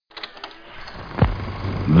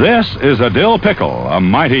This is a dill pickle, a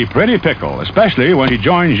mighty pretty pickle, especially when he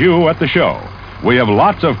joins you at the show. We have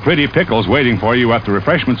lots of pretty pickles waiting for you at the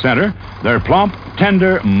refreshment center. They're plump,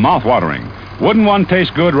 tender, mouth-watering. Wouldn't one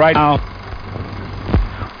taste good right now?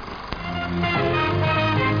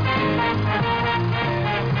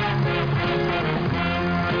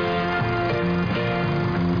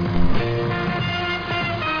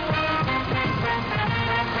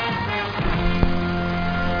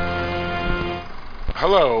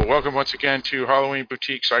 Hello, welcome once again to Halloween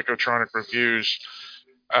Boutique Psychotronic Reviews.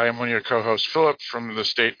 I am one of your co-hosts, Philip, from the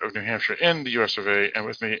state of New Hampshire in the US of A, and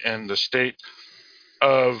with me in the state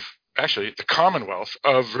of, actually, the Commonwealth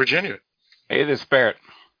of Virginia. Hey, this is Barrett.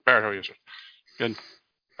 Barrett, how are you, sir? Good.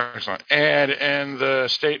 Excellent. And in the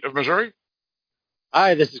state of Missouri?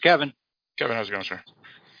 Hi, this is Kevin. Kevin, how's it going, sir?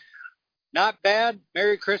 Not bad.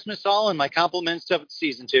 Merry Christmas, all, and my compliments of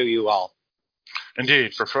season 2, you all.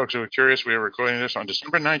 Indeed. For folks who are curious, we are recording this on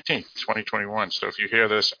December 19th, 2021. So if you hear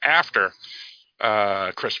this after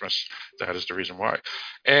Christmas, that is the reason why.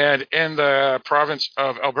 And in the province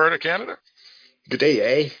of Alberta, Canada? Good day,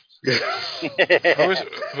 eh?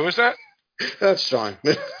 Who is that? That's Sean.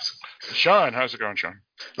 Sean, how's it going, Sean?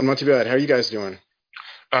 I'm not too bad. How are you guys doing?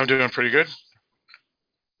 I'm doing pretty good.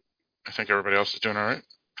 I think everybody else is doing all right.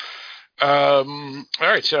 All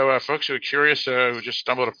right, so folks who are curious, who just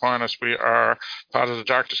stumbled upon us, we are part of the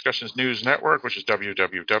Dark Discussions News Network, which is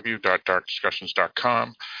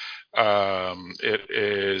www.darkdiscussions.com. It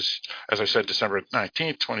is, as I said, December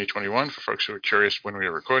 19th, 2021, for folks who are curious when we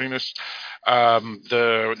are recording this.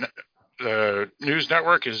 The news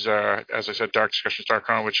network is, as I said,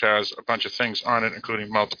 darkdiscussions.com, which has a bunch of things on it,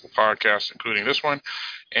 including multiple podcasts, including this one,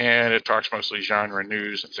 and it talks mostly genre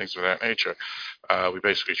news and things of that nature. We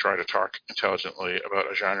basically try to talk intelligently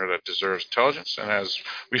about a genre that deserves intelligence, and as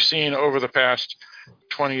we've seen over the past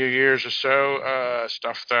 20 years or so,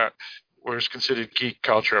 stuff that was considered geek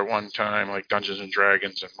culture at one time, like Dungeons and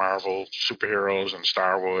Dragons and Marvel superheroes and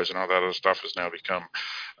Star Wars and all that other stuff, has now become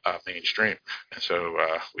mainstream. And so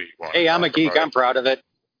we want. Hey, I'm a geek. I'm proud of it.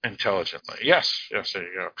 Intelligently, yes, there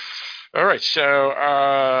you go. All right, so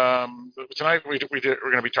tonight we're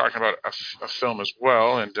going to be talking about a film as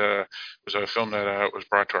well, and it was a film that was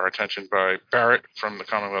brought to our attention by Barrett from the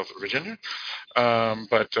Commonwealth of Virginia.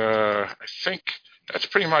 But I think that's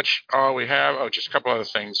pretty much all we have. Oh, just a couple other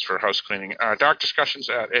things for house cleaning.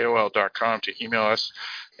 darkdiscussions@aol.com to email us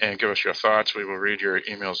and give us your thoughts. We will read your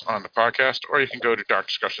emails on the podcast, or you can go to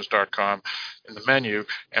darkdiscussions.com in the menu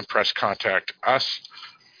and press Contact Us,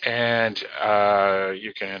 and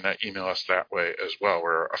you can email us that way as well,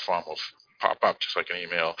 where a form will pop up just like an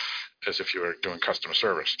email, as if you were doing customer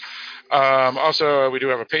service. Also, we do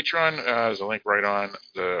have a Patreon. There's a link right on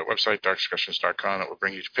the website, darkdiscussions.com, that will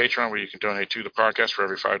bring you to Patreon, where you can donate to the podcast. For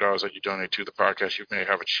every $5 that you donate to the podcast, you may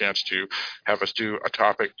have a chance to have us do a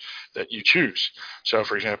topic that you choose. So,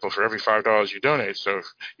 for example, for every $5 you donate, so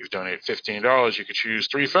if you donate $15, you could choose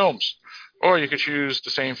 3 films, or you could choose the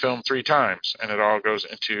same film 3 times, and it all goes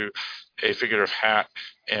into a figurative hat,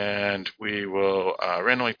 and we will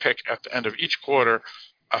randomly pick at the end of each quarter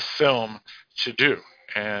a film to do,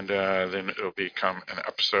 and then it'll become an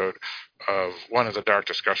episode of one of the Dark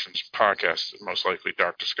Discussions podcasts, most likely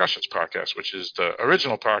Dark Discussions podcast, which is the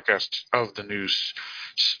original podcast of the news,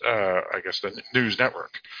 the news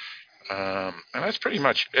network. And that's pretty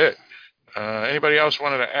much it. Anybody else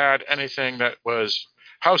wanted to add anything that was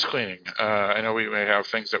house cleaning? I know we may have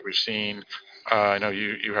things that we've seen. I know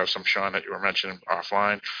you have some, Sean, that you were mentioning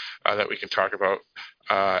offline that we can talk about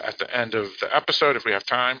at the end of the episode if we have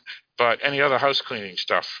time. But any other house cleaning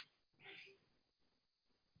stuff?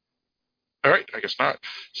 All right, I guess not.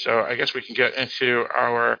 So I guess we can get into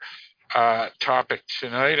our topic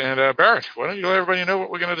tonight. And Barrett, why don't you let everybody know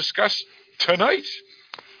what we're going to discuss tonight?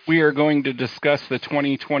 We are going to discuss the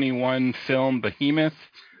 2021 film Behemoth.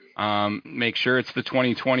 Make sure it's the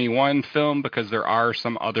 2021 film, because there are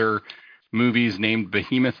some other movies named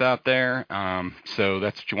Behemoth out there, so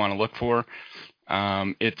that's what you want to look for.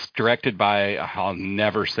 It's directed by, I'll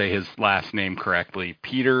never say his last name correctly,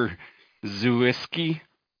 Peter Zywicki.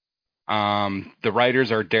 The writers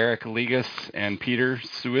are Derek Ligas and Peter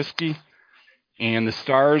Zywicki, and the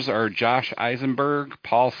stars are Josh Eisenberg,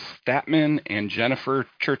 Paul Statman, and Jennifer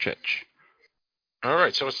Churchich. All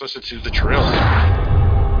right, so let's listen to the trailer.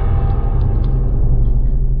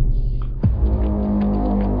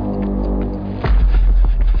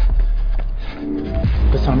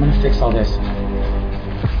 Listen, I'm gonna fix all this.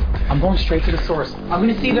 I'm going straight to the source. I'm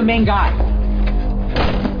gonna see the main guy.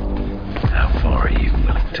 How far are you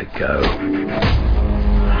willing to go?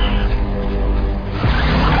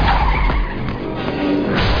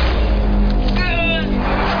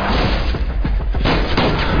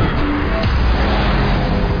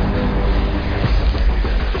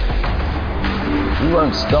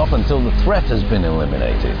 won't stop until the threat has been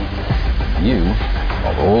eliminated. You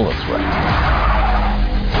are all a threat.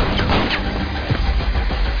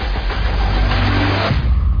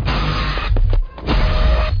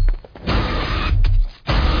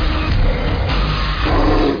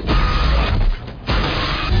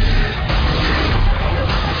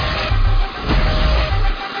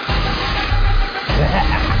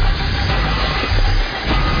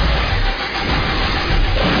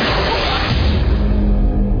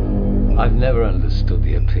 I've never understood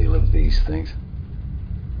the appeal of these things.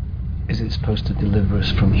 Is it supposed to deliver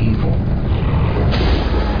us from evil?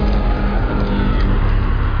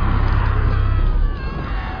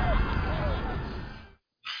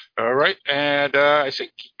 All right, and I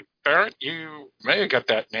think, Barrett, you may have got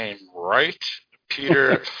that name right.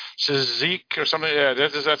 Peter Cizik or something. Yeah,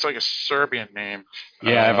 that's like a Serbian name.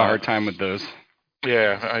 Yeah, I have a hard time with those.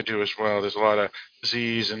 Yeah, I do as well. There's a lot of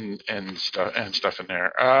Z's and stuff in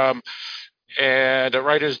there. And the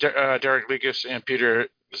writers Derek Ligas and Peter.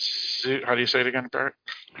 How do you say it again, Barrett?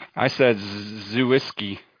 I said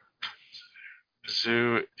Zewiski.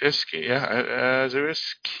 Zewiski, yeah,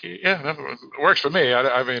 Zewiski, yeah, that works for me.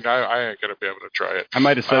 I mean, I ain't gonna be able to try it. I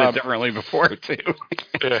might have said it differently before too.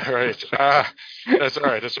 Yeah, right. That's all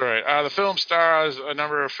right. That's all right. The film stars a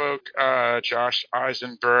number of folk. Josh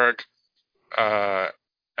Eisenberg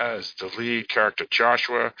as the lead character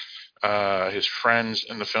Joshua. His friends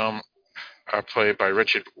in the film are played by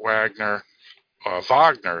Richard Wagner,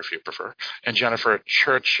 Wagner, if you prefer, and Jennifer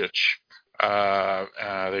Churchich.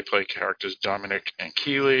 They play characters Dominic and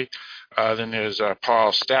Keeley. Then there's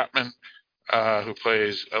Paul Statman, who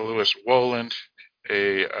plays Lewis Woland,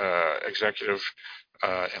 a executive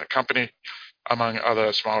in a company, among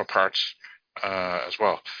other smaller parts as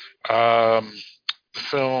well. The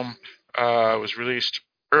film was released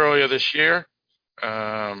earlier this year.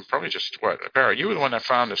 Probably just Barrett, you were the one that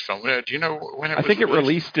found this film. Do you know when it was? I think it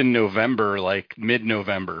released in November, like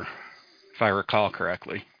mid-November, if I recall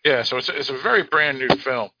correctly. Yeah, so it's a very brand new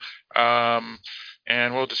film,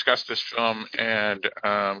 and we'll discuss this film and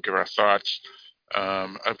give our thoughts.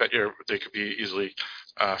 I bet they could be easily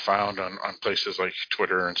found on places like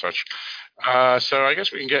Twitter and such. So I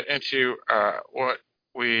guess we can get into what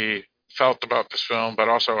we felt about this film, but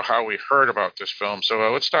also how we heard about this film.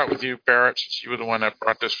 So let's start with you, Barrett, since you were the one that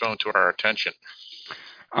brought this film to our attention.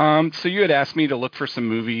 So you had asked me to look for some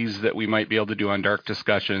movies that we might be able to do on Dark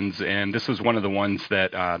Discussions, and this was one of the ones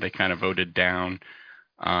that they kind of voted down.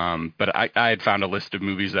 But I had found a list of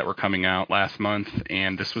movies that were coming out last month,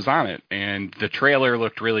 and this was on it. And the trailer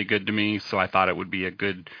looked really good to me, so I thought it would be a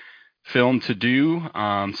good film to do.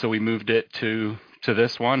 So we moved it to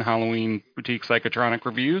this one, Halloween Boutique Psychotronic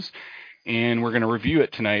Reviews, and we're going to review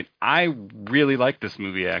it tonight. I really liked this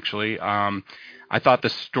movie, actually. I thought the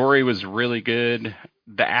story was really good.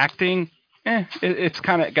 The acting, it's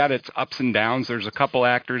kind of got its ups and downs. There's a couple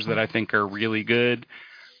actors that I think are really good.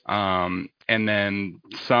 And then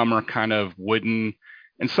some are kind of wooden,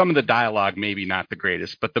 and some of the dialogue maybe not the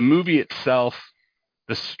greatest, but the movie itself,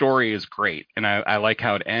 the story is great. And I like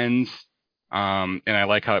how it ends. And I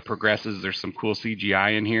like how it progresses. There's some cool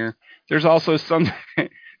CGI in here. There's also some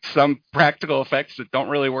practical effects that don't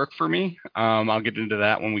really work for me. I'll get into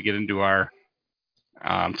that when we get into our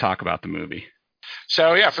talk about the movie.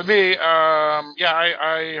 So yeah, for me,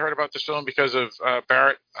 I heard about this film because of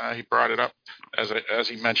Barrett. He brought it up as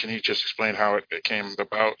he mentioned. He just explained how it came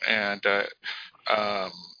about, and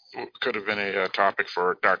could have been a topic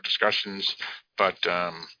for Dark Discussions, but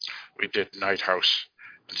we did Night House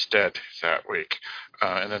instead that week,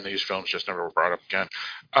 and then these films just never were brought up again,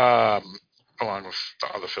 along with the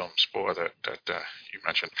other film Spore that you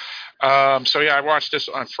mentioned. So yeah, I watched this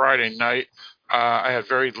on Friday night. I had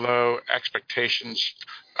very low expectations,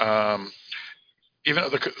 even though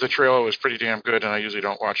the trailer was pretty damn good, and I usually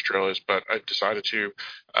don't watch trailers, but I decided to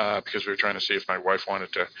because we were trying to see if my wife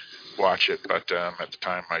wanted to watch it. But at the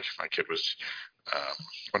time, my kid was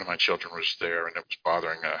one of my children was there, and it was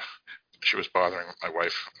bothering. She was bothering my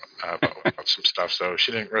wife about some stuff, so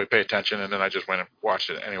she didn't really pay attention, and then I just went and watched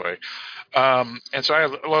it anyway. And so I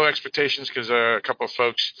had low expectations because a couple of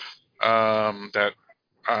folks that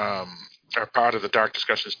are part of the Dark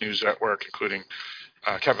Discussions News Network, including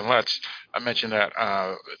Kevin Letts, I mentioned that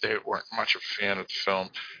they weren't much of a fan of the film,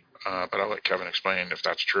 but I'll let Kevin explain if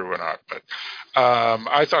that's true or not. But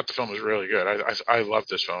I thought the film was really good. I loved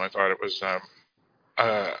this film. I thought it was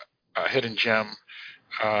a hidden gem.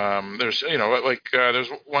 There's there's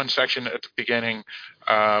one section at the beginning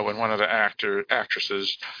when one of the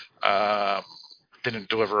actresses didn't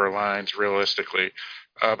deliver her lines realistically,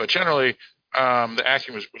 but generally the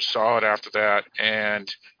acting was solid after that,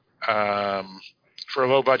 and for a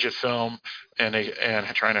low budget film, and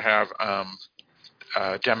trying to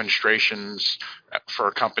have demonstrations for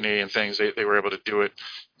a company and things, they were able to do it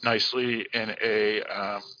nicely in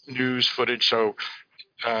a news footage, so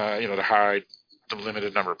to hide the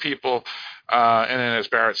limited number of people. And then, as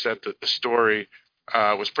Barrett said, the story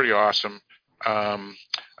was pretty awesome.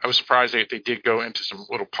 I was surprised they did go into some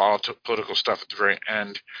little political stuff at the very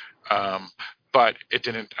end, but it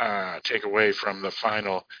didn't take away from the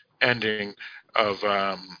final ending of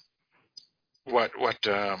what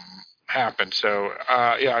happened. So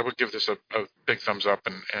I would give this a big thumbs up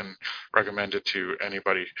and recommend it to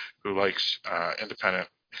anybody who likes independent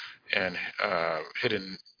and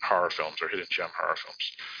hidden horror films or hidden gem horror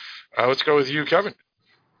films. Let's go with you, Kevin.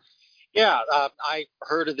 Yeah, I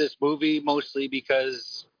heard of this movie mostly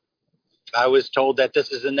because I was told that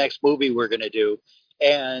this is the next movie we're going to do.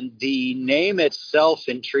 And the name itself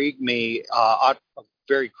intrigued me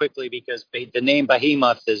very quickly because the name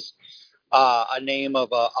Behemoth is a name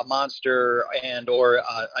of a monster and or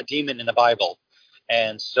a demon in the Bible.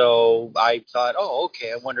 And so I thought, oh,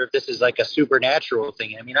 okay, I wonder if this is like a supernatural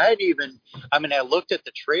thing. I mean, I looked at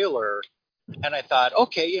the trailer and I thought,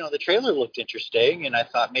 okay, the trailer looked interesting. And I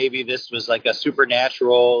thought maybe this was like a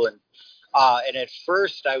supernatural. And at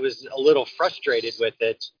first I was a little frustrated with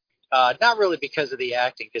it. Not really because of the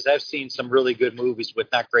acting, because I've seen some really good movies with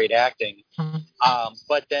not great acting.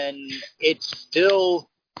 But then it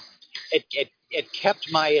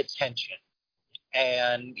kept my attention.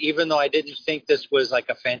 And even though I didn't think this was like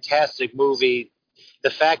a fantastic movie, the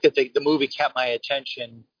fact that the movie kept my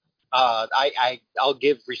attention, I'll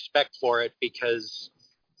give respect for it, because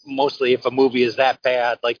mostly if a movie is that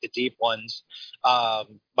bad, like the Deep ones,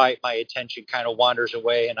 my attention kind of wanders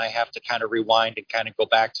away and I have to kind of rewind and kind of go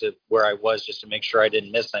back to where I was just to make sure I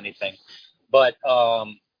didn't miss anything. But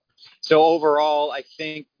so overall, I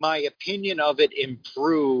think my opinion of it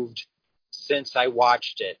improved since I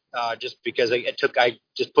watched it, just because I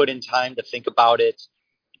just put in time to think about it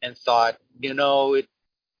and thought,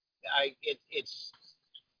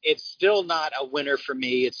 it's still not a winner for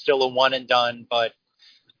me. It's still a one and done, but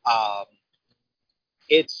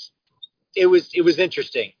it was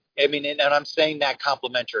interesting. I mean, and I'm saying that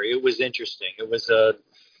complimentary. It was interesting. It was a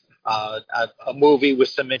movie with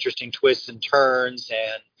some interesting twists and turns.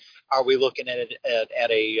 And are we looking at it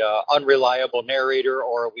at a unreliable narrator,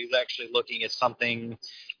 or are we actually looking at something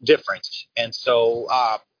different? And so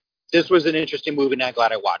this was an interesting movie, and I'm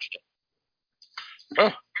glad I watched it. Oh,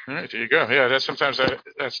 all right, there you go. Yeah, that's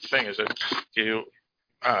the thing, is that you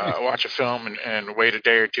watch a film and wait a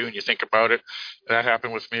day or two and you think about it. That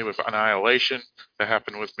happened with me with Annihilation. That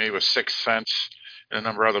happened with me with Sixth Sense and a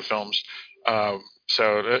number of other films.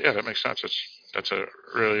 So that makes sense. That's a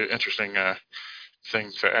really interesting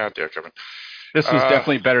thing to add there, Kevin. This was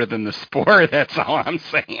definitely better than The Spore. That's all I'm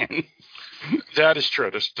saying. That is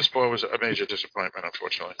true. The Spore was a major disappointment,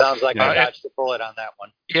 unfortunately. Sounds like I dodged the bullet on that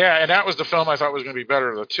one. Yeah, and that was the film I thought was going to be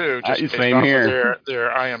better of the two. Just based same off here. Of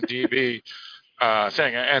their IMDb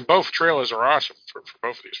thing, and both trailers are awesome for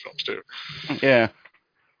both of these films too. Yeah.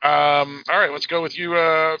 All right, let's go with you,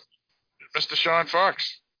 Mr. Sean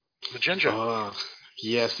Fox, the Ginger.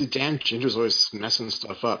 Yes, the damn Ginger's always messing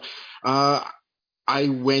stuff up. I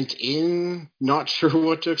went in not sure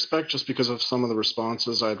what to expect just because of some of the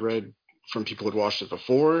responses I'd read from people who'd watched it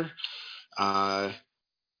before.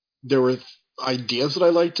 There were ideas that I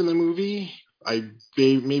liked in the movie. I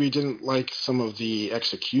maybe didn't like some of the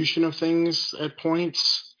execution of things at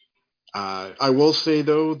points. I will say,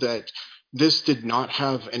 though, that this did not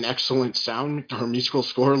have an excellent sound or musical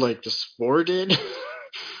score like The Spore did.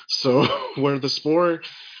 So where The Spore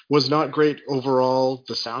was not great overall,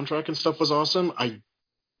 the soundtrack and stuff was awesome. I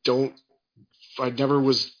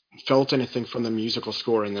never felt anything from the musical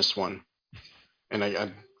score in this one.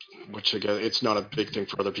 And which again, it's not a big thing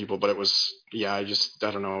for other people, but it was, I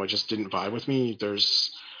don't know, it just didn't vibe with me.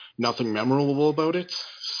 There's nothing memorable about it.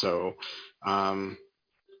 So, and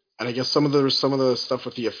I guess some of the stuff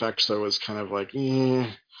with the effects, though, was kind of like,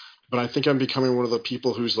 but I think I'm becoming one of the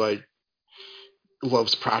people who's like,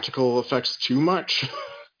 loves practical effects too much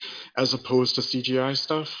as opposed to CGI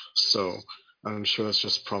stuff. So I'm sure that's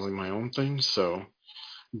just probably my own thing. So,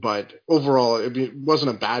 but overall, it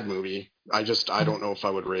wasn't a bad movie. I don't know if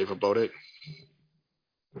I would rave about it.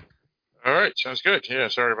 All right, sounds good. Yeah,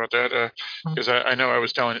 sorry about that. Because I know I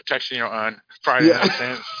was texting you on Friday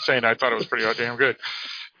night saying I thought it was pretty damn good.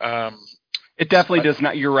 It definitely does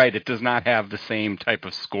not. You're right. It does not have the same type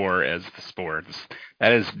of score as The Spore.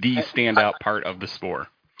 That is the standout part of The Spore.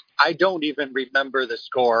 I don't even remember the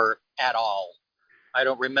score at all. I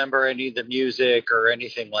don't remember any of the music or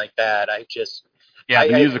anything like that. The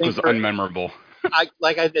music was unmemorable.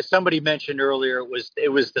 somebody mentioned earlier, it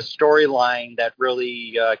was the storyline that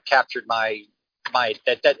really captured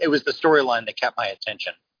that it was the storyline that kept my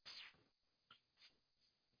attention.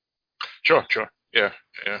 Sure. Yeah.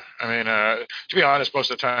 I mean, to be honest,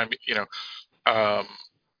 most of the time,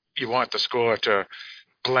 you want the score to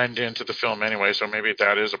blend into the film anyway, so maybe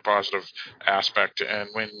that is a positive aspect. And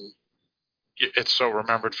when it's so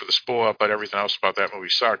remembered for the score, but everything else about that movie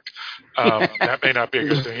sucked, that may not be a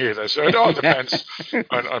good thing either. So it all depends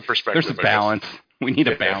on perspective. There's a balance. We need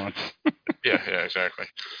a balance. Yeah, exactly.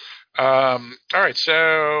 All right,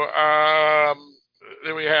 so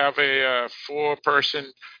then we have a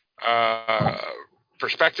four-person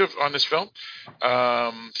perspective on this film. So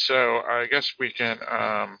I guess we can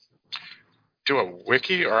do a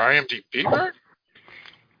wiki or IMDb, right?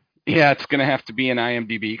 Yeah, it's going to have to be an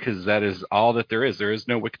IMDb because that is all that there is. There is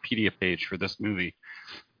no Wikipedia page for this movie.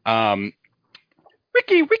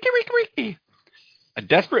 Wiki. A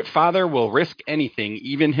desperate father will risk anything,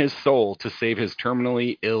 even his soul, to save his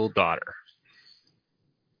terminally ill daughter.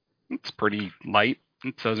 It's pretty light.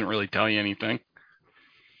 It doesn't really tell you anything.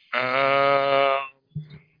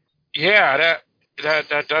 Yeah,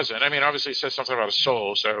 that doesn't. I mean, obviously it says something about a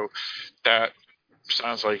soul, so that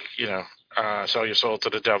sounds like, sell your soul to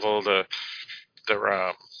the devil, the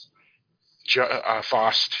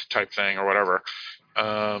Faust type thing or whatever.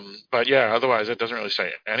 But yeah, otherwise it doesn't really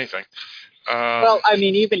say anything. Well, I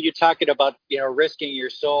mean, even you're talking about, risking your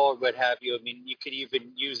soul, what have you. I mean, you could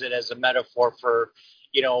even use it as a metaphor for,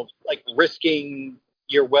 like risking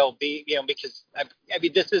your well-being, because I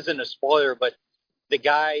mean, this isn't a spoiler, but the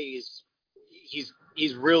guy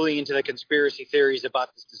he's really into the conspiracy theories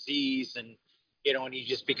about this disease, and and he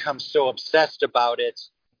just becomes so obsessed about it,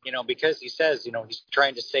 because he says, he's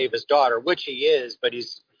trying to save his daughter, which he is, but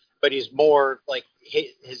he's more like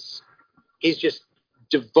he's just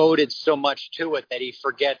devoted so much to it that he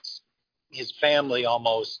forgets his family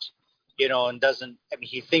almost, and doesn't. I mean,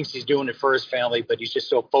 he thinks he's doing it for his family, but he's just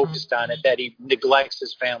so focused on it that he neglects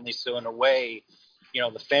his family. So in a way,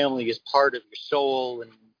 the family is part of your soul,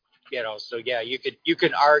 and so yeah, you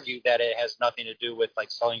can argue that it has nothing to do with like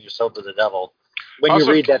selling your soul to the devil when you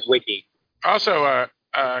read that wiki. Also,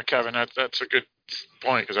 Kevin, that's a good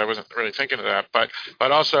point because I wasn't really thinking of that,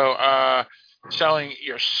 but also selling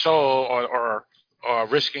your soul or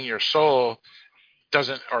risking your soul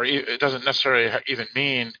it doesn't necessarily even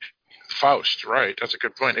mean Faust, right? That's a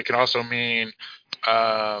good point. It can also mean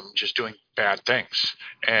just doing bad things.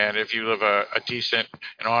 And if you live a decent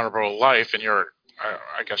and honorable life, and you're,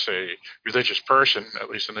 I guess, a religious person, at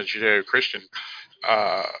least in the Judeo-Christian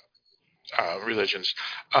religions,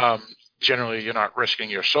 generally you're not risking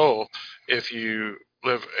your soul if you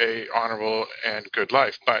live a honorable and good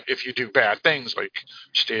life. But if you do bad things like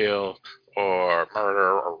steal or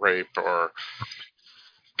murder or rape or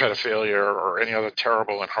pedophilia or any other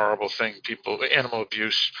terrible and horrible thing, animal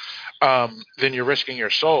abuse, then you're risking your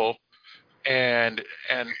soul. And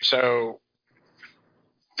so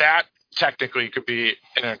that technically could be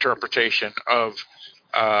an interpretation of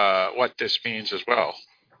what this means as well.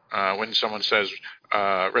 When someone says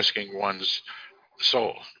risking one's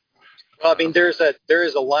soul. Well, I mean, there is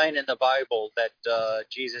a line in the Bible that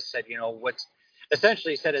Jesus said, what's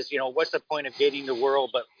essentially said is, what's the point of gaining the world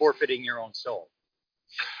but forfeiting your own soul?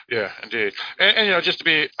 Yeah, indeed. And just to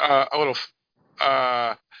be a little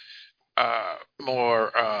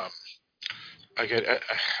more, I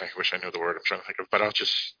wish I knew the word I'm trying to think of, but I'll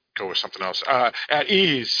just go with something else. At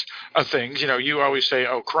ease of things, you always say,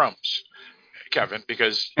 "Oh, crumbs," Kevin,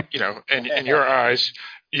 because in your eyes,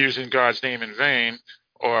 using God's name in vain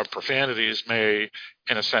or profanities may,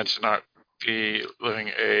 in a sense, not be living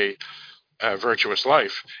a virtuous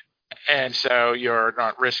life, and so you're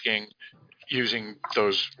not risking using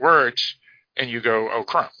those words, and you go, "Oh,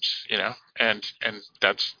 crumbs," and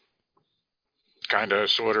that's kind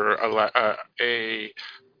of sort of a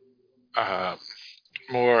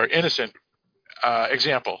more innocent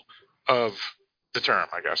example of the term,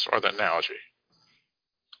 I guess, or the analogy.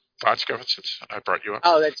 Thoughts, Kevin, since I brought you up?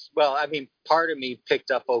 Oh, I mean, part of me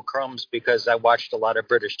picked up "Oh, crumbs" because I watched a lot of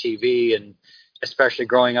British TV, and especially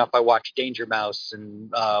growing up, I watched Danger Mouse,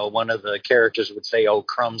 and one of the characters would say "Oh,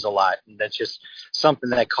 crumbs" a lot, and that's just something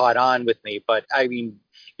that caught on with me. But I mean,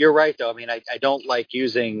 you're right, though. I mean, I don't like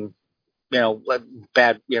using,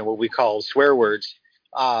 bad, what we call swear words,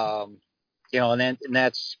 and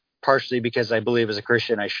that's partially because I believe as a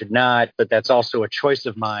Christian I should not, but that's also a choice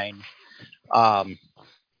of mine.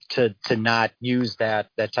 To not use that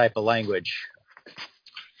type of language.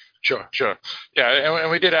 Sure. Yeah,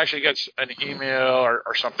 and we did actually get an email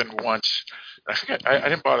or something once. I forget. I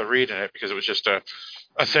didn't bother reading it because it was just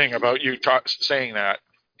a thing about you saying that,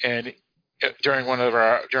 and during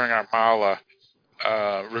our Mala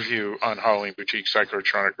review on Halloween Boutique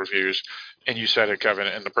Psychotronic Reviews, and you said it, Kevin,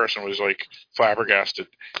 and the person was like flabbergasted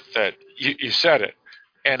that you said it,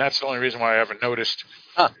 and that's the only reason why I haven't noticed.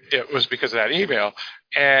 It was because of that email,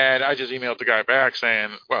 and I just emailed the guy back saying,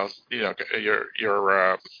 well,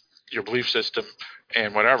 your belief system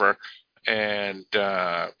and whatever, and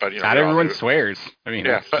but not everyone swears. I mean,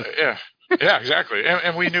 yeah, yeah, exactly,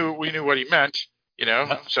 and we knew what he meant.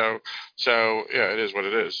 So yeah, it is what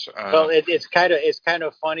it is. Well, it's kind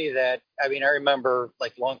of funny that, I mean, I remember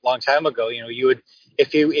like long time ago, you would,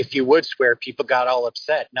 if you would swear, people got all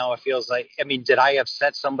upset. Now it feels like, I mean, did I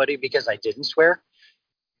upset somebody because I didn't swear?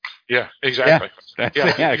 Yeah, exactly. Yeah,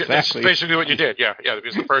 exactly. That's basically what you did. Yeah,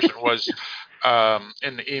 because the person was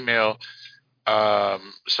in the email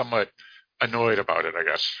somewhat annoyed about it, I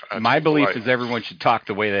guess. My belief is everyone should talk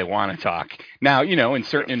the way they want to talk. Now, in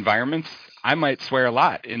certain environments, I might swear a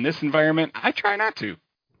lot. In this environment, I try not to.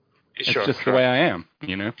 It's just the way I am,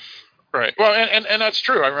 Right. Well, and that's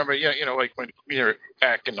true. I remember, like when we were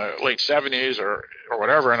back in the late 70s or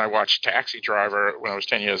whatever, and I watched Taxi Driver when I was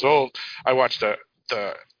 10 years old. I watched the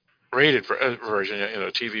rated version,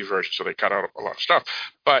 the TV version, so they cut out a lot of stuff.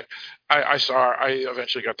 But I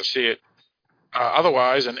eventually got to see it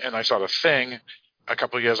otherwise, and I saw The Thing a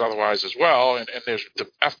couple of years otherwise as well, and there's the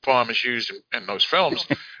F-bomb is used in those films.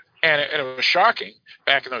 And it was shocking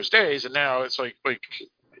back in those days, and now it's like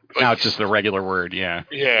now it's just a regular word, yeah.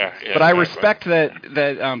 Yeah. But I respect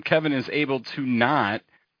that Kevin is able to not,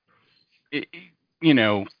 do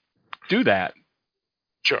that.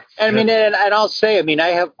 Sure. I mean, and I'll say, I mean,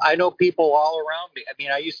 I know people all around me. I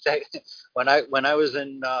mean, I used to when I was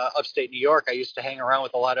in upstate New York, I used to hang around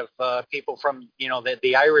with a lot of people from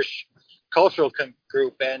the Irish cultural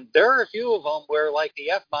group, and there are a few of them where like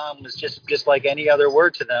the F-bomb was just like any other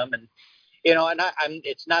word to them, and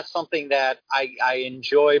it's not something that I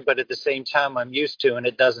enjoy, but at the same time I'm used to, and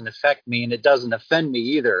it doesn't affect me, and it doesn't offend me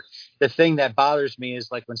either. The thing that bothers me is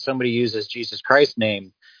like when somebody uses Jesus Christ's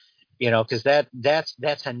name, because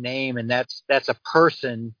that's a name, and that's a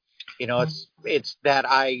person, it's that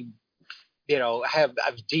I have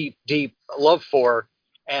deep love for,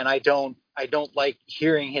 and I don't like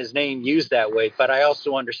hearing his name used that way. But I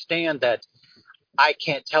also understand that I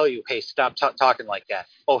can't tell you, hey, stop talking like that.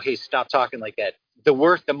 Oh, hey, stop talking like that. The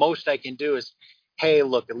most I can do is, hey,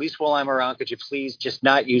 look, at least while I'm around, could you please just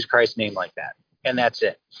not use Christ's name like that? And that's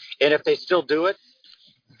it. And if they still do it,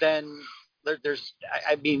 then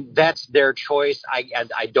I mean, that's their choice.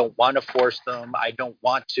 I don't want to force them. I don't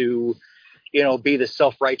want to, be the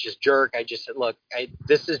self-righteous jerk. I just said, look,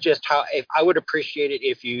 this is just how. If I would appreciate it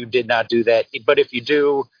if you did not do that, but if you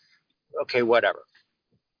do, okay, whatever.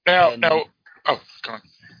 Now, oh, come on.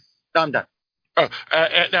 No, I'm done. Oh,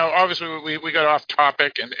 now obviously we got off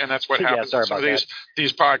topic, and that's what happens in some of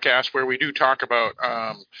these podcasts where we do talk about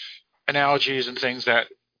analogies and things that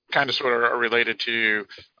kind of sort of are related to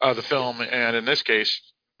the film, and in this case,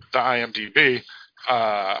 the IMDb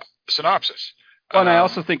synopsis. Well, and I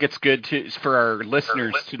also think it's good for our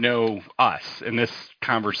listeners to know us, and this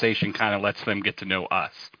conversation kind of lets them get to know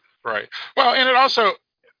us. Right. Well, and it also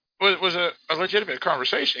was a legitimate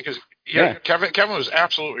conversation because Kevin was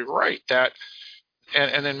absolutely right that,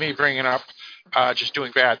 and then me bringing up just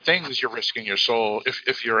doing bad things, you're risking your soul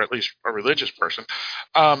if you're at least a religious person.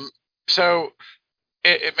 So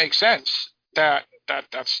it makes sense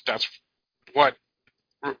that's what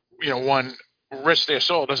one risk their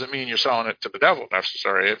soul doesn't mean you're selling it to the devil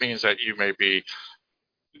necessarily. It means that you may be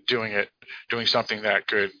doing something that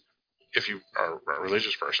could, if you are a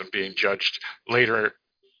religious person, being judged later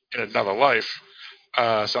in another life,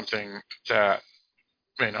 something that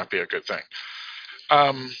may not be a good thing.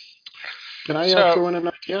 Can I throw in an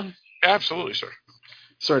idea? Absolutely, sir.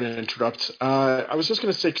 Sorry to interrupt. I was just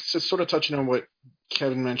going to say, sort of touching on what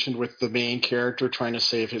Kevin mentioned with the main character trying to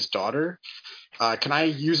save his daughter. Can I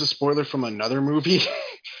use a spoiler from another movie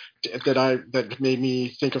that made me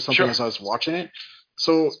think of something as I was watching it?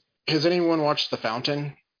 So, has anyone watched The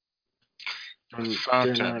Fountain? Darren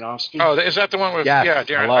Aronofsky? Oh, is that the one with? Yes, yeah,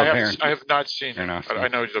 Darren. I have not seen it, but I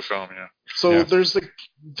know the film. Yeah. So there's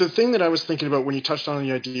the thing that I was thinking about when you touched on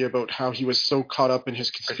the idea about how he was so caught up in his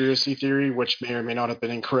conspiracy theory, which may or may not have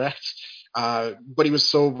been incorrect, but he was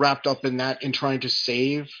so wrapped up in that in trying to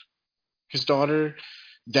save his daughter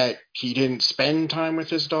that he didn't spend time with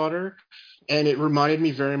his daughter. And it reminded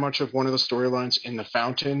me very much of one of the storylines in The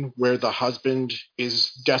Fountain where the husband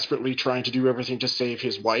is desperately trying to do everything to save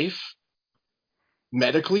his wife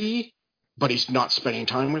medically, but he's not spending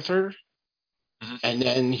time with her. Mm-hmm. And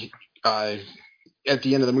then at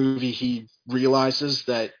the end of the movie, he realizes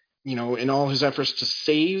that, in all his efforts to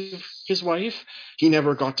save his wife, he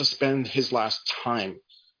never got to spend his last time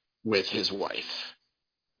with his wife.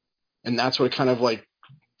 And that's what kind of like,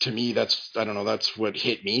 to me, that's what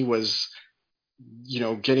hit me was,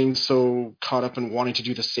 getting so caught up in wanting to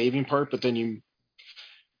do the saving part, but then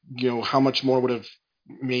how much more would have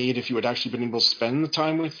made if you had actually been able to spend the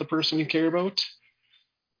time with the person you care about.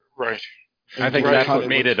 Right. I think that's what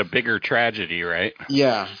made it a bigger tragedy, right?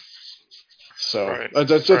 Yeah. So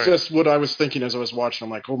that's what I was thinking as I was watching.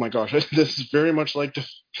 I'm like, oh my gosh, this is very much like the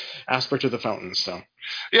aspect of The Fountain. So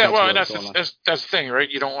yeah, well, and that's the thing, right?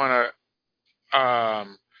 You don't want to.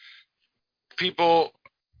 People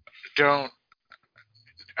don't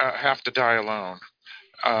have to die alone.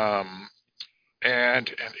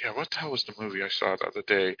 And yeah, what the hell was the movie I saw the other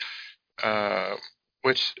day? I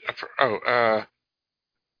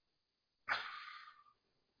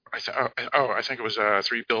think it was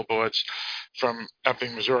 3 Billboards from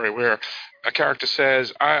Ebbing, Missouri, where a character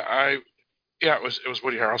says, it was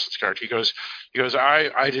Woody Harrelson's character. He goes,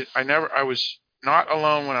 I was not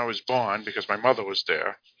alone when I was born because my mother was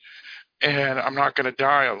there, and I'm not going to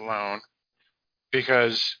die alone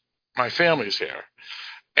because my family's here.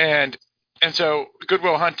 And so Good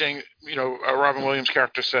Will Hunting, Robin Williams'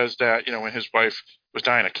 character says that, when his wife was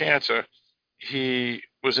dying of cancer, he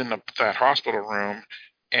was in that hospital room,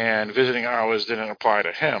 and visiting hours didn't apply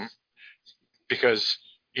to him because,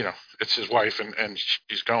 it's his wife and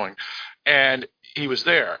he's going. And he was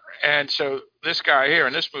there. And so this guy here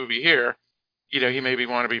in this movie here, he maybe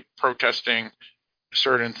want to be protesting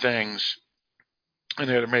certain things, and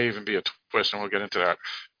there may even be a twist, and we'll get into that.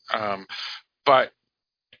 But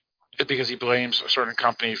because he blames a certain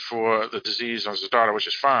company for the disease on his daughter, which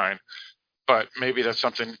is fine, but maybe that's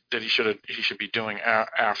something that he should be doing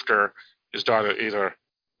after his daughter either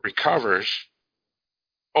recovers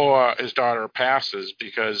or his daughter passes,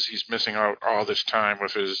 because he's missing out all this time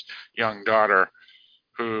with his young daughter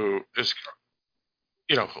who is,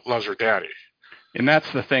 loves her daddy. And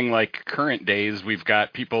that's the thing, like current days, we've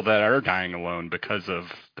got people that are dying alone because of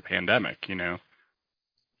the pandemic, Not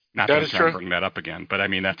that I'm trying to bring that up again, but I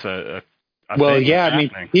mean, that's a well, thing yeah, that's I mean,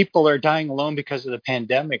 happening. people are dying alone because of the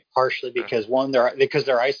pandemic, partially because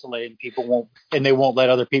they're isolated, and they won't let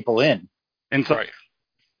other people in. And so, right.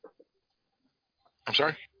 I'm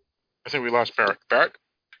sorry, I think we lost Barrett. Barrett?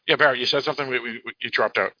 Yeah, Barrett, you said something. You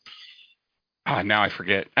dropped out. Now I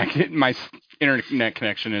forget. My internet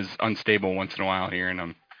connection is unstable once in a while here, and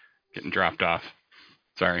I'm getting dropped off.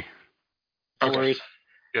 Sorry. No worries.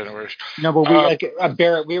 Yeah, no worries. No, but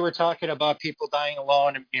Barrett, we were talking about people dying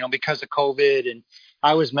alone, because of COVID, and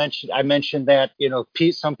I mentioned that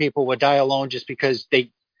some people would die alone just because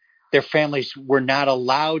their families were not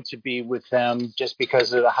allowed to be with them just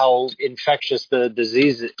because of how infectious the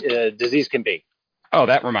disease can be. Oh,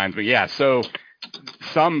 that reminds me. Yeah, so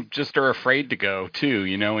some just are afraid to go too,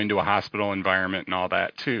 into a hospital environment and all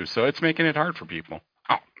that too. So it's making it hard for people.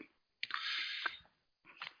 Oh.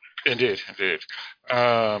 Indeed.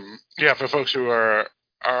 Yeah, for folks who are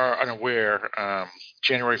unaware,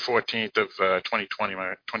 January 14th of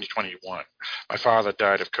 2021, my father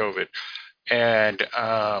died of COVID, and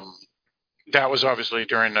that was obviously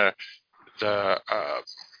during the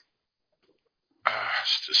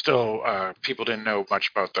still people didn't know much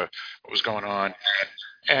about what was going on,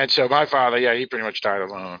 and so my father, he pretty much died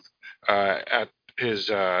alone at his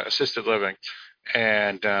assisted living,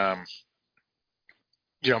 and my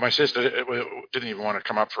sister didn't even want to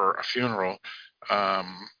come up for a funeral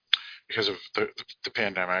because of the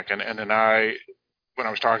pandemic, and then when I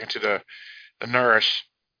was talking to the nurse,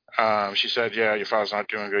 she said, "Yeah, your father's not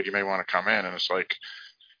doing good. You may want to come in." And it's like,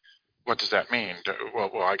 what does that mean?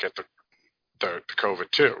 Well, I get the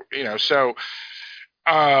COVID too, So,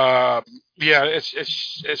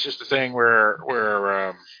 it's just a thing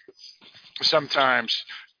where sometimes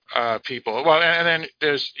people. Well, and then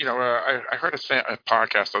there's, I heard a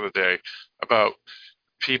podcast the other day about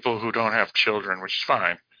people who don't have children, which is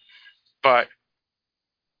fine, but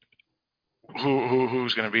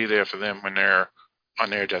who's going to be there for them when they're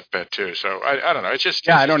on their deathbed too? So I don't know. It's just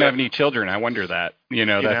I don't have any children. I wonder that.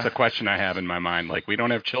 That's a question I have in my mind. Like, we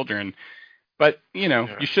don't have children, but you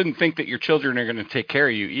shouldn't think that your children are going to take care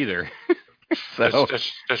of you either. So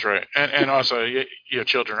that's right. And also, your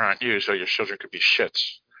children aren't you, so your children could be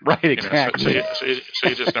shits. Right, exactly. So you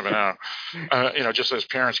just never know. Just as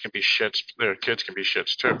parents can be shits, their kids can be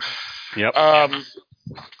shits too. Yep.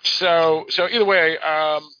 So either way,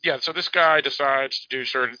 so this guy decides to do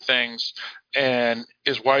certain things, and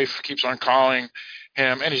his wife keeps on calling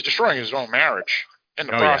him, and he's destroying his own marriage in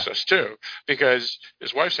the process too, because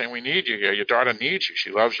his wife's saying, "We need you here. Your daughter needs you. She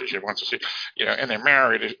loves you. She wants to see and they're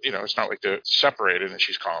married. It's not like they're separated, and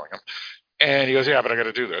she's calling him. And he goes, "Yeah, but I got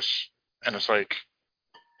to do this." And it's like,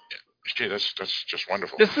 gee, that's just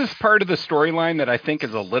wonderful. This is part of the storyline that I think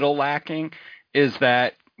is a little lacking, is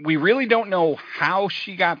that we really don't know how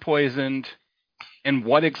she got poisoned and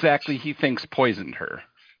what exactly he thinks poisoned her.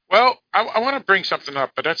 Well, I want to bring something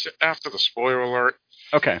up, but that's after the spoiler alert.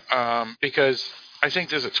 Okay. Because I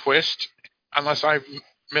think there's a twist, unless I've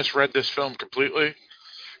misread this film completely.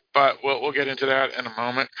 But we'll get into that in a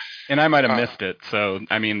moment. And I might have missed it, so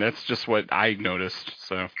I mean that's just what I noticed.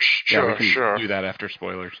 So we can do that after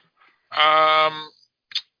spoilers.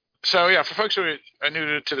 So yeah, for folks who are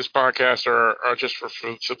new to this podcast or just for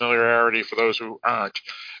familiarity for those who aren't,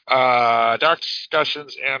 Dark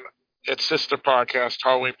Discussions and its sister podcast,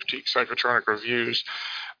 Halloween Boutique Psychotronic Reviews,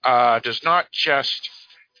 does not just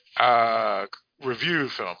review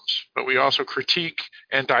films, but we also critique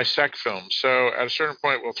and dissect films. So at a certain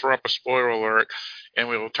point, we'll throw up a spoiler alert, and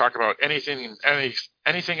we will talk about anything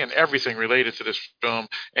and everything related to this film,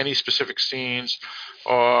 any specific scenes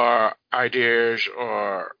or ideas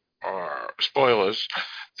or spoilers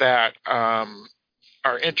that are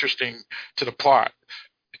interesting to the plot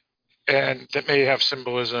and that may have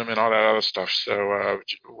symbolism and all that other stuff. So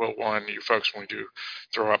we'll warn you folks when we do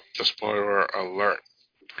throw up the spoiler alert.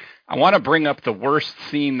 I want to bring up the worst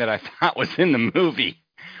scene that I thought was in the movie.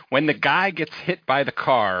 When the guy gets hit by the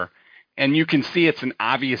car, and you can see it's an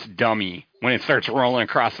obvious dummy when it starts rolling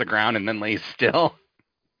across the ground and then lays still.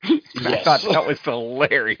 Yes. I thought that was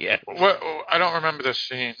hilarious. I don't remember this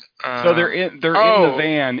scene. So they're in the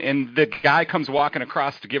van, and the guy comes walking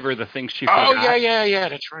across to give her the thing she forgot. Oh, yeah,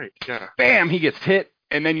 that's right. Yeah. Bam, he gets hit.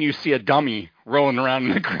 And then you see a dummy rolling around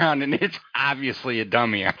in the ground, and it's obviously a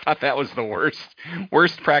dummy. I thought that was the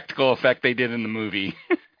worst practical effect they did in the movie.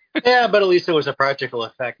 Yeah, but at least it was a practical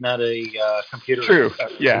effect, not a computer. True.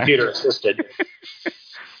 Computer assisted.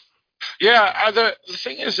 Yeah. The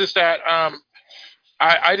thing is that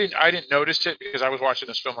I didn't notice it because I was watching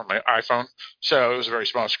this film on my iPhone, so it was a very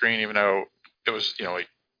small screen, even though it was like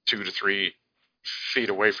 2 to 3 feet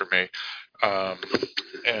away from me.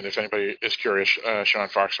 And if anybody is curious, Sean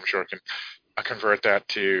Fox, I'm sure, can convert that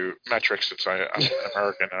to metrics since I'm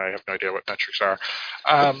American and I have no idea what metrics are.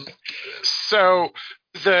 So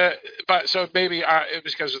maybe it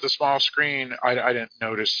was because of the small screen. I didn't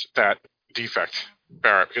notice that defect,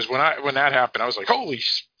 Barrett, because when that happened, I was like, holy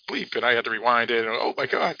bleep, and I had to rewind it. And, oh my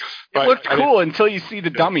god! But it looked cool until you see the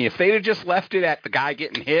dummy. If they'd have just left it at the guy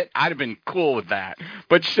getting hit, I'd have been cool with that.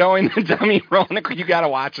 But showing the dummy rolling, you got to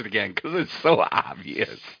watch it again because it's so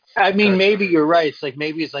obvious. I mean, maybe you're right. It's like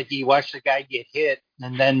you watch the guy get hit,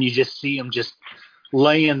 and then you just see him just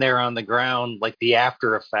laying there on the ground, like the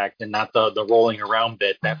after effect, and not the rolling around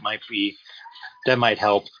bit. That might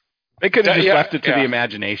help. They could have just left it to the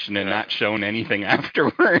imagination and not shown anything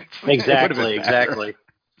afterwards. Exactly.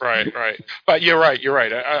 Right. But you're right.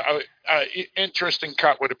 Interesting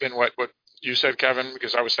cut would have been what you said, Kevin,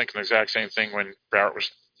 because I was thinking the exact same thing when Barrett was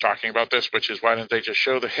talking about this, which is why didn't they just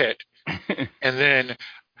show the hit and then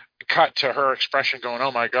cut to her expression going,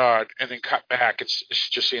 oh my God, and then cut back. It's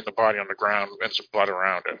just seeing the body on the ground and some blood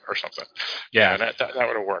around it or something. Yeah. That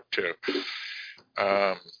would have worked too.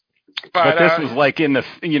 But this was like in the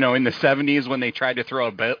 70s when they tried to throw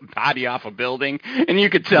a body off a building, and you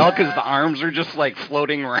could tell because the arms are just like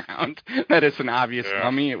floating around that it's an obvious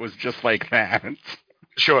dummy. It was just like that.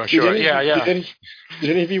 Sure. Did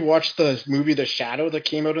any of you watch the movie The Shadow that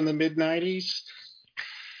came out in the mid-90s?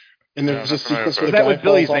 And there was a sequence where the guy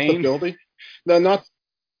falls off the building. No, not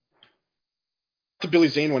the Billy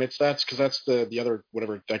Zane one. That's the other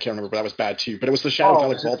whatever, I can't remember, but that was bad too. But it was The Shadow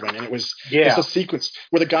with Alec Baldwin, and it's a sequence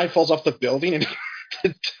where the guy falls off the building and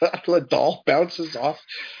the doll bounces off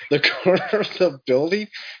the corner of the building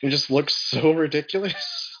and just looks so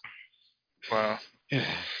ridiculous. Wow.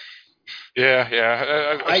 Yeah.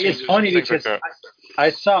 It's funny because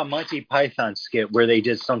I saw a Monty Python skit where they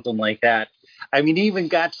did something like that. I mean, even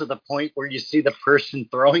got to the point where you see the person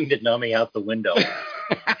throwing the dummy out the window.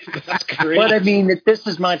 That's great. But I mean, this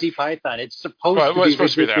is Monty Python. It's supposed to be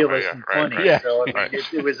ridiculous and funny. Right. So I mean,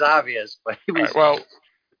 it was obvious, but it was.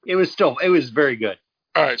 It was very good.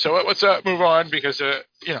 All right, so let's move on because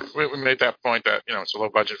we made that point that it's a low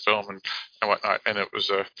budget film and whatnot, and it was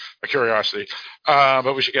a curiosity.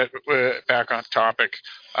 But we should get back on topic.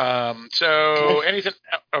 So anything?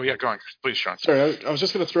 Oh yeah, go on, please, Sean. Sorry, I was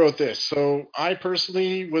just going to throw out this. So I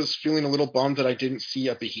personally was feeling a little bummed that I didn't see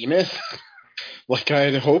a behemoth like I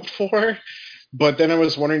had hoped for. But then I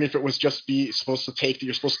was wondering if it was just you're supposed to take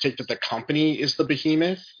that the company is the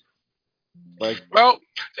behemoth. Like, Well,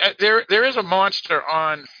 there is a monster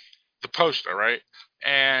on the poster, right?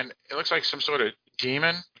 And it looks like some sort of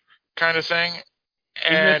demon kind of thing. Isn't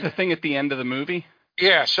this And the thing at the end of the movie?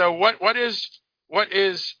 yeah, so what is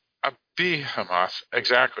a behemoth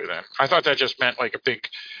exactly then? I thought that just meant like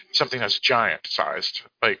something that's giant sized,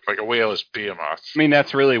 like a whale is behemoth. I mean,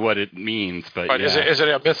 that's really what it means, but But yeah. is it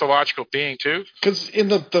a mythological being too? because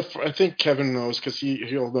in I think Kevin knows because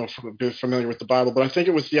he'll know from be familiar with the Bible, but I think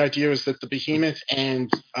it was the idea was that the behemoth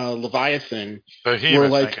and Leviathan Behemoth, were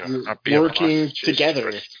like thank you, not behemoth. working Jesus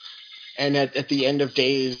together. Christ. And at the end of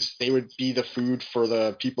days, they would be the food for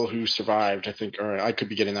the people who survived, I think, or I could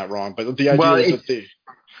be getting that wrong. But the idea was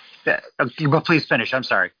Well, please finish. I'm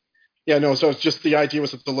sorry. yeah, no, so it's just the idea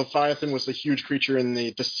was that the Leviathan was a huge creature in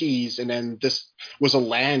the seas, and then this was a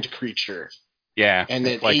land creature. Yeah, And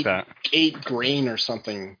it's it like that. ate grain or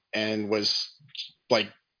something and was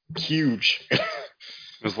like huge.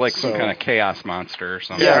 It was like some So- kind of chaos monster or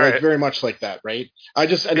something. Yeah, right. like very much like that, right? I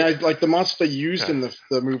like the monster they used in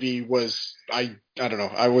the movie was I don't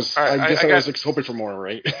know. I was All right, I guess I I, got- was hoping for more,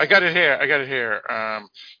 right? I got it here.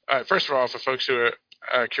 First of all, for folks who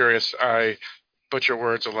are curious, I butcher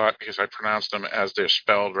words a lot because I pronounce them as they're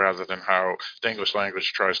spelled rather than how the English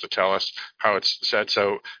language tries to tell us how it's said.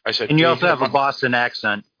 So I said, And you also have a behemoth. Boston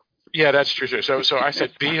accent. Yeah, that's true too. So I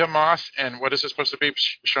said behemoth, and what is it supposed to be,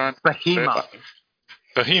 Sean? Behemoth.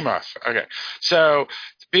 Behemoth. Okay. So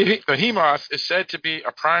Behemoth is said to be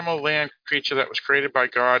a primal land creature that was created by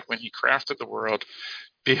God when he crafted the world.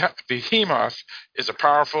 Behemoth is a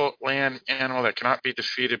powerful land animal that cannot be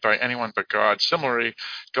defeated by anyone but God. Similarly,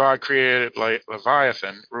 God created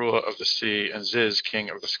Leviathan, ruler of the sea, and Ziz, king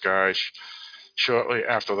of the sky. Shortly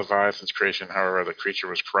after Leviathan's creation, however, the creature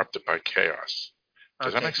was corrupted by chaos.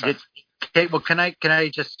 Does that make sense? Okay. Well, can I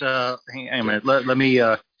just hang on a minute? Let me.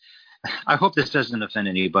 I hope this doesn't offend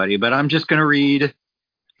anybody, but I'm just going to read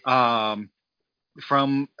from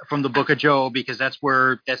the Book of Job because that's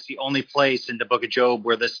the only place in the Book of Job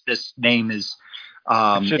where this name is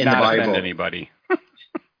It should in the not Bible. offend anybody.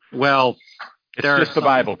 Well, It's there are just the some-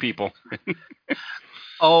 Bible, people.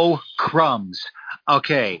 Oh, crumbs.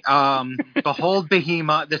 Okay. Behold,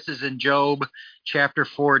 Behemoth. This is in Job chapter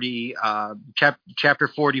 40, chapter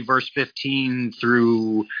 40, verse 15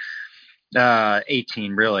 through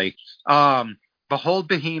 18, really. Behold,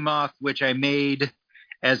 Behemoth, which I made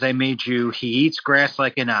as I made you. He eats grass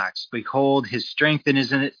like an ox. Behold, his strength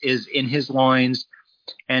is in his loins,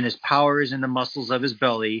 and his power is in the muscles of his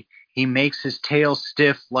belly. He makes his tail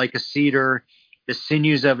stiff like a cedar. The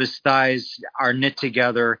sinews of his thighs are knit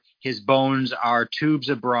together. His bones are tubes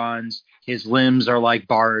of bronze. His limbs are like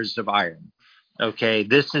bars of iron. Okay,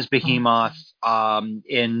 this is Behemoth from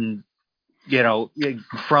the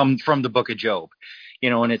Book of Job.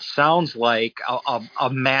 And it sounds like a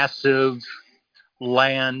massive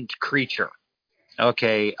land creature.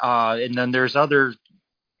 Okay, and then there's other.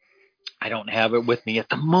 I don't have it with me at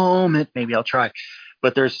the moment. Maybe I'll try.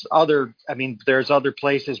 But there's other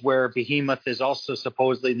places where Behemoth is also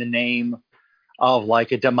supposedly the name of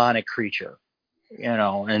like a demonic creature,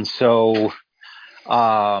 and so,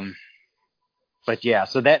 but yeah,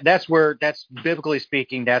 so that's biblically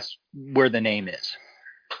speaking, that's where the name is.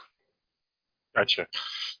 Gotcha.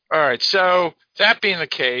 All right. So that being the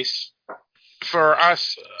case, for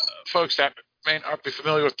us folks that may not be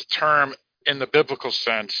familiar with the term in the biblical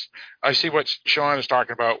sense, I see what Sean is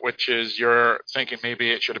talking about, which is you're thinking maybe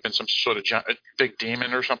it should have been some sort of big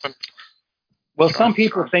demon or something. Well, some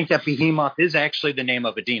people think that Behemoth is actually the name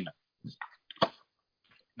of a demon.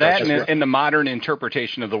 That in the modern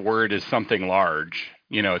interpretation of the word is something large.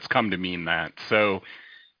 It's come to mean that. So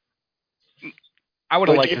I would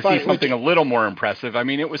have liked to see something a little more impressive. I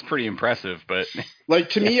mean, it was pretty impressive, but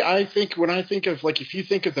to me, I think when I think of if you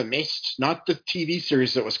think of The Mist, not the TV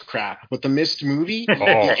series that was crap, but the Mist movie,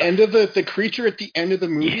 the end of the creature at the end of the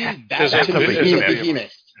movie, that's a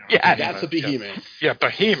behemoth. Yeah, that's a behemoth. Yeah,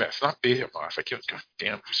 behemoth, not behemoth. God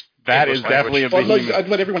damn. That is definitely a behemoth. I'd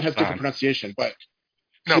let everyone have different pronunciation, but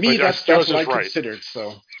no, to me, that's what I right. considered.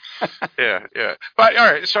 So yeah. But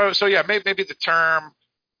all right, so yeah, maybe the term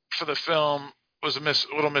for the film was a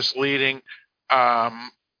little misleading,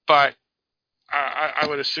 but I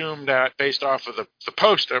would assume that based off of the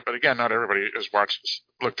poster, but again, not everybody has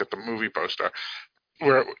looked at the movie poster,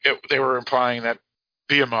 where they were implying that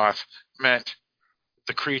behemoth meant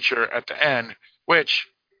the creature at the end, which,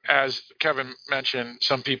 as Kevin mentioned,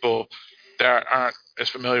 some people that aren't as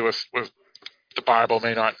familiar with the Bible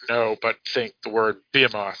may not know, but think the word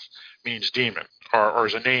behemoth means demon, or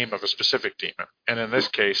is a name of a specific demon. And in this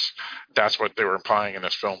case, that's what they were implying in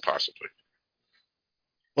this film, possibly.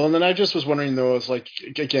 Well, and then I just was wondering though, is like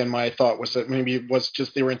again, my thought was that maybe it was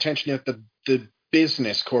just they were intentionally that the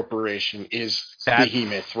business corporation is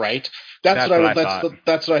Behemoth, right? That's what I thought.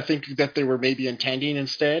 That's what I think that they were maybe intending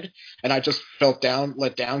instead, and I just felt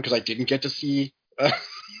let down because I didn't get to see.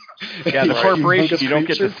 Yeah, the corporation you don't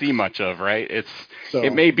creature. get to see much of, right?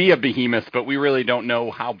 It may be a behemoth, but we really don't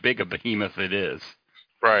know how big a behemoth it is.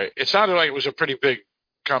 Right. It sounded like it was a pretty big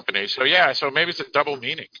company. So yeah, so maybe it's a double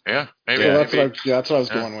meaning. Yeah, maybe. So that's what I was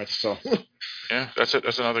going with. So yeah, that's it.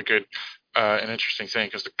 That's another good and interesting thing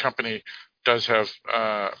because the company does have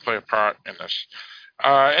play a part in this.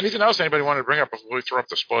 Anything else anybody wanted to bring up before we throw up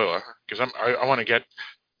the spoiler? Because I want to get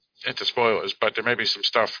into spoilers, but there may be some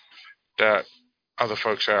stuff that other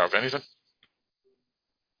folks have. Anything?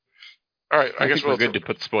 All right, I guess we're good to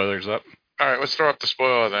put spoilers up. All right, let's throw up the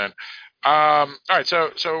spoiler then. All right,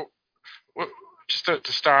 so just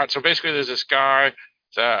to start, so basically there's this guy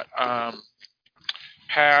that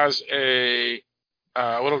has a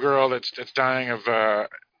little girl that's dying of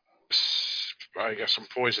I guess some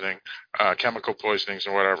poisoning, chemical poisonings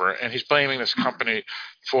or whatever, and he's blaming this company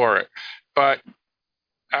for it. But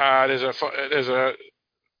there's a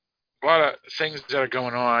lot of things that are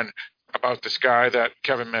going on about this guy that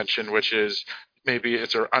Kevin mentioned, which is maybe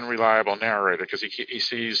it's an unreliable narrator because he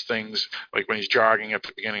sees things like when he's jogging at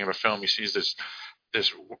the beginning of the film, he sees this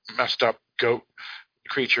messed up goat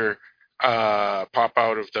creature pop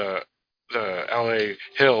out of the LA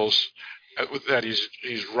hills that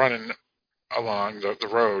he's running along the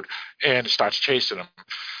road and starts chasing him.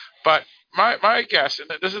 But my guess, and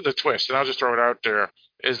this is the twist, and I'll just throw it out there,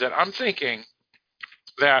 is that I'm thinking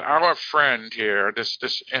that our friend here, this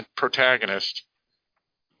protagonist,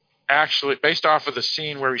 actually, based off of the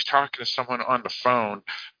scene where he's talking to someone on the phone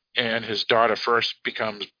and his daughter first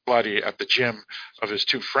becomes bloody at the gym of his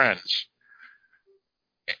two friends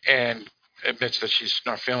and admits that she's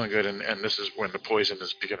not feeling good, and this is when the poison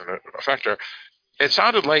is beginning to affect her. It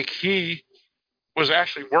sounded like he was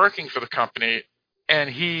actually working for the company and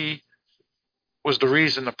he was the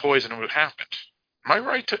reason the poison would happen. Am I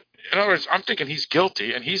right? In other words, I'm thinking he's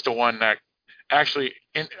guilty and he's the one that actually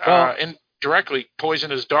indirectly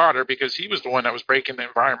poisoned his daughter because he was the one that was breaking the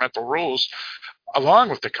environmental rules along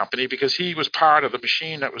with the company because he was part of the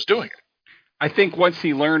machine that was doing it. I think once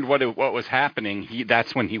he learned what was happening,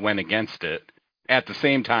 that's when he went against it. At the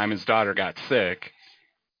same time, his daughter got sick.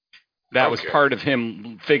 That was part of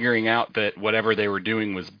him figuring out that whatever they were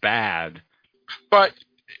doing was bad. But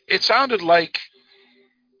it sounded like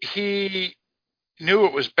he knew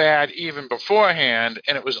it was bad even beforehand,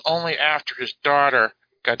 and it was only after his daughter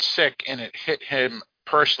got sick and it hit him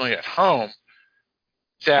personally at home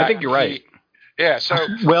that I think you're right. Yeah, so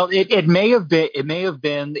well, it may have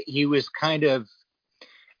been that he was kind of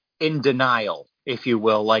in denial, if you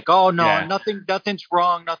will, like, oh no, nothing's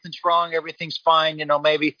wrong, everything's fine,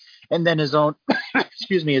 maybe. And then his own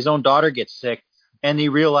his own daughter gets sick, and he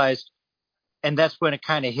realized, and that's when it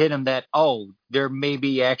kind of hit him that, oh, there may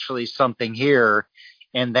be actually something here,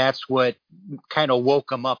 and that's what kind of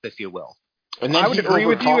woke him up, if you will. And then I would agree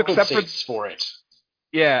with you, except for it.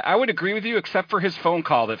 Yeah, I would agree with you, except for his phone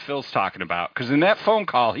call that Phil's talking about. Because in that phone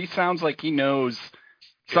call, he sounds like he knows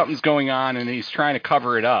something's going on, and he's trying to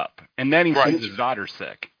cover it up. And then he sees his daughter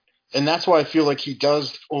sick. And that's why I feel like he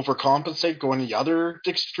does overcompensate, going the other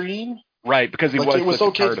extreme. Right, because he was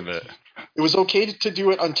such a part of it. It was okay to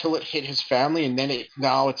do it until it hit his family, and then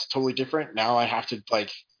now it's totally different. Now I have to,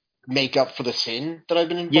 make up for the sin that I've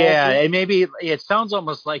been involved in. Yeah, and maybe it sounds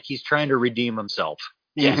almost like he's trying to redeem himself.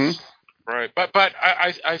 Yes. Mm-hmm. Right, but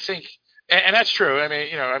I think, and that's true. I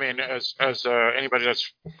mean, as anybody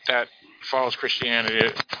that follows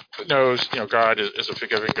Christianity knows, God is a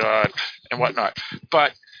forgiving God and whatnot.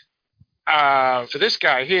 But for this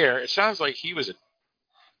guy here, it sounds like he was a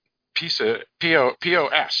piece of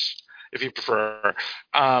POS, if you prefer.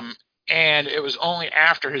 And it was only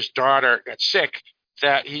after his daughter got sick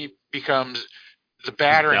that he becomes the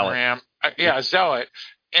battering ram. A zealot.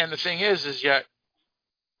 And the thing is yet.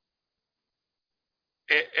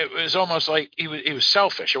 It was almost like he was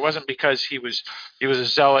selfish. It wasn't because he was a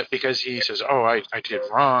zealot because he says, "Oh, I did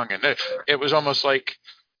wrong," and it was almost like,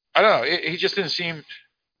 I don't know. He just didn't seem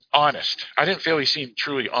honest. I didn't feel he seemed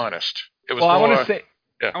truly honest. It was. Well, I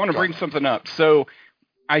want to bring something up. So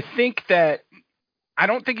I think that I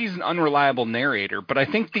don't think he's an unreliable narrator, but I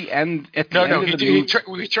think he turned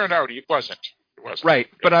out he wasn't. It wasn't. Yeah. Right,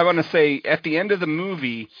 but I want to say at the end of the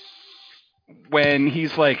movie, when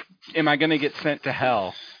he's like, am I going to get sent to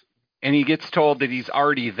hell? And he gets told that he's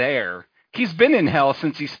already there. He's been in hell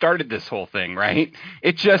since he started this whole thing, right?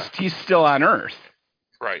 He's still on Earth.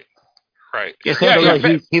 Right.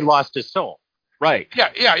 Essentially, he lost his soul. Right.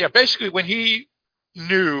 Yeah. Basically, when he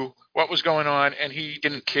knew what was going on and he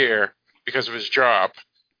didn't care because of his job,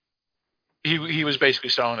 he was basically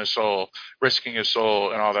selling his soul, risking his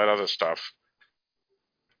soul, and all that other stuff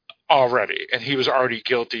already. And he was already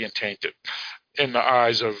guilty and tainted in the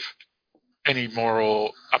eyes of any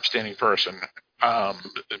moral, upstanding person,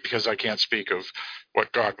 because I can't speak of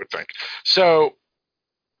what God would think. So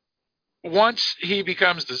once he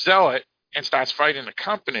becomes the zealot and starts fighting the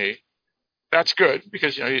company, that's good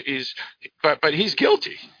because but he's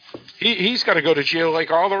guilty. He's got to go to jail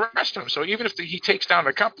like all the rest of them. So even if he takes down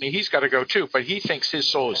the company, he's got to go too. But he thinks his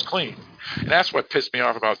soul is clean, and that's what pissed me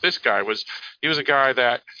off about this guy. He was a guy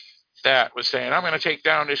that was saying, I'm going to take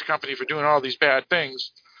down this company for doing all these bad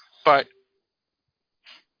things, but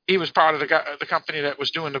he was part of the company that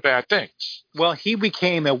was doing the bad things. Well, he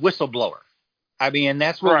became a whistleblower. I mean, and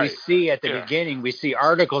that's what we see at the beginning. We see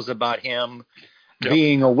articles about him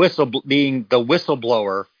being the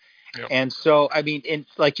whistleblower. Yep. And so, I mean,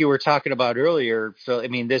 like you were talking about earlier, Phil, I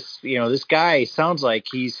mean, this guy sounds like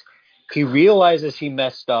he realizes he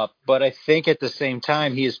messed up, but I think at the same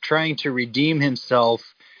time, he is trying to redeem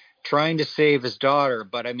himself, trying to save his daughter.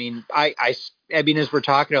 But I mean, I mean, as we're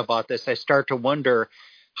talking about this, I start to wonder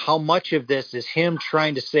how much of this is him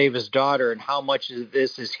trying to save his daughter and how much of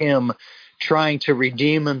this is him trying to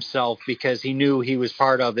redeem himself because he knew he was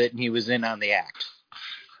part of it and he was in on the act.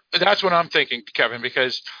 That's what I'm thinking, Kevin,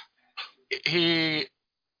 because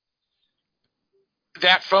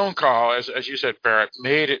that phone call, as you said, Barrett,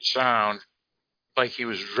 made it sound like he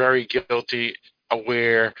was very guilty,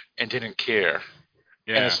 aware, and didn't care.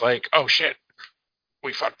 Yeah. And it's like, oh shit,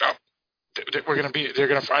 we fucked up. They're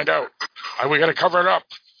gonna find out. We got to cover it up.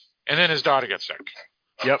 And then his daughter gets sick.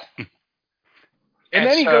 Yep. And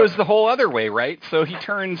then he goes the whole other way, right? So he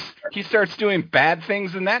starts doing bad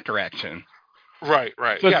things in that direction. Right.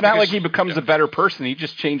 So it's not like he becomes a better person. He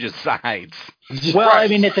just changes sides. Well, I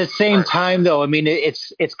mean, at the same time, though, I mean,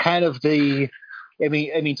 it's kind of I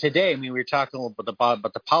mean, today, I mean, we were talking a little bit about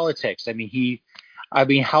the politics. I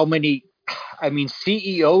mean, how many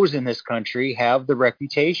CEOs in this country have the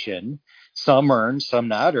reputation, some earned, some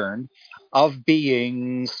not earned, of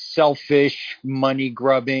being selfish,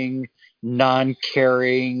 money-grubbing,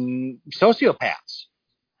 non-caring sociopaths.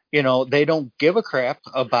 You know, they don't give a crap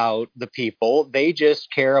about the people. They just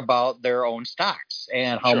care about their own stocks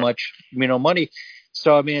and how much, money.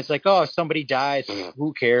 So, I mean, it's like, oh, if somebody dies,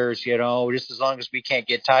 who cares, just as long as we can't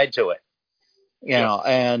get tied to it, you know.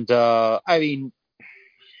 And, I mean,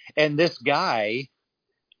 and this guy,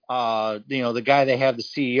 the guy they have, the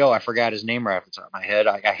CEO, I forgot his name right off the top of my head.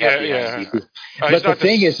 I have the But the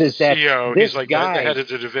thing is that CEO, this he's like guy, the head of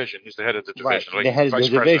the division. He's the head of the division. Right, like the head of the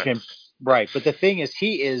division. Right. But the thing is,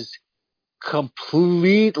 he is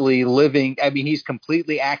completely he's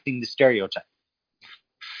completely acting the stereotype.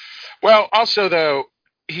 Well, also, though,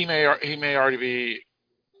 he may already be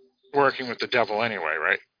working with the devil anyway,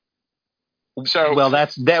 right? So, well,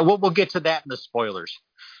 that's that. We'll get to that in the spoilers.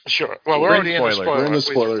 Sure. Well, we're already in the spoilers. We're in the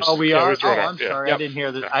spoilers. Oh, we are. Oh, I'm sorry. Yep. I didn't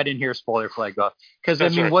hear I didn't hear spoiler flag go. Because I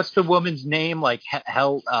mean, what's the woman's name? Like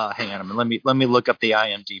hell. Hang on a minute. Let me look up the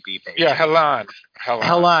IMDb page. Yeah, Helen.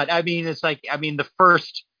 I mean, it's like the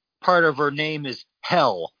first part of her name is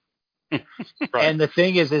Hell. Right. And the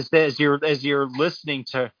thing is that as you're listening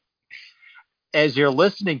to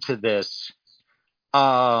this,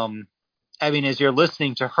 as you're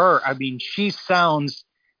listening to her, I mean, she sounds.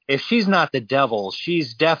 If she's not the devil,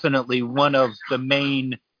 she's definitely one of the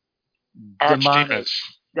main demonic,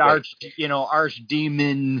 arch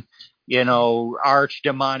demon, arch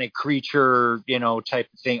demonic creature, type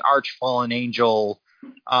of thing, arch fallen angel,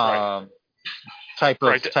 type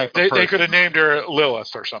of They could have named her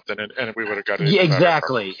Lilith or something, and we would have got it. Yeah,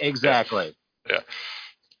 exactly. Yeah.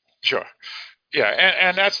 Sure. Yeah,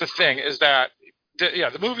 and that's the thing is that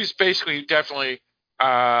the movie's basically definitely.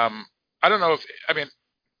 I don't know if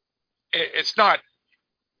it's not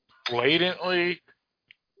blatantly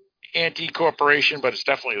anti-corporation, but it's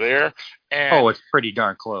definitely there. And it's pretty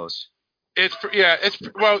darn close. It's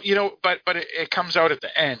well, but it comes out at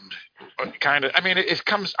the end, kind of. I mean, it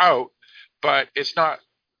comes out, but it's not.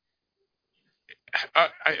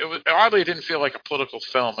 Oddly, it didn't feel like a political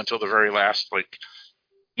film until the very last,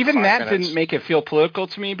 Even that didn't make it feel political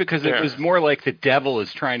to me because it was more like the devil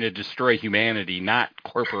is trying to destroy humanity, not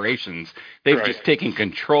corporations. They've just taken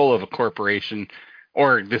control of a corporation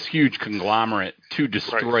or this huge conglomerate to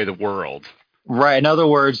destroy the world. Right. In other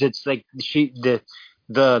words, it's like the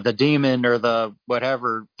demon or the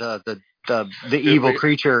whatever the evil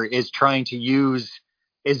creature is trying to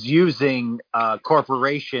using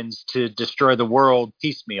corporations to destroy the world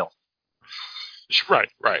piecemeal. Right,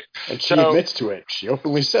 right. And she So- admits to it. She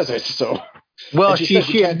openly says it. So, Well, and she says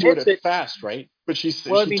we can't do admits it fast, right? But she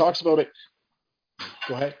talks about it.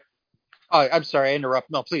 Go ahead. Oh, I'm sorry, I interrupt.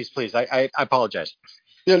 No, please. I apologize.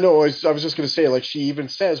 Yeah, no, I was just going to say, like, she even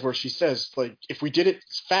says where she says, like, if we did it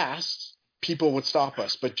fast, people would stop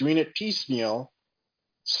us. But doing it piecemeal,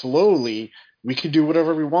 slowly, we could do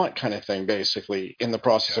whatever we want, kind of thing, basically, in the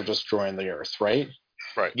process of destroying the Earth, right?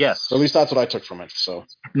 Right. Yes. Or at least that's what I took from it. So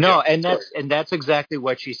No, Yeah, and that's exactly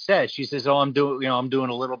what she says. She says, "Oh, I'm doing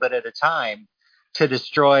a little bit at a time to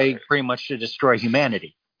destroy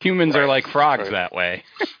humanity." Humans Right. are like frogs Right. that way.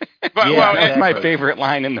 But, Yeah, well, That's my exactly. favorite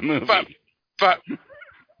line in the movie. but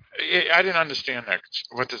I didn't understand that.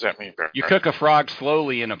 What does that mean, Barry? You cook a frog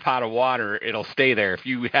slowly in a pot of water, it'll stay there. If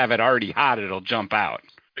you have it already hot, it'll jump out.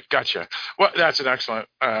 Gotcha. Well, that's an excellent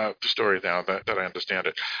story now that I understand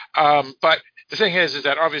it. But the thing is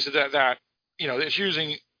that obviously that it's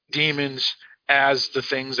using demons as the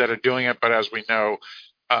things that are doing it. But as we know,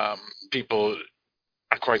 people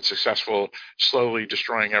are quite successful, slowly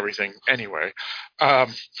destroying everything anyway.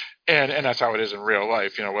 And that's how it is in real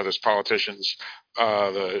life. Whether it's politicians,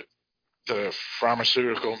 the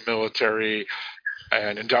pharmaceutical, military,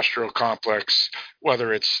 and industrial complex,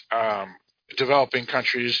 whether it's developing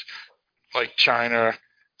countries like China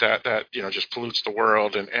that just pollutes the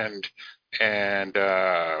world, and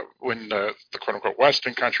when the quote unquote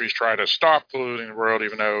Western countries try to stop polluting the world,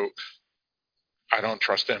 even though I don't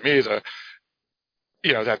trust them either,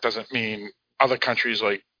 that doesn't mean other countries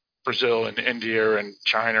like Brazil and India and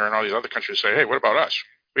China and all these other countries say, hey, what about us?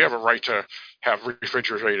 We have a right to have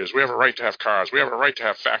refrigerators. We have a right to have cars. We have a right to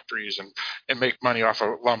have factories and make money off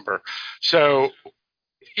of lumber. So,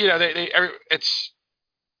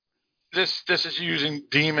 this is using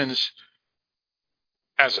demons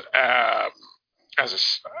as a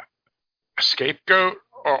scapegoat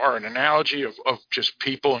or an analogy of just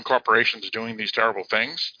people and corporations doing these terrible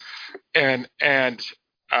things, and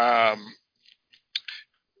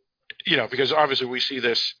because obviously we see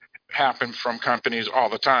this happen from companies all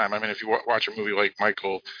the time. I mean, if you watch a movie like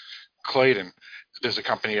Michael Clayton, there's a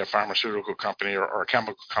company, a pharmaceutical company or a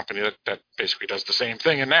chemical company that basically does the same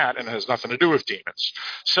thing in that, and it has nothing to do with demons.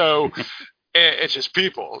 So it's just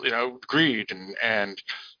people, greed and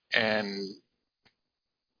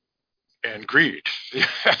greed.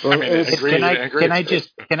 Can I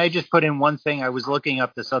just put in one thing? I was looking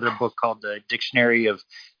up this other book called the Dictionary of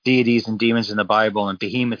Deities and Demons in the Bible, and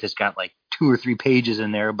Behemoth has got like 2 or 3 pages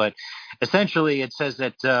in there. But essentially, it says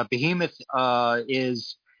that Behemoth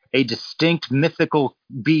is a distinct mythical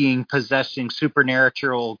being possessing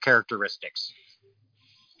supernatural characteristics.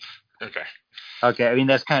 Okay. I mean,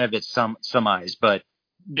 that's kind of its surmise, but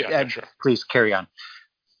sure. Please carry on.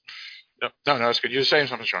 No, that's good. You were saying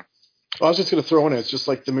something, Sean. I was just going to throw in, it's just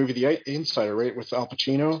like the movie The Insider, right, with Al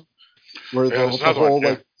Pacino, where the whole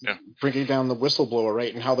bringing down the whistleblower,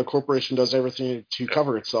 right, and how the corporation does everything to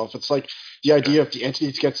cover itself. It's like the idea of the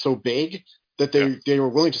entities get so big that they were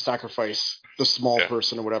willing to sacrifice the small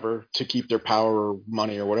person or whatever to keep their power or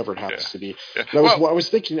money or whatever it happens to be. Yeah. I was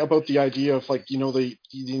thinking about the idea of like the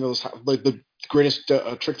greatest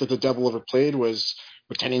trick that the devil ever played was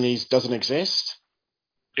pretending he doesn't exist.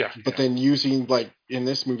 Yeah. But then using, like in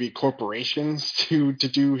this movie, corporations to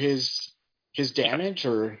do his damage,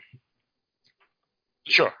 or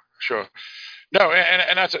Sure. No,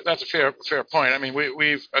 and that's a fair point. I mean,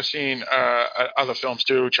 we've seen other films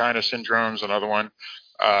too. China Syndrome's another one,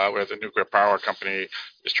 where the nuclear power company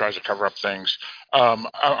just tries to cover up things.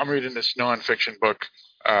 I'm reading this nonfiction book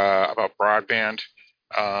about broadband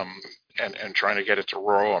and trying to get it to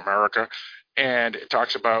rural America, and it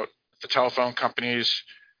talks about the telephone companies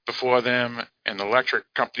before them and the electric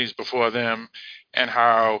companies before them, and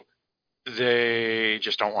how they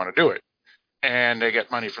just don't want to do it. And they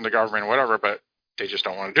get money from the government or whatever, but they just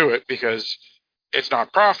don't want to do it because it's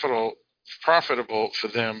not profitable for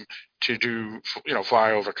them to do,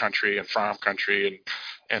 fly over country and farm country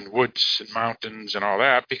and woods and mountains and all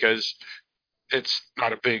that, because it's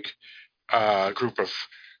not a big group of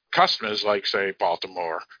customers like, say,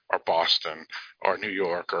 Baltimore or Boston or New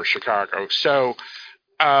York or Chicago. So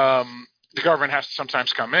the government has to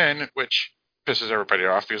sometimes come in, which pisses everybody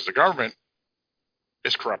off because the government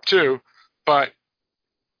is corrupt too. But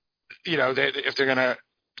if they're gonna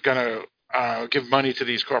give money to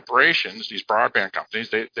these corporations, these broadband companies,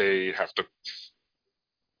 they have to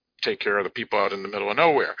take care of the people out in the middle of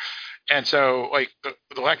nowhere. And so, like the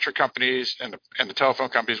electric companies and the telephone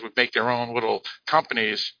companies would make their own little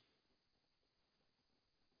companies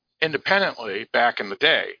independently back in the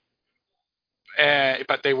day,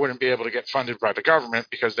 but they wouldn't be able to get funded by the government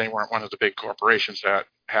because they weren't one of the big corporations that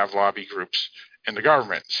have lobby groups in the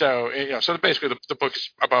government. So so basically the book's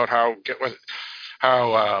about how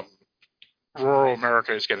rural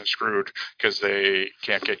America is getting screwed because they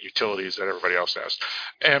can't get utilities that everybody else has.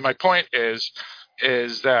 And my point is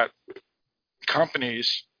that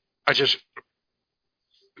companies are just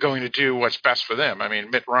going to do what's best for them. I mean,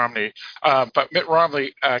 Mitt Romney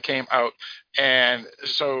came out and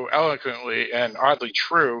so eloquently and oddly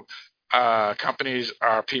true. Companies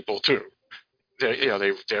are people too.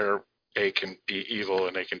 They can be evil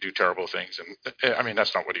and they can do terrible things. And I mean,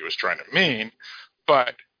 that's not what he was trying to mean,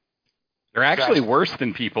 but they're actually worse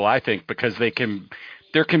than people, I think, because there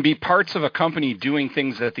can be parts of a company doing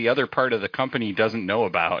things that the other part of the company doesn't know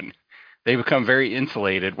about. They become very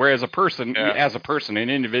insulated. Whereas as a person, an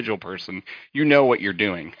individual person, you know what you're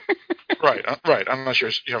doing. Right. Unless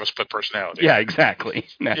you have a split personality. Yeah, exactly.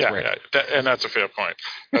 That's right. And that's a fair point.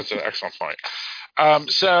 That's an excellent point.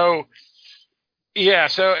 So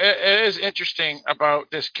it is interesting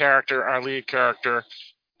about this character, our lead character,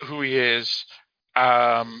 who he is,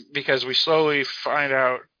 because we slowly find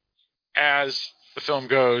out as the film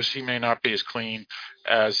goes, he may not be as clean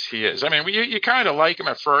as he is. I mean, you kind of like him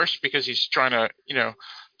at first because he's trying to,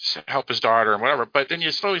 help his daughter and whatever. But then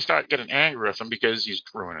you slowly start getting angry with him because he's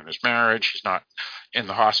ruining his marriage. He's not in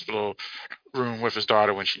the hospital room with his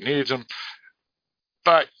daughter when she needs him.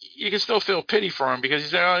 But you can still feel pity for him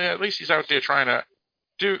because at least he's out there trying to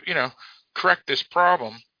do, correct this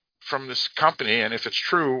problem from this company. And if it's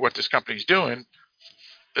true what this company's doing,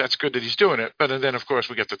 that's good that he's doing it. But then, of course,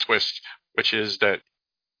 we get the twist, which is that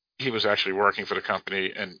he was actually working for the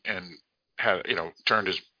company and had, turned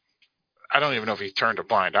his, I don't even know if he turned a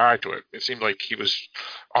blind eye to it. It seemed like he was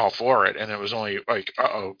all for it. And it was only like,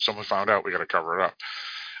 someone found out, we got to cover it up.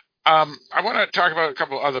 I want to talk about a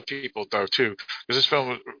couple other people, though, too, because this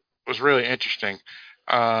film was really interesting.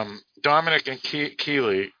 Dominic and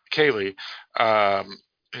Kaylee,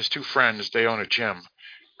 his two friends, they own a gym,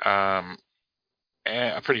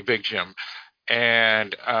 a pretty big gym.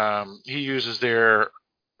 And he uses their,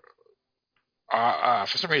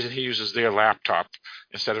 for some reason, he uses their laptop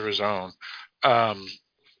instead of his own.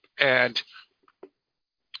 And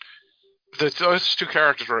those two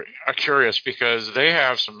characters are curious because they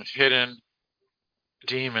have some hidden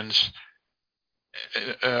demons,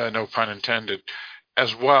 no pun intended,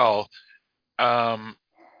 as well. And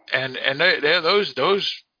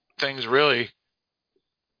those things really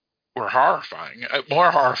were horrifying,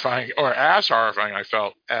 more horrifying, or as horrifying, I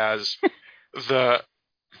felt, as the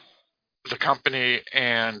company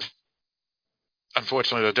and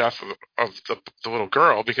unfortunately the death of the little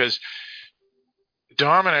girl, because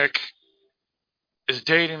Dominic is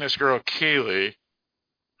dating this girl, Keely,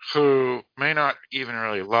 who may not even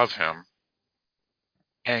really love him.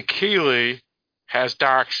 And Keely has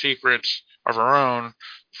dark secrets of her own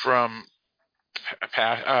from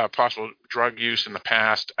possible drug use in the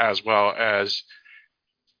past, as well as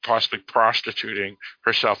possibly prostituting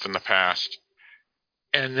herself in the past.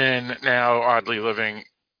 And then now oddly living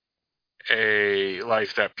a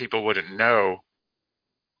life that people wouldn't know.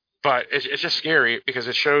 But it's just scary because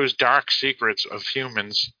it shows dark secrets of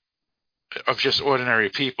humans, of just ordinary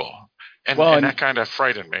people. And that kind of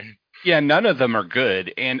frightened me. Yeah, none of them are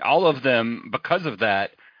good. And all of them, because of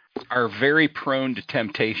that, are very prone to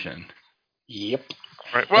temptation. Yep.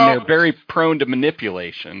 Right. Well, and they're very prone to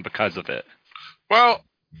manipulation because of it. Well,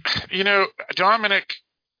 Dominic,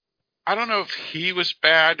 I don't know if he was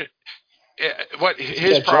bad. What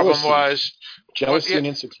his problem was jealousy and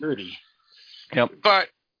insecurity. Yep. But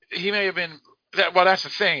he may have been that. Well, that's the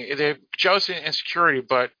thing. They jealousy and insecurity,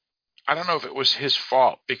 but I don't know if it was his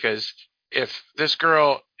fault, because if this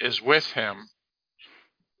girl is with him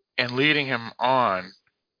and leading him on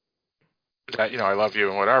that, I love you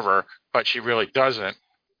and whatever, but she really doesn't.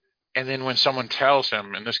 And then when someone tells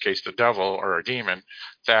him, in this case, the devil or a demon,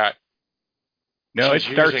 that no, it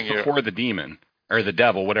starts before the demon or the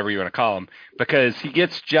devil, whatever you want to call him, because he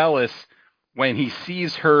gets jealous when he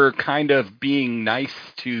sees her kind of being nice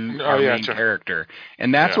to our main character.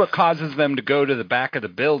 And that's what causes them to go to the back of the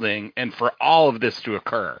building and for all of this to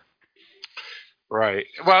occur. Right.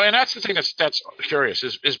 Well, and that's the thing that's curious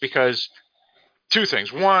is because two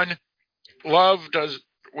things. One, love does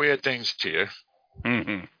weird things to you.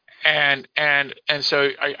 Mm-hmm. And so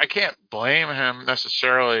I can't blame him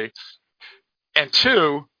necessarily. And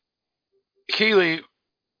two, Keely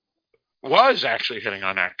was actually hitting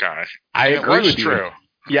on that guy. I agree with you. It was true.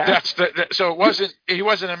 Yeah. So it wasn't. He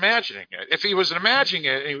wasn't imagining it. If he was imagining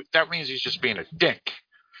it, that means he's just being a dink.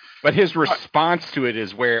 But his response to it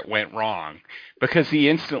is where it went wrong, because he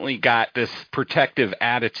instantly got this protective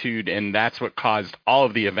attitude, and that's what caused all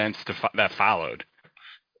of the events that followed.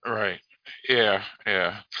 Right. Yeah,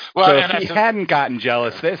 yeah. Well, So and if he hadn't gotten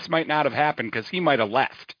jealous, this might not have happened because he might have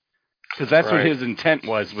left. Because that's what Right. his intent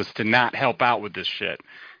was to not help out with this shit.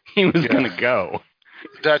 He was going to go.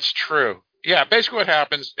 That's true. Yeah, basically what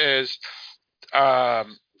happens is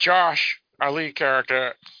Josh, our lead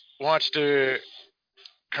character, wants to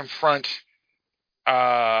confront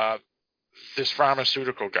this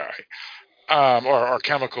pharmaceutical guy or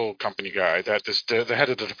chemical company guy that the head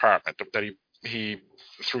of the department that he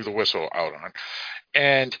threw the whistle out on.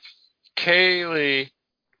 And Kaylee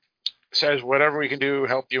says, whatever we can do,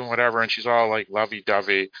 help you and whatever. And she's all like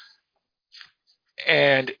lovey-dovey.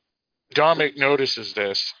 And Dominic notices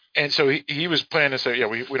this. And so he was planning to say, yeah,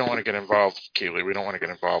 we don't want to get involved, Keeley. We don't want to get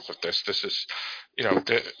involved with this. This is,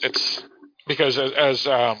 it's because as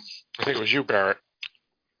I think it was you, Barrett,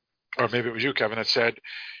 or maybe it was you, Kevin, that said,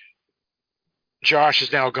 Josh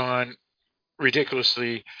has now gone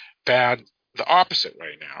ridiculously bad the opposite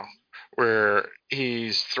way now, where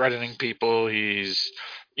he's threatening people, he's,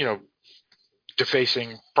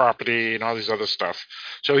 defacing property and all these other stuff.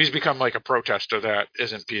 So he's become like a protester that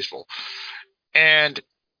isn't peaceful. And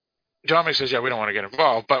Dominic says, yeah, we don't want to get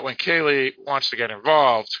involved. But when Kaylee wants to get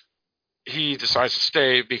involved, he decides to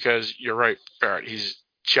stay because you're right, Barrett. He's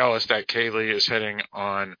jealous that Kaylee is hitting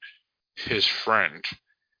on his friend.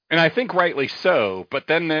 And I think rightly so. But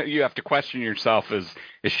then you have to question yourself, is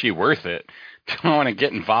she worth it? Do I want to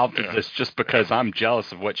get involved with this just because I'm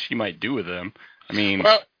jealous of what she might do with him? I mean...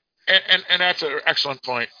 Well, and that's an excellent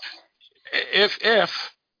point. If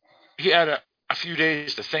he had a few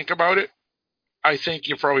days to think about it, I think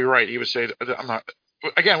you're probably right. He would say, I'm not.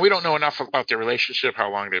 Again, we don't know enough about their relationship, how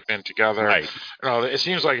long they've been together. Right. It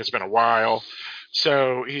seems like it's been a while.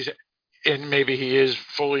 So maybe he is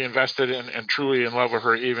fully invested and truly in love with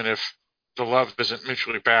her, even if the love isn't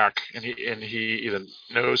mutually back, and he either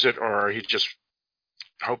knows it or he just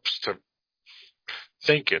hopes to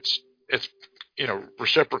think it's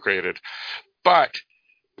reciprocated. But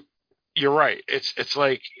you're right. It's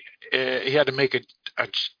like he had to make a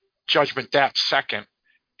judgment that second,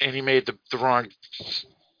 and he made the wrong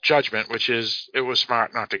judgment, which is it was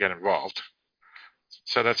smart not to get involved.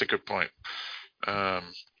 So that's a good point.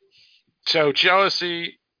 So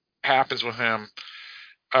jealousy happens with him.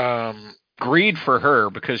 Greed for her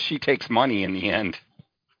because she takes money in the end.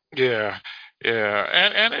 Yeah,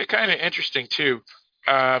 and it's kind of interesting too,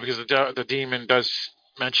 because the demon does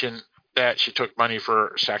mention that she took money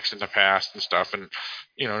for sex in the past and stuff, and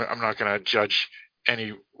I'm not going to judge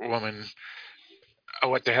any woman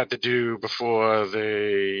what they had to do before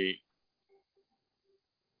they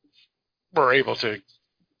were able to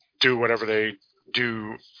do whatever they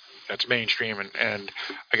do that's mainstream and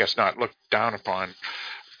I guess not looked down upon.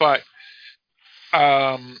 But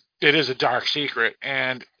it is a dark secret,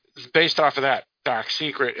 and based off of that dark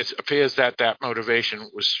secret, it appears that motivation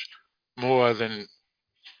was more than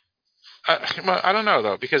I don't know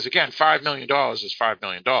though, because again, $5 million is $5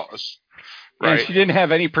 million. Right. And she didn't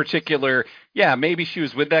have any particular. Yeah, maybe she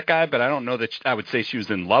was with that guy, but I don't know that I would say she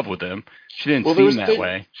was in love with him. She didn't seem that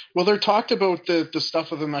way. Well, they talked about the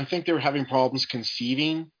stuff with him. I think they were having problems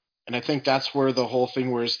conceiving, and I think that's where the whole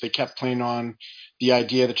thing was. They kept playing on the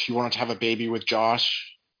idea that she wanted to have a baby with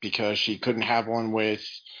Josh because she couldn't have one with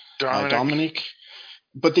Dominic.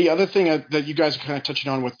 But the other thing that you guys are kind of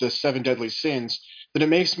touching on with the 7 deadly sins, that it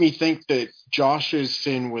makes me think that Josh's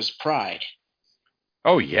sin was pride.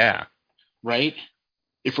 Oh yeah. Right?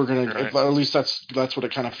 If we're gonna, at least that's what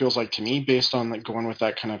it kind of feels like to me, based on going with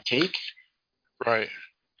that kind of take. Right.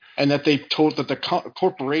 And that they told that the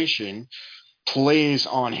corporation plays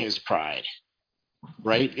on his pride,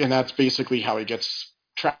 right? And that's basically how he gets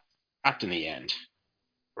trapped in the end.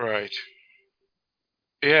 Right.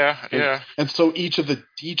 Yeah. And so each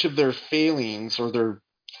of their failings or their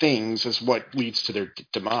things is what leads to their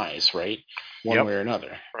demise, right? One way or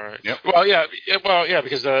another. Right. Yep. Well, yeah,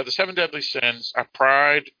 because the 7 deadly sins are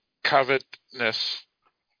pride, covetousness,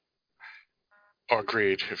 or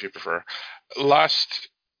greed, if you prefer, lust,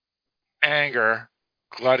 anger,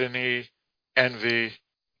 gluttony, envy,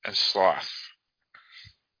 and sloth.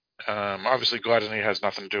 Obviously, gluttony has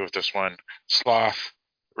nothing to do with this one. Sloth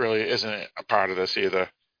really isn't a part of this either.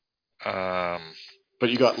 But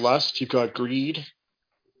you got lust, you got greed.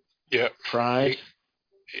 Yeah. Pride.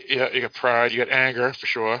 Yeah, you got pride. You got anger for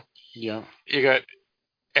sure. Yeah. You got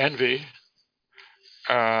envy.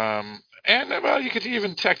 And well, you could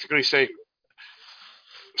even technically say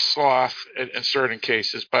sloth in certain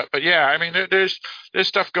cases. But yeah, I mean, there's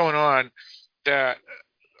stuff going on that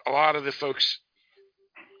a lot of the folks.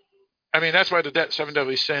 I mean, that's why the 7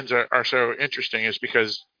 deadly sins are so interesting, is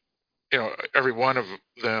because every one of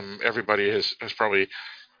them, everybody has probably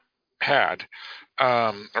had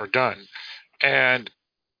or done, and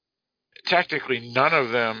technically none of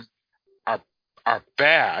them are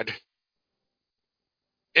bad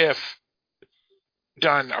if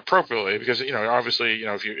done appropriately, because obviously,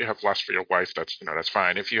 if you have lust for your wife, that's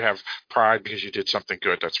fine. If you have pride because you did something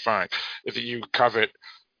good, that's fine. If you covet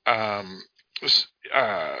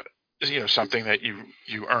something that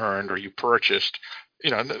you earned or you purchased,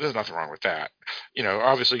 there's nothing wrong with that.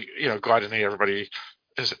 Obviously, gluttony, everybody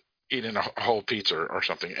is eating a whole pizza or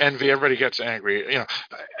something. Envy, everybody gets angry,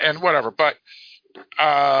 and whatever. But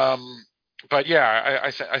yeah,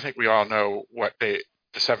 I think we all know what the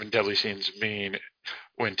 7 deadly sins mean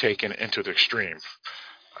when taken into the extreme.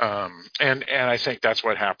 And I think that's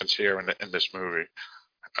what happens here in this movie.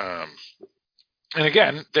 And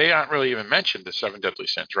again, they aren't really even mentioned, the 7 deadly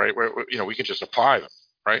sins, right? Where we can just apply them,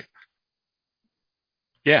 right?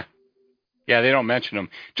 Yeah. Yeah, they don't mention them.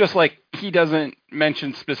 Just like he doesn't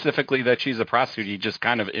mention specifically that she's a prostitute, he just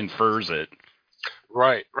kind of infers it.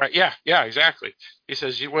 Right. Yeah, exactly. He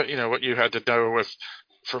says, what you had to do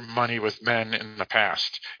for money with men in the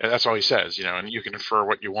past. And that's all he says, and you can infer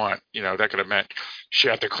what you want. That could have meant she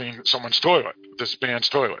had to clean someone's toilet, this man's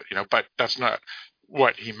toilet, but that's not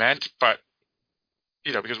what he meant. But,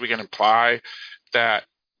 because we can imply that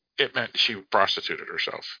it meant she prostituted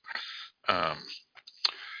herself.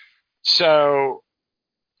 So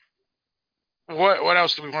what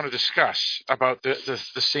else do we want to discuss about the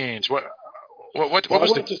scenes? What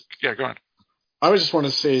was yeah, go on. I would just want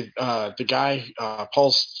to say the guy,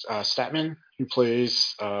 Paul Statman, who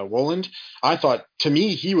plays Woland, I thought, to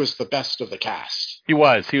me, he was the best of the cast. He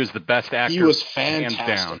was the best actor. He was hands down.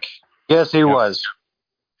 fantastic. Yes, he was.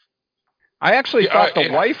 I actually thought the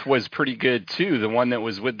wife was pretty good, too, the one that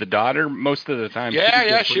was with the daughter most of the time.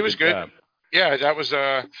 She was good. Yeah, that was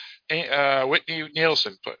Whitney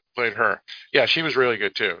Nielsen played her. Yeah, she was really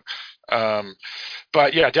good, too.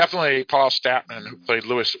 But, yeah, definitely Paul Statman, who played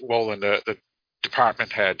Lewis Woland, the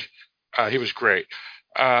department head. He was great.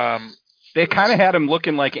 They kind of had him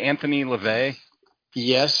looking like Anthony LaVey.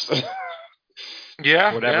 Yes.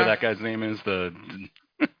 Yeah. Whatever that guy's name is, the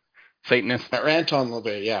Satanist. Or Anton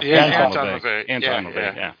LaVey, yeah. Anton LaVey. Anton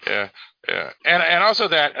LaVey, yeah. And also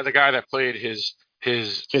the guy that played his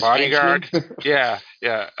bodyguard. yeah.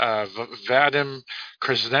 Vadim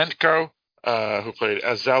Krasnenko, who played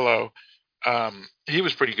Azello. He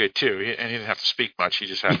was pretty good too, and he didn't have to speak much. He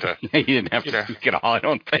just had to. He didn't have to speak at all, I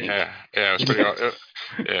don't think. Yeah, it was pretty.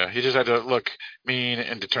 Yeah, he just had to look mean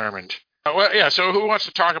and determined. So who wants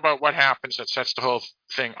to talk about what happens that sets the whole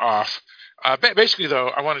thing off? Basically, though,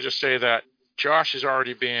 I want to just say that Josh is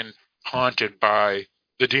already being haunted by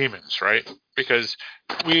the demons, right? Because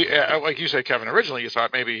we, like you said, Kevin, originally you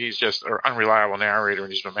thought maybe he's just an unreliable narrator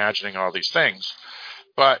and he's imagining all these things.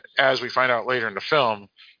 But as we find out later in the film,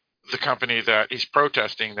 the company that he's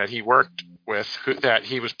protesting, that he worked with, that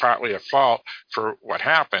he was partly at fault for what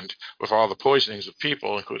happened with all the poisonings of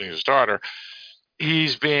people, including his daughter,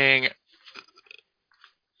 he's being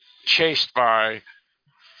chased by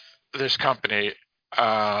this company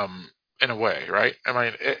in a way, right? I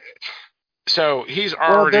mean, so he's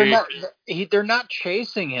already... Well, they're not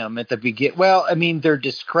chasing him at the beginning. Well, I mean, they're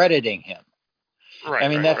discrediting him. Right. I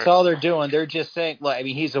mean, that's all they're doing. They're just saying, well, I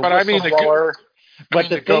mean, he's a whistleblower. But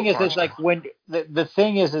the thing is like when the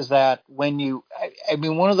thing is that when you, I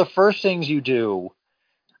mean, one of the first things you do,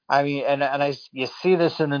 I mean, you see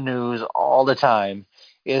this in the news all the time,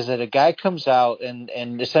 is that a guy comes out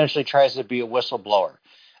and essentially tries to be a whistleblower.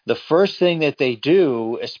 The first thing that they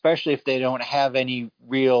do, especially if they don't have any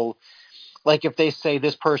real, like if they say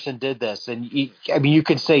this person did this, and you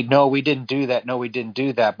can say, no, we didn't do that. No, we didn't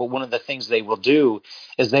do that. But one of the things they will do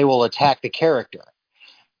is they will attack the character.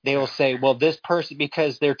 They will say, well, this person,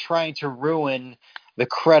 because they're trying to ruin the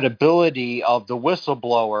credibility of the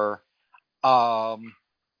whistleblower. I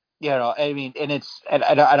mean, and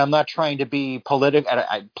I'm not trying to be political.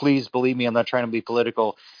 Please believe me, I'm not trying to be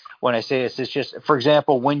political when I say this. It's just, for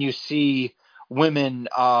example, when you see women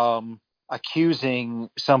accusing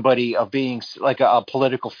somebody of being like a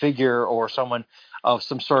political figure or someone of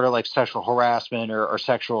some sort of like sexual harassment or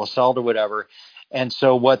sexual assault or whatever. And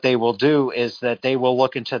so what they will do is that they will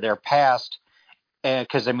look into their past,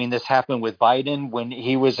 because I mean this happened with Biden when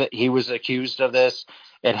he was accused of this.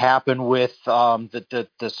 It happened with the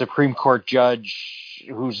Supreme Court judge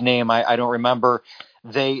whose name I don't remember.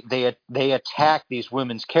 They attack these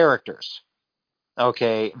women's characters.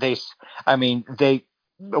 Okay,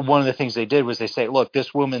 one of the things they did was they say, look,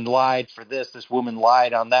 this woman lied for this woman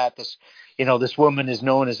lied on that. This woman is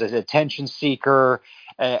known as an attention seeker.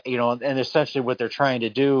 And essentially what they're trying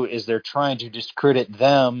to do is they're trying to discredit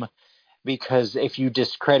them because if you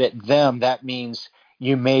discredit them, that means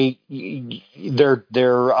their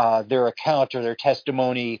account or their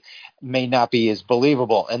testimony may not be as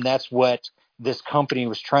believable. And that's what this company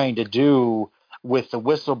was trying to do with the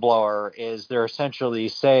whistleblower. Is they're essentially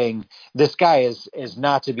saying this guy is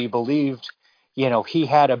not to be believed. He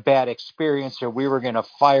had a bad experience, or we were going to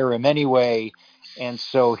fire him anyway, and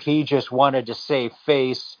so he just wanted to save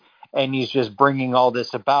face, and he's just bringing all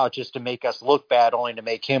this about just to make us look bad, only to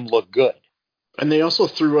make him look good. And they also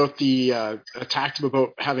threw out the attacked him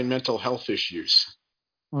about having mental health issues.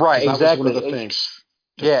 Right, exactly. That was one of the things.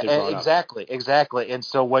 Yeah, exactly. And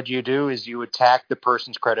so what you do is you attack the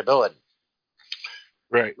person's credibility.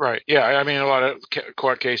 Right. Yeah, I mean, a lot of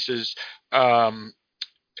court cases, a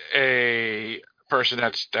person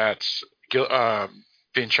that's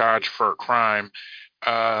being charged for a crime,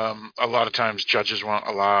 a lot of times judges won't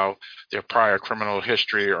allow their prior criminal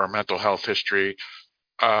history or mental health history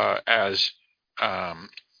as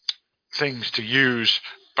things to use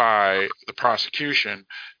by the prosecution,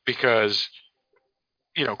 because,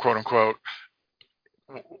 quote unquote,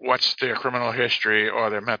 what's their criminal history or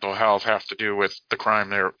their mental health have to do with the crime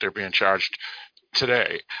they're being charged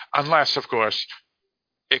today, unless, of course,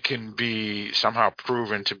 it can be somehow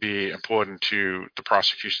proven to be important to the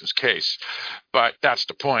prosecution's case. But that's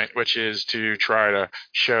the point, which is to try to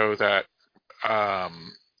show that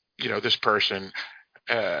this person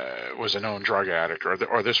was a known drug addict,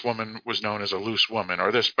 or this woman was known as a loose woman,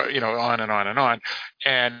 or this, on and on and on.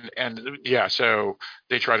 And yeah, so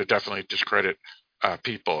they try to definitely discredit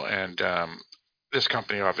people. And this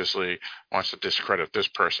company obviously wants to discredit this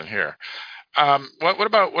person here. What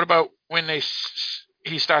about when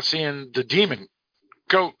he starts seeing the demon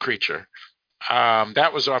goat creature?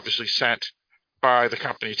 That was obviously sent by the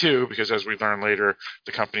company too, because as we learn later,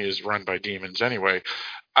 the company is run by demons anyway.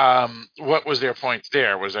 What was their point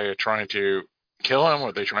there? Was they trying to kill him?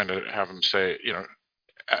 Were they trying to have him say,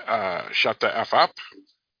 shut the F up?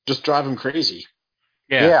 Just drive him crazy.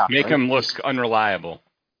 Yeah, make him look unreliable.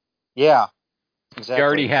 Yeah, exactly. They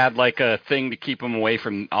already had like a thing to keep him away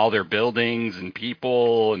from all their buildings and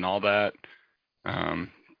people and all that.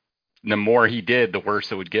 The more he did, the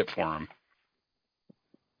worse it would get for him.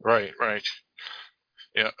 Right.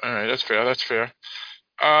 Yeah, all right, that's fair.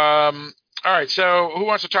 All right, so who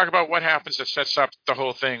wants to talk about what happens that sets up the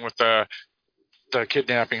whole thing with the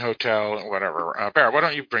kidnapping hotel and whatever? Barrett, why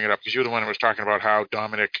don't you bring it up, because you're the one who was talking about how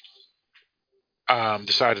Dominic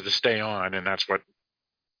decided to stay on, and that's what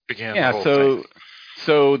began the whole thing.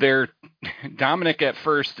 So Dominic at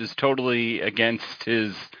first is totally against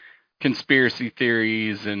his conspiracy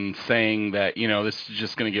theories and saying that, this is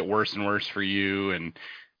just going to get worse and worse for you. And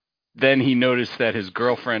then he noticed that his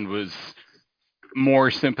girlfriend was more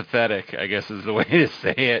sympathetic, I guess is the way to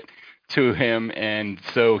say it, to him. And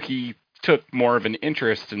so he took more of an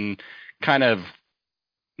interest and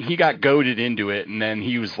he got goaded into it. And then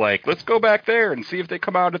he was like, let's go back there and see if they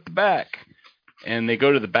come out at the back. And they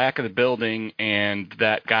go to the back of the building, and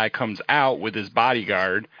that guy comes out with his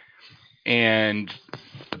bodyguard. And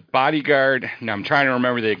the bodyguard, now I'm trying to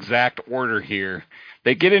remember the exact order here.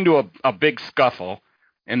 They get into a big scuffle,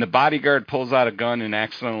 and the bodyguard pulls out a gun and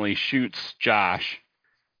accidentally shoots Josh.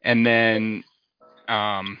 And then...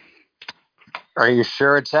 Are you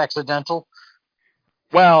sure it's accidental?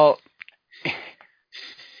 Well,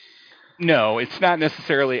 no, it's not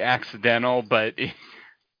necessarily accidental, but...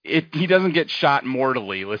 He doesn't get shot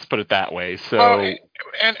mortally, let's put it that way. So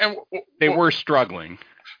they were struggling.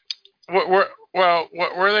 Were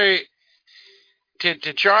they?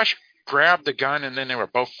 Did Josh grab the gun and then they were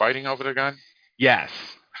both fighting over the gun? Yes.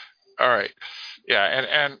 All right.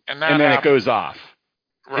 Yeah, and then it goes off.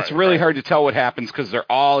 Right, it's really hard to tell what happens because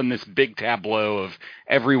they're all in this big tableau of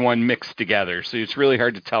everyone mixed together. So it's really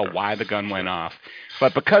hard to tell why the gun went off.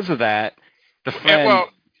 But because of that, the friend. Go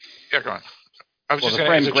on. I was just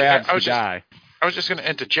going to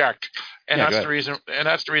interject, and that's the reason. And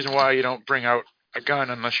that's the reason why you don't bring out a gun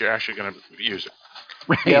unless you're actually going to use it.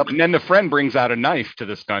 Right. Yep. And then the friend brings out a knife to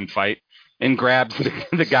this gunfight and grabs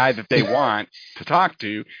the guy that they want to talk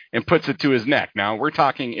to and puts it to his neck. Now we're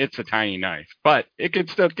talking; it's a tiny knife, but it could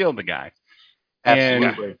still kill the guy.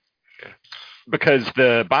 Absolutely. And because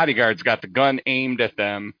the bodyguard's got the gun aimed at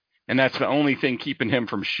them, and that's the only thing keeping him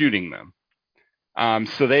from shooting them.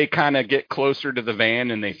 So they kind of get closer to the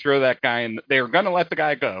van and they throw that guy in. They were going to let the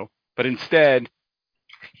guy go, but instead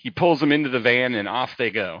he pulls them into the van and off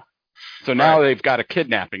they go. So now they've got a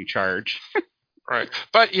kidnapping charge. Right.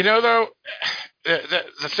 But, though,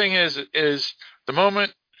 the thing is the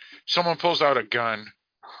moment someone pulls out a gun,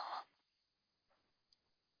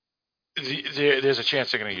 there's a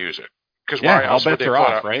chance they're going to use it. because Yeah, why all else would bets they are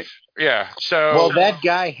put off, up? right? Yeah. So Well, that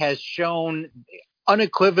guy has shown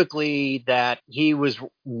unequivocally that he was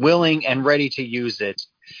willing and ready to use it.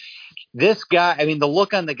 This guy, I mean, the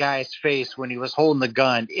look on the guy's face when he was holding the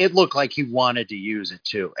gun, it looked like he wanted to use it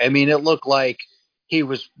too. I mean, it looked like he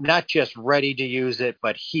was not just ready to use it,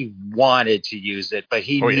 but he wanted to use it. But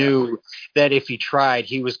he knew that if he tried,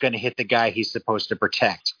 he was going to hit the guy he's supposed to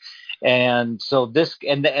protect. And so this,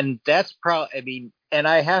 and that's probably, I mean, and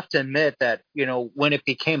I have to admit that, you know, when it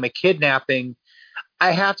became a kidnapping,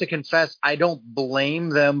 I have to confess, I don't blame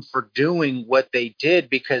them for doing what they did,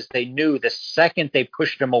 because they knew the second they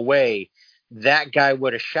pushed him away, that guy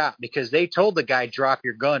would have shot, because they told the guy, drop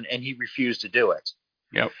your gun, and he refused to do it.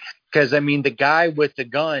 Yep. Because, I mean, the guy with the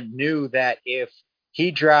gun knew that if he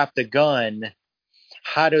dropped the gun,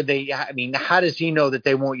 how does he know that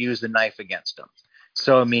they won't use the knife against him?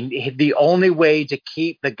 So, I mean, the only way to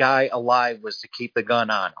keep the guy alive was to keep the gun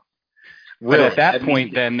on him. Really? But at that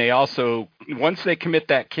point, then they also, once they commit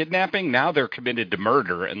that kidnapping, now they're committed to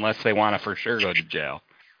murder unless they want to for sure go to jail.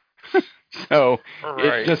 So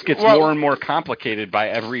it just gets more and more complicated by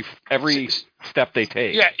every step they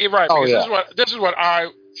take. Yeah, you're right. This is what I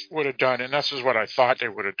would have done, and this is what I thought they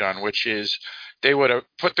would have done, which is they would have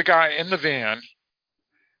put the guy in the van,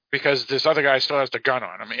 because this other guy still has the gun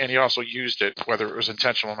on him, and he also used it, whether it was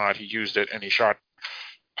intentional or not. He used it, and he shot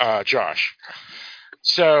Josh.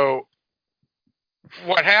 So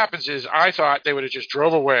what happens is, I thought they would have just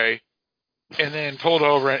drove away and then pulled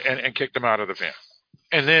over and kicked him out of the van.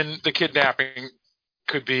 And then the kidnapping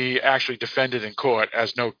could be actually defended in court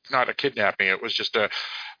as not a kidnapping. It was just a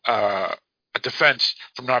defense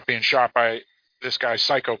from not being shot by this guy's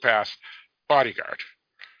psychopath bodyguard.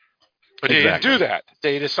 But they didn't do that.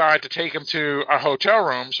 They decided to take him to a hotel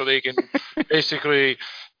room so they can basically,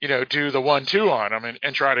 you know, do the 1-2 on him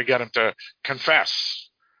and try to get him to confess.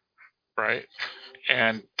 Right?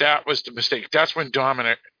 And that was the mistake. That's when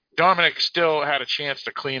Dominic still had a chance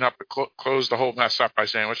to clean up and close the whole mess up by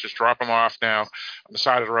saying, let's just drop him off now on the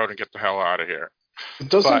side of the road and get the hell out of here.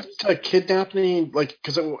 Doesn't kidnapping, like,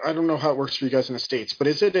 because I don't know how it works for you guys in the States, but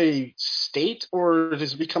is it a state or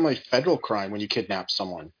does it become a federal crime when you kidnap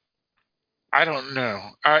someone? I don't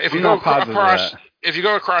know. If you go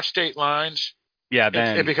across state lines, then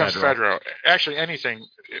it becomes federal. Actually, anything,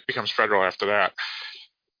 it becomes federal after that.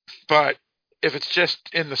 But if it's just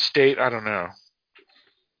in the state, I don't know.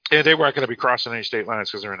 And they weren't going to be crossing any state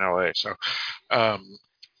lines because they're in LA, so that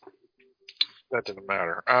didn't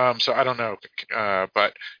matter. So I don't know.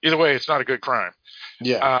 But either way, it's not a good crime.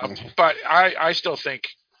 Yeah. But I still think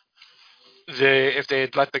if they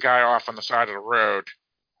had let the guy off on the side of the road,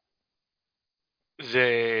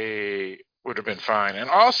 they would have been fine.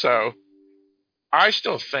 And also, I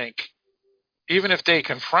still think even if they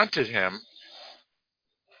confronted him,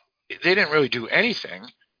 they didn't really do anything.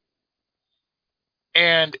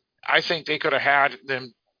 And I think they could have had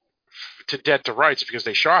them to dead to rights because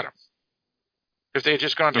they shot him. If they had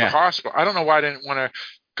just gone to the hospital. I don't know why they didn't want to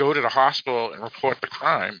go to the hospital and report the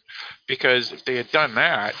crime, because if they had done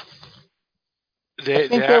that,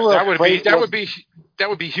 that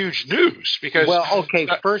would be huge news, because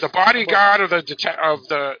first, the bodyguard of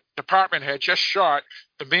the department had just shot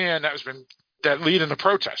the man that leading the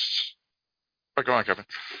protests. But go on, Kevin.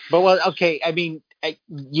 But I mean,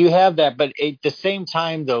 you have that, but at the same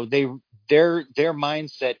time, though, their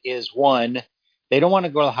mindset is, one, they don't want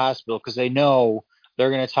to go to the hospital because they know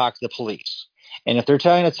they're going to talk to the police, and if they're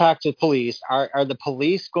trying to talk to the police, are the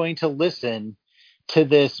police going to listen to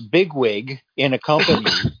this bigwig in a company,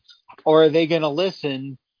 or are they going to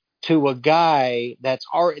listen to a guy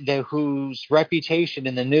whose reputation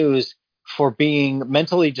in the news for being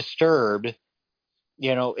mentally disturbed,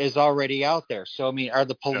 you know, is already out there? So, I mean, are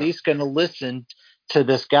the police going to listen to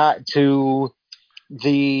this guy, to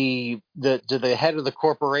the head of the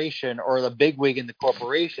corporation or the bigwig in the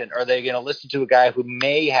corporation? Are they going to listen to a guy who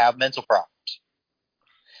may have mental problems?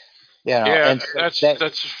 You know, and that's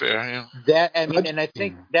fair. Yeah. I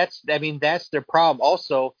think that's their problem.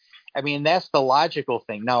 Also, I mean, that's the logical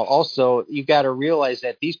thing. Now, also, you got to realize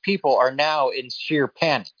that these people are now in sheer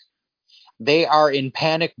panic. They are in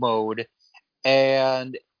panic mode,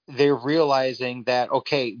 and they're realizing that,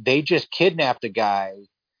 okay, they just kidnapped a guy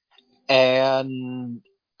and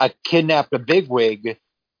kidnapped a bigwig,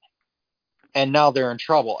 and now they're in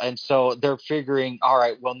trouble. And so they're figuring, all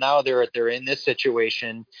right, well, now they're in this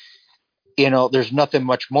situation. You know, there's nothing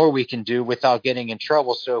much more we can do without getting in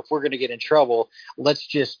trouble. So if we're going to get in trouble, let's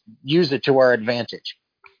just use it to our advantage.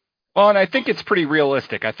 Well, and I think it's pretty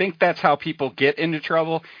realistic. I think that's how people get into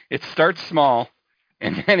trouble. It starts small,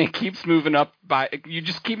 and then it keeps moving up. You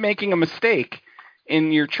just keep making a mistake,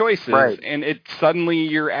 in your choices, Right. and it suddenly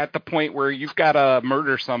you're at the point where you've got to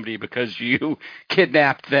murder somebody because you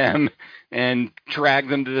kidnapped them and dragged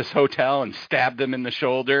them to this hotel and stabbed them in the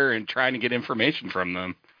shoulder and trying to get information from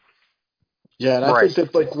them. Yeah, and I Right.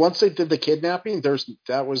 think that like once they did the kidnapping,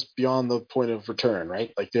 that was beyond the point of return,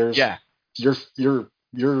 right? Like you're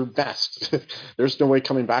best. There's no way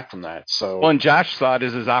coming back from that. So Well, and Josh saw it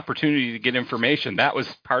as his opportunity to get information. That was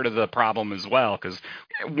part of the problem as well, because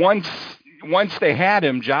once they had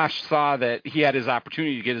him, Josh saw that he had his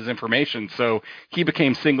opportunity to get his information, so he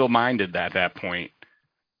became single-minded at that point.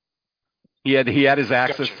 He had his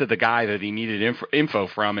access Gotcha. to the guy that he needed info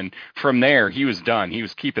from, and from there he was done. He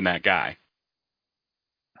was keeping that guy.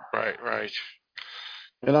 Right.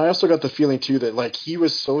 and I also got the feeling too that like he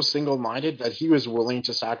was so single-minded that he was willing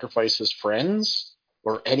to sacrifice his friends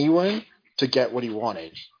or anyone to get what he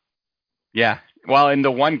wanted. Yeah. Well, and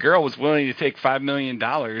the one girl was willing to take $5 million.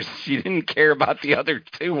 She didn't care about the other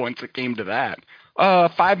two once it came to that.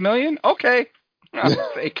 $5 million? Okay.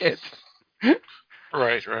 I'll take it.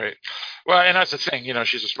 Right. Well, and that's the thing.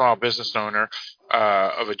 She's a small business owner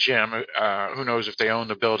of a gym. Who knows if they own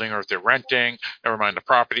the building or if they're renting? Never mind the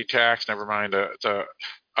property tax. Never mind the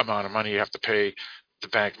amount of money you have to pay the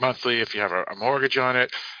bank monthly if you have a mortgage on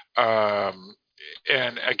it.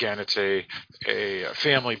 And again, it's a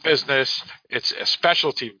family business. It's a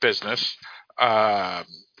specialty business. Like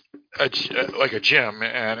a gym,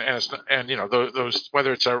 and those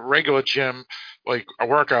whether it's a regular gym like a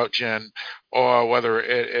workout gym, or whether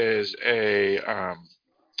it is a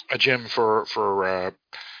gym for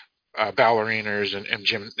ballerinas and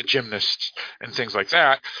gymnasts and things like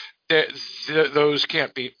that, those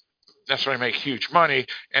can't be necessarily make huge money.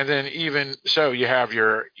 And then even so, you have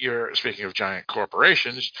your speaking of giant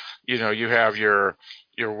corporations, you have your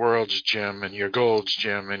World's Gym and your Gold's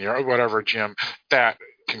Gym and your whatever gym that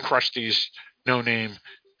can crush these no-name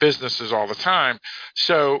businesses all the time.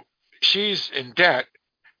 So she's in debt,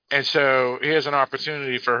 and so here's an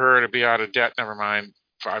opportunity for her to be out of debt. Never mind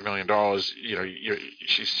 $5 million.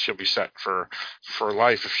 She'll be set for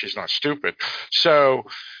life if she's not stupid. So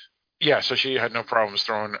yeah, so she had no problems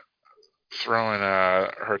throwing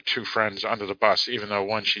her two friends under the bus, even though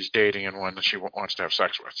one she's dating and one that she wants to have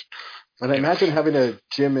sex with. And I imagine having a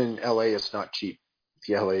gym in LA is not cheap.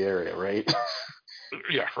 The LA area, right?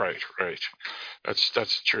 Yeah, right.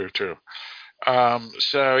 That's true too.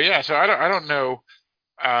 So I don't know.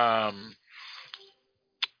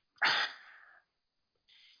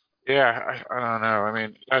 Yeah, I don't know. I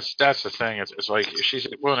mean, that's the thing. It's like if she's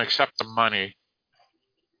willing to accept the money,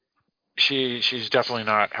 she's definitely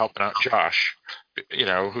not helping out Josh,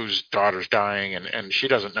 whose daughter's dying, and she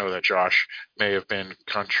doesn't know that Josh may have been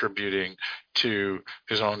contributing to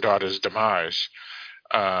his own daughter's demise.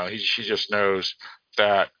 She just knows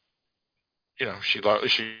that she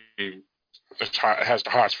has the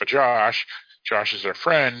hots for Josh. Josh is her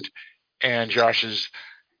friend, and Josh's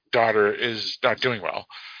daughter is not doing well.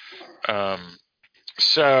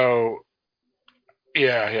 So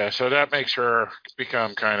that makes her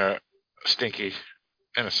become kind of stinky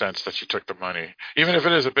in a sense that she took the money, even if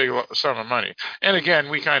it is a big sum of money. And again,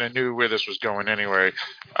 we kind of knew where this was going anyway.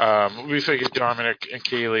 We figured Dominic and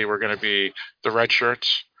Keely were going to be the red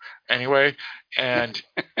shirts anyway, and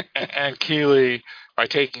Keely, by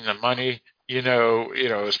taking the money,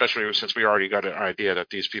 especially since we already got an idea that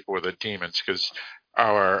these people were the demons, because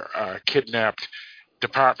our kidnapped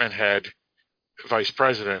department head, vice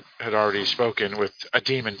president, had already spoken with a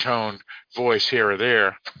demon tone voice here or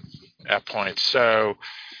there at points. So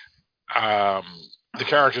the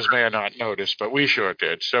characters may have not noticed, but we sure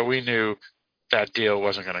did. So we knew that deal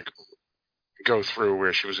wasn't going to go through,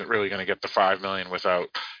 where she wasn't really going to get the $5 million without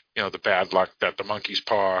the bad luck that the monkey's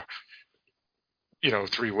paw,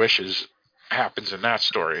 3 wishes happens in that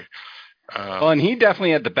story. Well, and he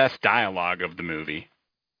definitely had the best dialogue of the movie.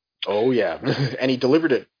 Oh yeah, and he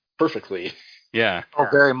delivered it perfectly. Yeah. Oh,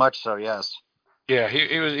 very much so. Yes. Yeah,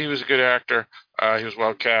 he was a good actor. He was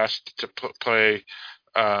well cast to play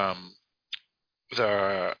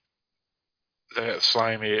the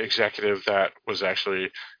slimy executive that was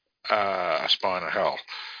actually a spawn of hell.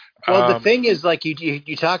 Well, the thing is, like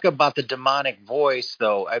you talk about the demonic voice,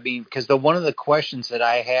 though. I mean, because one of the questions that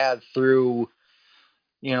I had through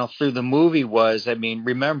the movie was, I mean,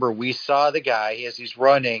 remember, we saw the guy as he's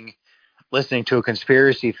running, listening to a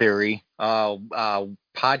conspiracy theory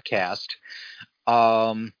podcast,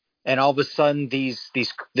 and all of a sudden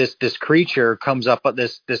this creature comes up,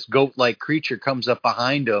 this goat-like creature comes up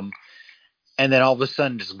behind him, and then all of a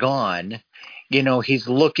sudden it's gone. he's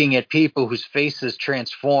looking at people whose faces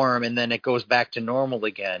transform and then it goes back to normal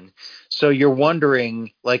again. So you're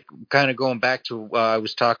wondering, like, kind of going back to, I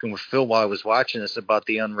was talking with Phil while I was watching this about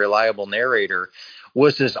the unreliable narrator.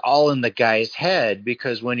 Was this all in the guy's head?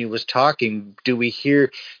 Because when he was talking, do we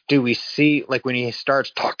see, like when he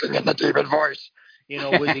starts talking in the demon voice,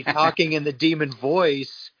 was he talking in the demon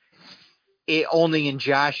voice only in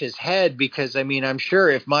Josh's head? Because I'm sure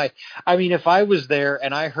if I was there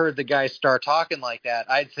and I heard the guy start talking like that,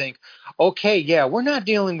 I'd think, okay, yeah, we're not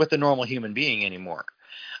dealing with a normal human being anymore.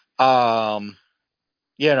 But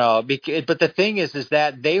the thing is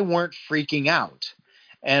that they weren't freaking out.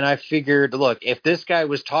 And I figured, look, if this guy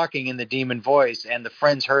was talking in the demon voice and the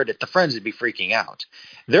friends heard it, the friends would be freaking out.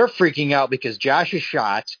 They're freaking out because Josh is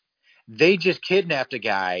shot. They just kidnapped a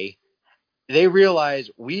guy. They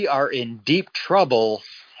realize we are in deep trouble.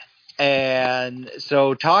 And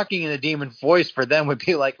so talking in the demon voice for them would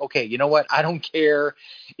be like, okay, you know what? I don't care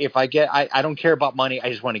if I don't care about money.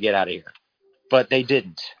 I just want to get out of here. But they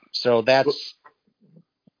didn't. So that's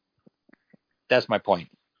my point.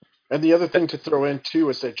 And the other thing to throw in too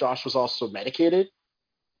is that Josh was also medicated.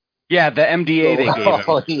 Yeah, the MDA they gave him.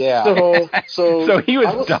 Oh, yeah. So he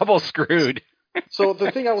was double screwed. So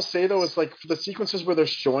the thing I will say though is, like, for the sequences where they're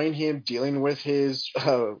showing him dealing with his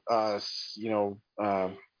side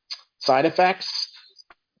effects,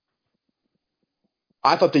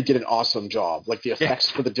 I thought they did an awesome job. Like the effects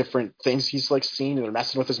for the different things he's like seeing and they're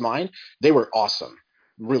messing with his mind, they were awesome.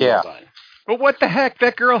 Really well done. But what the heck?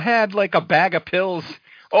 That girl had like a bag of pills.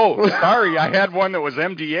 Oh, sorry, I had one that was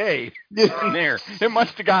MDA in there. It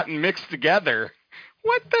must have gotten mixed together.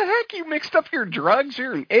 What the heck? You mixed up your drugs?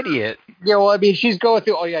 You're an idiot. Yeah, well, she's going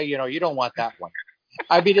through, you don't want that one.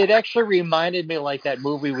 It actually reminded me like that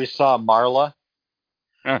movie we saw, Marla,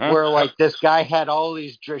 where like this guy had all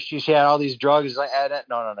these, she had all these drugs. Like,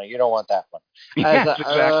 no, you don't want that one. Exactly.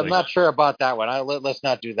 I'm not sure about that one. Let's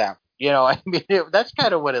not do that. That's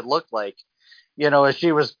kind of what it looked like. As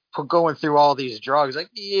she was going through all these drugs, like,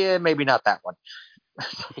 yeah, maybe not that one.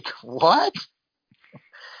 It's like, what?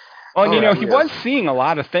 Well, he was seeing a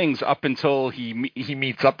lot of things up until he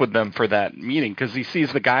meets up with them for that meeting, because he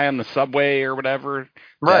sees the guy on the subway or whatever.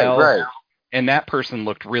 Right. And that person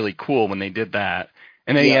looked really cool when they did that.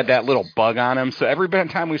 And then he had that little bug on him. So every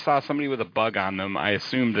time we saw somebody with a bug on them, I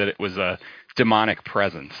assumed that it was a demonic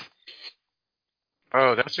presence.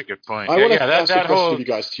 Oh, that's a good point. I want to ask a question to you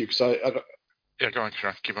guys too, because Yeah, go on,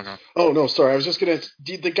 Sean. Keep on going. Oh, no, sorry. I was just going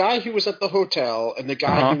to... The guy who was at the hotel and the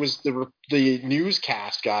guy who was the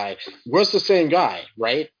newscast guy was the same guy,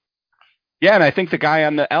 right? Yeah, and I think the guy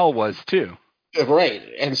on the L was, too. Right.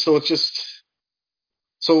 And so it's just...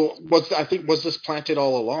 So was this planted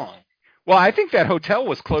all along? Well, I think that hotel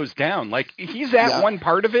was closed down. Like, he's at one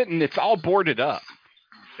part of it, and it's all boarded up.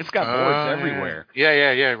 It's got boards everywhere.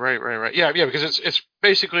 Yeah. Right. Yeah, because it's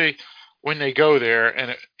basically... when they go there,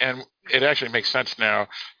 and it actually makes sense now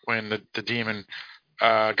when the demon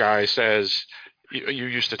guy says, you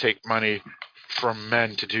used to take money from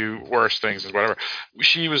men to do worse things and whatever.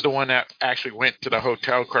 She was the one that actually went to the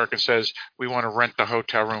hotel clerk and says, we want to rent the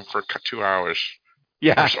hotel room for 2 hours.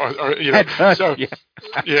 Yeah. So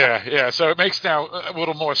it makes now a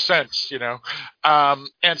little more sense,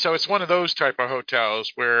 and so it's one of those type of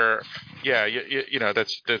hotels where,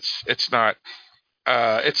 that's it's not,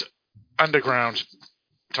 it's underground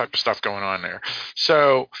type of stuff going on there.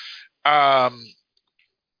 So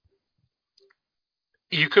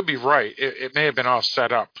you could be right. It may have been all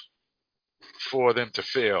set up for them to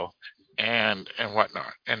fail and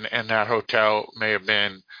whatnot. And that hotel may have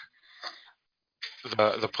been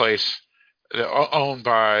the place owned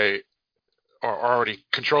by or already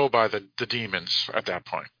controlled by the demons at that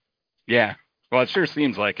point. Yeah. Well, it sure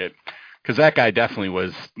seems like it, because that guy definitely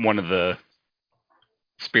was one of the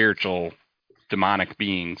spiritual demonic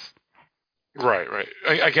beings. Right.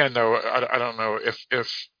 Again, though, I don't know if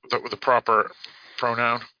the proper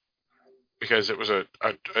pronoun, because it was an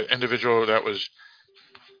individual that was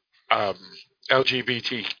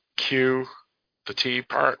LGBTQ, the T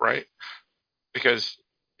part, right? Because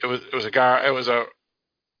it was a guy. It was a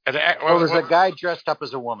guy dressed up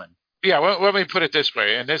as a woman. Yeah. Well, let me put it this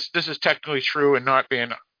way, and this is technically true and not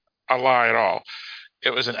being a lie at all.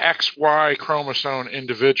 It was an XY chromosome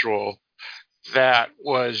individual that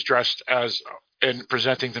was dressed as and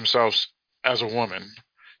presenting themselves as a woman.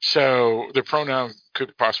 So the pronoun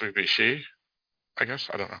could possibly be she, I guess.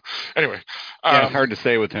 I don't know. Anyway. It's hard to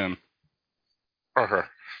say with him. Or her.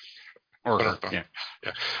 Yeah.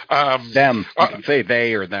 Them. You can say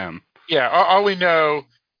they or them. Yeah. All we know,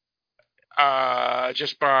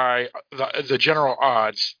 just by the general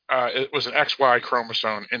odds, it was an XY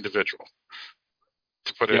chromosome individual.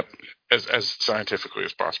 to put it as scientifically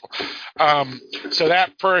as possible. So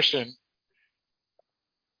that person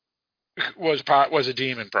was a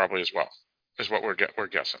demon probably as well, is what we're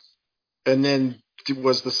guessing. And then it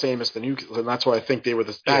was the same as the news, and that's why I think they were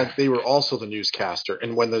they were also the newscaster.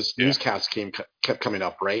 And when those newscasts kept coming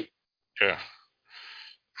up, right? Yeah.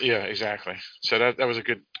 Yeah, exactly. So that was a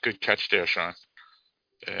good catch there, Sean.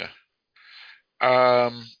 Yeah.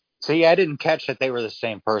 See, I didn't catch that they were the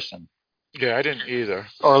same person. Yeah, I didn't either.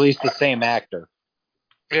 Or at least the same actor.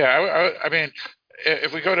 Yeah, I mean,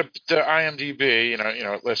 if we go to the IMDb,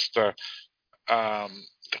 it lists the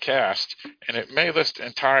cast, and it may list the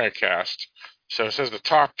entire cast. So it says the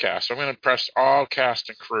top cast. So I'm going to press all cast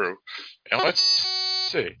and crew, and let's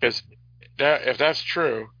see, because if that's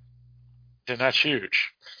true, then that's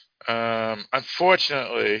huge.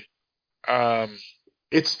 Unfortunately,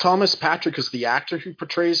 it's Thomas Patrick as the actor who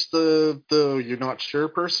portrays the you're not sure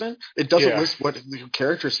person. It doesn't list what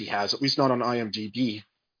characters he has, at least not on IMDb.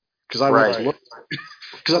 Because I went to look,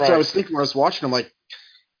 because that's what I was thinking when I was watching. I'm like,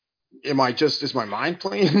 is my mind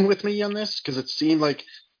playing with me on this? Because it seemed like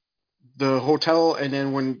the hotel, and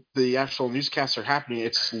then when the actual newscasts are happening,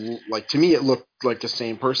 it's like, to me, it looked like the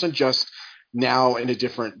same person, just now in a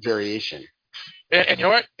different variation. And you know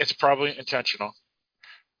what? It's probably intentional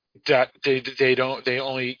that they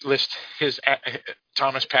only list his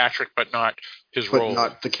Thomas Patrick, but not his role,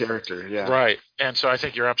 not the character. Yeah, right. And so I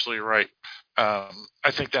think you're absolutely right.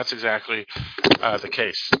 I think that's exactly the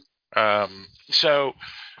case. So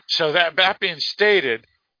that being stated,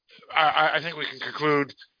 I think we can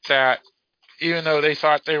conclude that even though they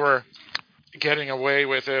thought they were getting away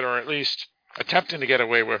with it, or at least attempting to get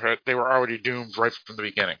away with it, they were already doomed right from the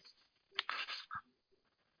beginning.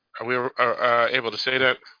 Are we able to say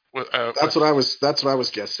that? That's what I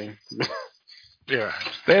was guessing. Yeah.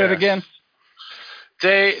 Say it again.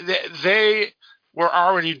 They were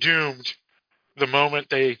already doomed the moment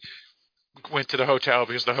they went to the hotel,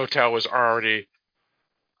 because the hotel was already.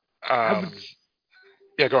 Go on.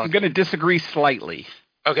 I'm going to disagree slightly.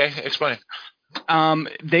 Okay, explain.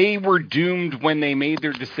 They were doomed when they made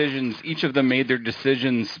their decisions. Each of them made their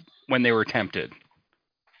decisions when they were tempted.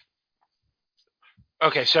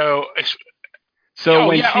 Okay, so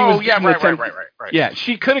right. Yeah,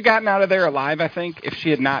 she could have gotten out of there alive, I think, if she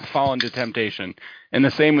had not fallen to temptation. And the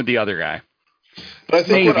same with the other guy. But I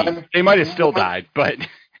think they might have still died, but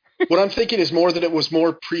what I'm thinking is more that it was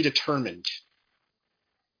more predetermined.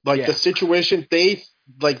 Like the situation,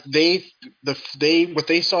 what they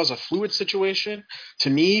saw as a fluid situation, to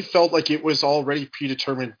me felt like it was already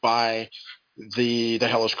predetermined by the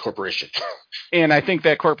Hellish Corporation. And I think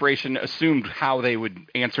that corporation assumed how they would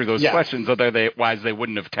answer those questions, otherwise they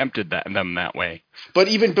wouldn't have tempted them that way. But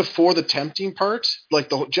even before the tempting part, like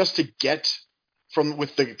just to get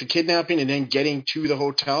with the kidnapping and then getting to the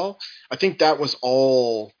hotel, I think that was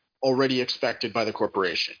all already expected by the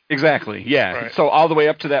corporation. Exactly, yeah. Right. So all the way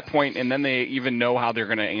up to that point, and then they even know how they're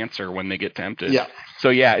going to answer when they get tempted. Yeah. So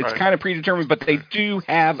it's kind of predetermined, but they do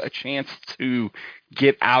have a chance to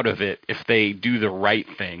get out of it if they do the right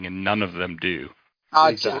thing, and none of them do.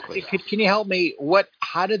 Exactly. Can you help me?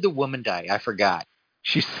 How did the woman die? I forgot.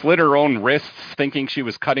 She slit her own wrists thinking she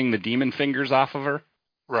was cutting the demon fingers off of her.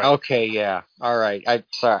 Right. Okay, yeah. All right. I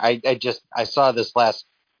saw this last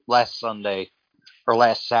Sunday or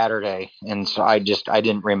last Saturday, and so I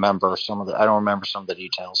didn't remember I don't remember some of the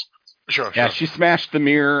details. Sure. Yeah, she smashed the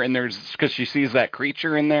mirror, and because she sees that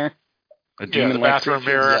creature in there. The bathroom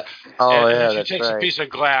mirror. Yeah. Oh, and that's she takes right. a piece of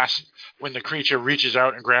glass when the creature reaches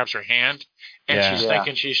out and grabs her hand, and she's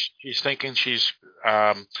thinking she's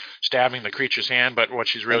stabbing the creature's hand, but what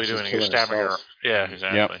she's really doing is stabbing her. Yeah,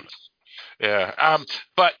 exactly. Yep. Yeah.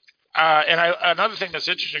 But another thing that's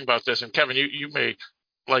interesting about this, and Kevin, you may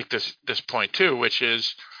like this point too, which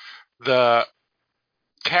is the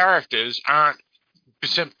characters aren't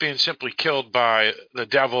being simply killed by the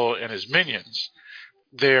devil and his minions.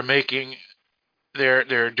 They're doing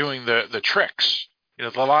the tricks, the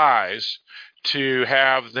lies, to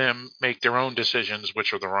have them make their own decisions,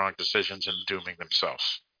 which are the wrong decisions, and dooming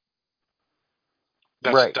themselves.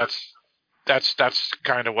 That's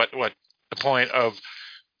kind of what the point of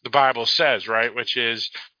the Bible says, right? Which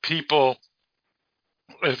is people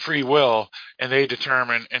with free will, and they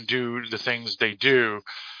determine and do the things they do.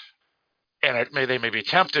 And they may be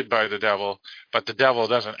tempted by the devil, but the devil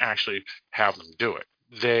doesn't actually have them do it.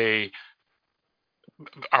 They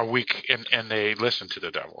are weak and they listen to the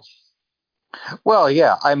devil. Well,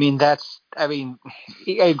 yeah. I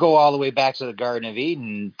go all the way back to the Garden of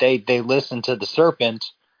Eden. They listened to the serpent,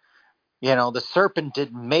 the serpent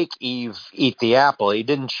didn't make Eve eat the apple. He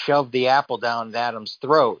didn't shove the apple down Adam's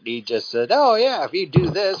throat. He just said, "Oh yeah, if you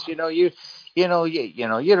do this, you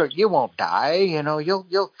won't die.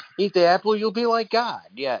 You'll eat the apple. You'll be like God."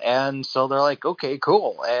 Yeah, and so they're like, "Okay,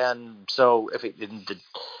 cool." And so if it didn't,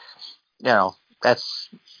 that's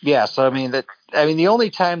yeah. So the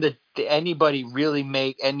only time that anybody really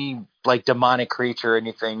make any like demonic creature or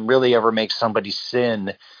anything really ever makes somebody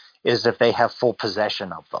sin is if they have full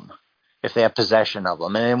possession of them. If they have possession of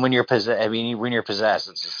them, and then when you're possessed,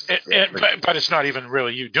 it's just, but it's not even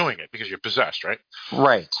really you doing it because you're possessed, right?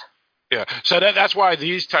 Right. Yeah. So that's why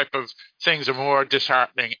these type of things are more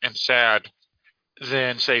disheartening and sad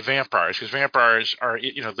than say vampires, because vampires are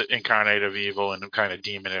the incarnate of evil and kind of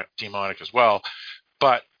demonic as well,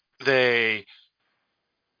 but they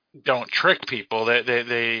don't trick people.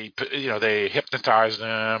 They hypnotize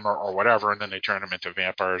them or whatever, and then they turn them into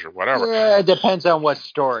vampires or whatever. Yeah, it depends on what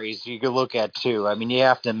stories you could look at too. I mean, you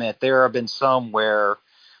have to admit there have been some where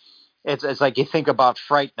it's like you think about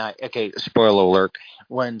Fright Night. Okay, spoiler alert.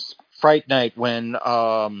 When Fright Night, when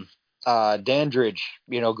Dandridge,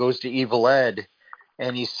 goes to Evil Ed,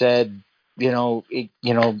 and he said,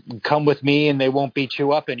 come with me, and they won't beat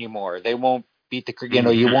you up anymore. They won't beat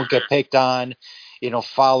you won't get picked on.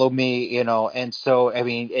 Follow me, and so, and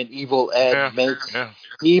Evil Ed makes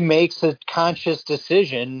a conscious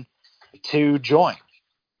decision to join.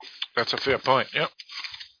 That's a fair point. Yep.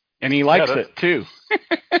 And he likes it too.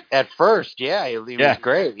 At first, he was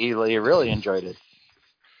great. He really enjoyed it.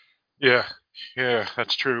 Yeah,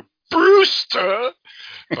 that's true. Brewster!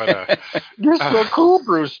 But, you're so cool,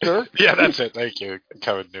 Brewster. Yeah, that's it. Thank you.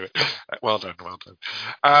 Kevin knew it. Well done.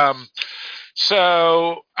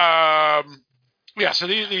 So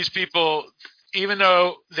these people, even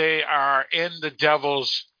though they are in the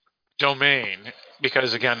devil's domain,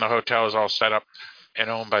 because again the hotel is all set up and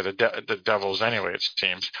owned by the devils anyway, it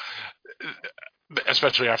seems.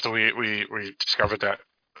 Especially after we discovered that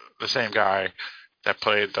the same guy that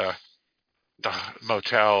played the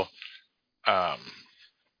motel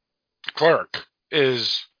clerk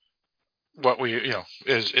is what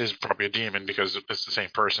is probably a demon, because it's the same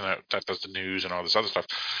person that does the news and all this other stuff.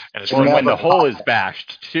 And it's when the hole is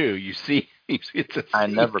bashed too, you see it's a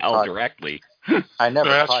hell directly. I never.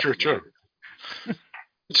 That's true.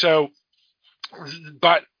 So,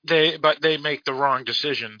 but they make the wrong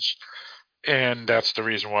decisions, and that's the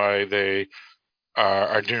reason why they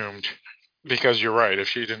are doomed. Because you're right. If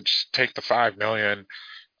she didn't take the $5 million,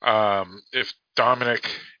 if Dominic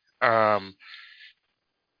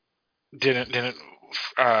didn't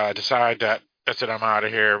decide that that's it, I'm out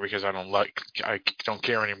of here because I don't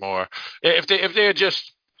care anymore. If they had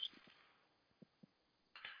just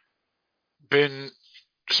been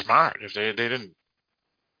smart, if they didn't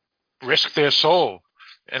risk their soul,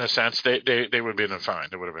 in a sense, they would have been fine.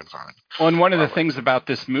 They would have been fine. Well, and one of the things about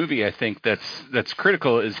this movie, I think that's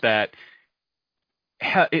critical is that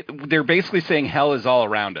they're basically saying hell is all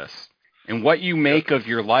around us, and what you make of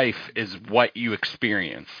your life is what you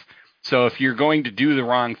experience. So if you're going to do the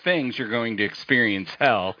wrong things, you're going to experience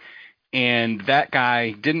hell. And that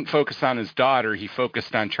guy didn't focus on his daughter. He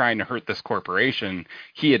focused on trying to hurt this corporation.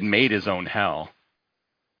 He had made his own hell.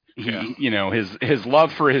 His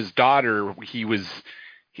love for his daughter,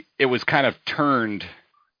 it was kind of turned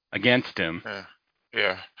against him.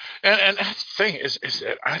 Yeah. And that's the thing is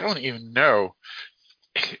that I don't even know,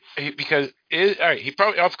 because he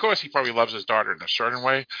probably loves his daughter in a certain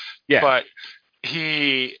way. Yeah. But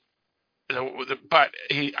I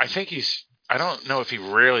don't know if he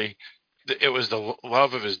really, it was the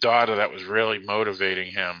love of his daughter that was really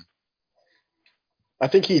motivating him. I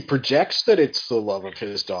think he projects that it's the love of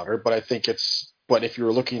his daughter, but I think but if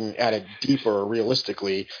you're looking at it deeper,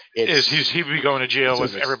 realistically, he'd be going to jail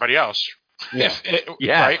with everybody else. Yeah.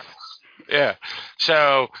 Right? Yeah.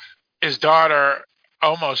 So his daughter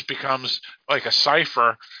almost becomes like a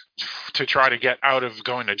cipher to try to get out of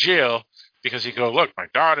going to jail, because he go, look, my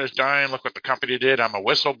daughter's dying. Look what the company did. I'm a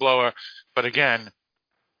whistleblower. But again,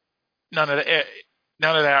 none of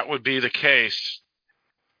that would be the case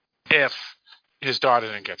if his daughter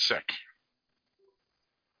didn't get sick.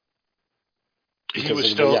 He would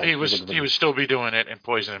still be doing it and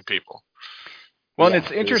poisoning people. Well, and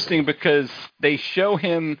it's interesting because they show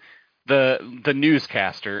him the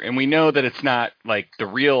newscaster, and we know that it's not like the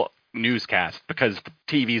real newscast because the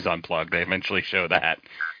TV's unplugged. They eventually show that.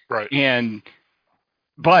 Right.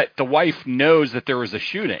 But the wife knows that there was a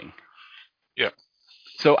shooting. Yeah.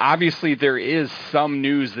 So obviously there is some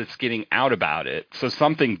news that's getting out about it. So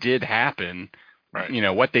something did happen.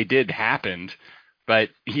 Right. What they did happened, but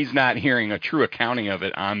he's not hearing a true accounting of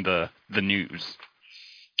it on the news.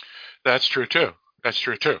 That's true too.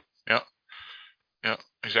 Yeah, yeah,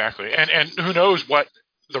 exactly. And who knows what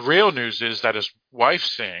the real news is that his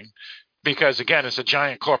wife's saying, because again, it's a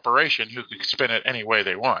giant corporation who can spin it any way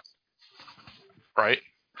they want, right?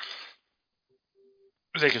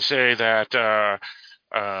 They can say that there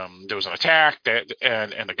was an attack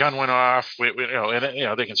and the gun went off.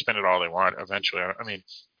 They can spin it all they want. Eventually, I mean,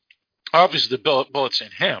 obviously the bullet's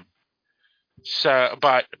in him. So,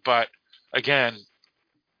 but again,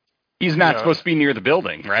 he's not supposed to be near the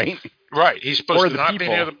building, right? Right. He's supposed to not people.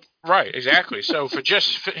 be near the. Right. Exactly. So for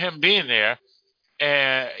him being there,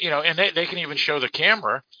 and they can even show the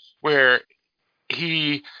camera where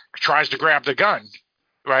he tries to grab the gun.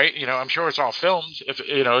 Right. I'm sure it's all filmed. If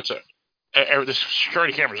the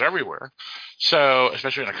security cameras everywhere. So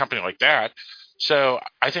especially in a company like that. So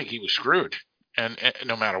I think he was screwed, and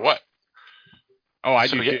no matter what. Oh, I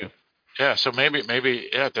do too. Yeah, so maybe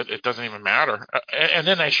it doesn't even matter. And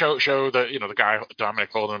then they show the guy Dominic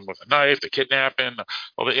holding him with a knife, the kidnapping.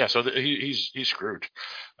 So he's screwed.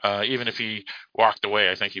 Even if he walked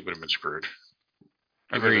away, I think he would have been screwed.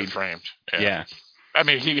 He would have been framed. Yeah. I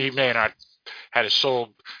mean, he may not had his soul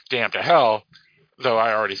damned to hell, though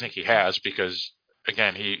I already think he has, because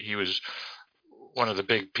again he was one of the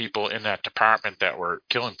big people in that department that were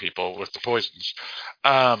killing people with the poisons.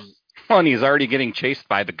 And he's already getting chased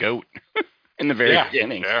by the goat in the very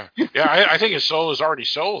beginning. Yeah. I think his soul is already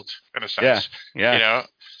sold in a sense. Yeah.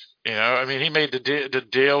 I mean, he made the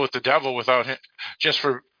deal with the devil without him, just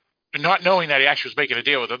for not knowing that he actually was making a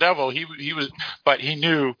deal with the devil. But he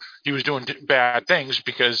knew he was doing bad things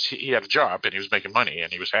because he had a job and he was making money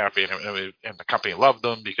and he was happy and the company loved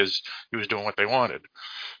him because he was doing what they wanted.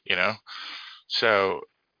 So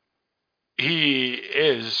he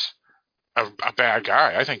is a bad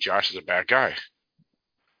guy. I think Josh is a bad guy.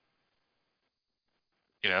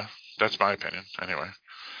 That's my opinion. Anyway,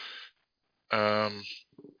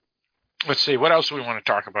 let's see. What else do we want to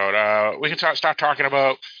talk about? We can start talking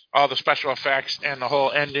about all the special effects and the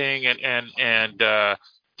whole ending and the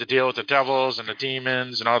deal with the devils and the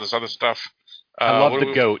demons and all this other stuff. I love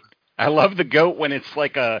the goat. I love the goat when it's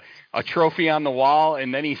like a trophy on the wall,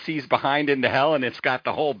 and then he sees behind into hell, and it's got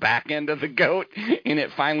the whole back end of the goat, and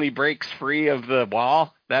it finally breaks free of the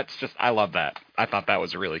wall. I love that. I thought that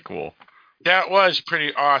was really cool. That was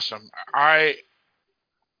pretty awesome. I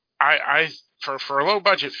for a low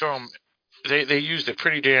budget film, they used it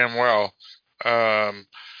pretty damn well. I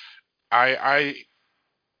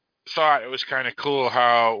thought it was kind of cool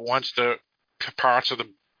how once the parts of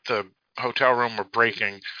the hotel room were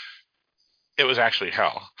breaking, it was actually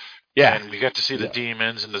hell. Yeah. And we got to see the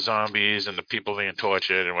demons and the zombies and the people being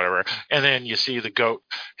tortured and whatever. And then you see the goat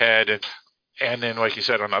head. And then, like you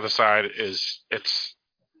said, on the other side it's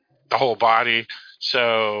the whole body.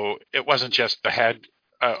 So it wasn't just the head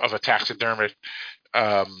of a taxidermic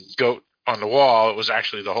goat on the wall. It was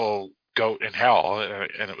actually the whole goat in hell,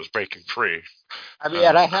 and it was breaking free. I mean,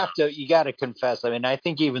 and you got to confess. I mean, I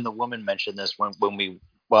think even the woman mentioned this when we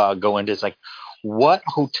go into it's like, what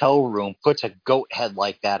hotel room puts a goat head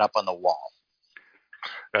like that up on the wall?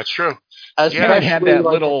 That's true.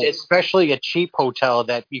 Especially a cheap hotel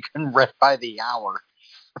that you can rent by the hour.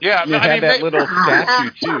 Yeah, you had that little statue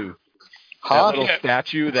too. That little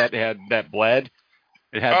statue that bled.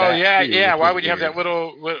 It had yeah. Why would you have that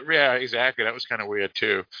little? Yeah, exactly. That was kind of weird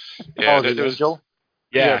too. Yeah, the angel.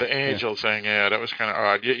 Yeah, the angel thing. Yeah, that was kind of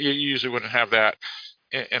odd. You usually wouldn't have that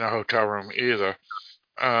in a hotel room either.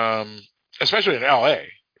 Especially in L.A.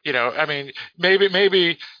 I mean,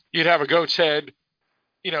 maybe you'd have a goat's head,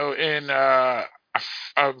 in a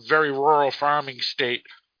very rural farming state,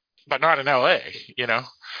 but not in L.A.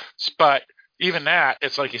 But even that,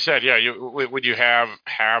 it's like you said, would you have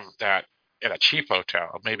that at a cheap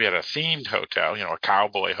hotel, maybe at a themed hotel, a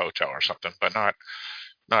cowboy hotel or something, but not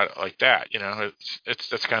like that.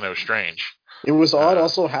 That's kind of strange. It was odd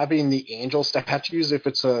also having the angel statues if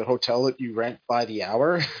it's a hotel that you rent by the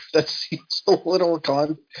hour. That seems a little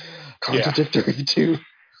contradictory too.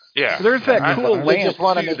 Yeah. So there's that cool lamp. They just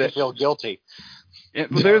want to make you feel guilty.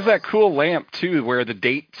 There's that cool lamp too where the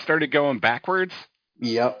date started going backwards.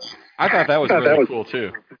 Yep. I thought that was really cool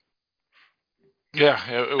too. Yeah,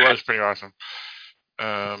 it was pretty awesome.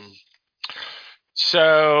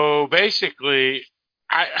 So basically,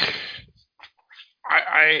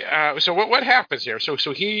 so what happens here? So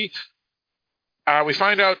we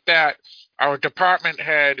find out that our department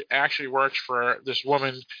head actually works for this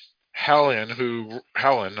woman, Helen, who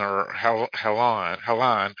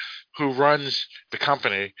runs the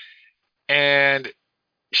company, and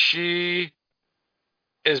she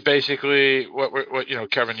is basically what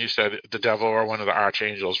Kevin, you said, the devil or one of the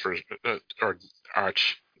archangels or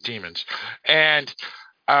demons, and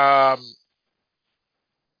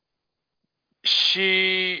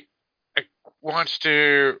she wants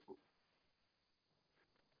to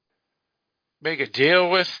make a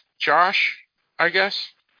deal with Josh, I guess.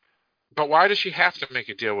 But why does she have to make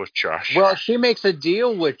a deal with Josh? Well, she makes a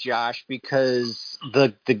deal with Josh because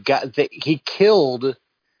the guy he killed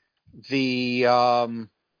the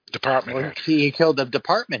department head. He killed the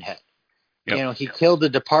department head. Yep. He killed the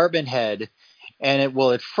department head, and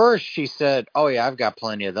at first she said, "Oh yeah, I've got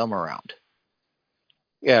plenty of them around."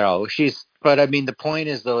 But I mean, the point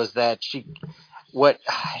is that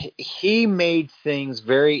he made things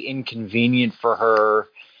very inconvenient for her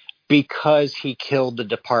because he killed the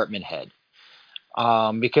department head.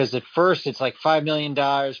 Because at first it's like $5 million.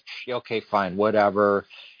 Okay, fine, whatever.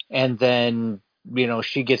 And then,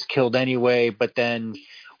 she gets killed anyway. But then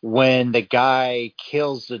when the guy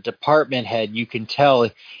kills the department head, you can tell,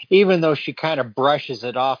 even though she kind of brushes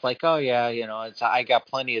it off like, oh yeah, I got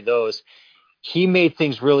plenty of those. He made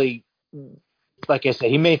things really, like I said,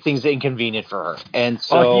 he made things inconvenient for her. And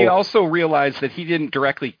so he also realized that he didn't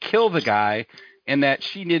directly kill the guy and that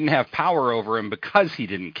she didn't have power over him because he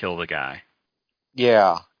didn't kill the guy.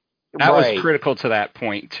 Yeah. That was critical to that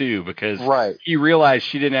point, too, because he realized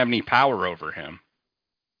she didn't have any power over him.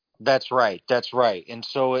 That's right. And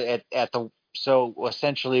so so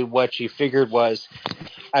essentially what she figured was,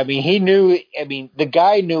 the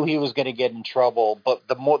guy knew he was going to get in trouble, but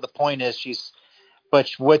the point is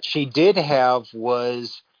what she did have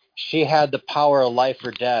was she had the power of life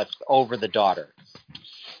or death over the daughter.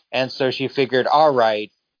 And so she figured, all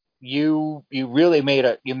right, you really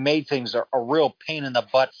made things a real pain in the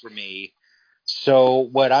butt for me. So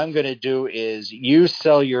what I'm going to do is you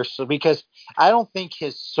sell your soul, because I don't think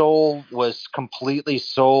his soul was completely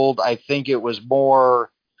sold. I think it was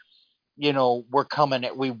more, we're coming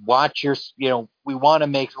at, we want to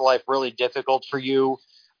make life really difficult for you,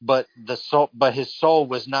 but his soul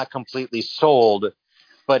was not completely sold.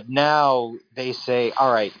 But now they say,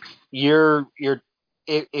 all right,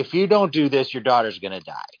 if you don't do this, your daughter's going to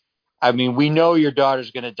die. I mean, we know your daughter's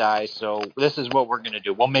going to die, so this is what we're going to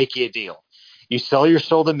do. We'll make you a deal. You sell your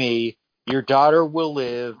soul to me, your daughter will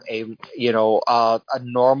live a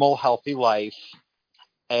normal, healthy life,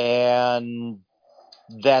 and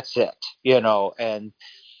that's it. And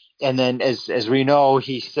then as we know,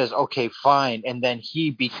 he says, okay, fine, and then he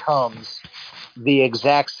becomes the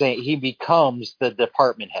exact same. He becomes the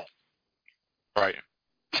department head. Right.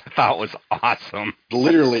 That was awesome.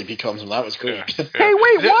 Literally becomes him. That was great. Yeah. Hey,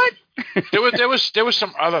 wait, what? there was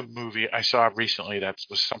some other movie I saw recently that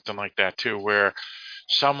was something like that too, where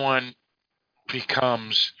someone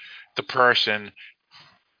becomes the person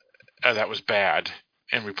that was bad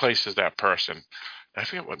and replaces that person. I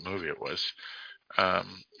forget what movie it was.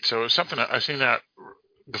 So it was something I've seen that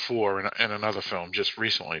before in another film just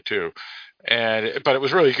recently too, but it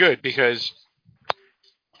was really good because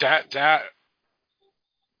that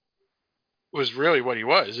was really what he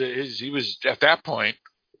was. He was at that point.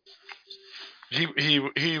 He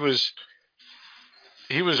was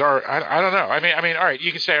our. I don't know. I mean, all right.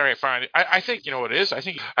 You can say, all right, fine. I think you know what it is. I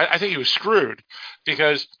think he was screwed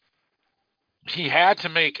because he had to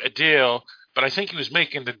make a deal, but I think he was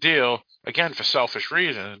making the deal again for selfish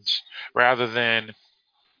reasons rather than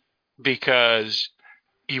because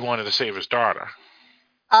he wanted to save his daughter.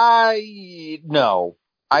 No.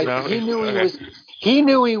 He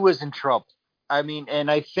knew he was in trouble. I mean, and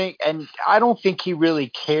I don't think he really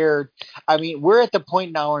cared. I mean, we're at the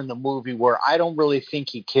point now in the movie where I don't really think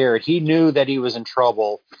he cared. He knew that he was in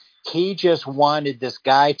trouble. He just wanted this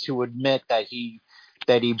guy to admit that he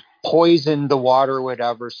poisoned the water or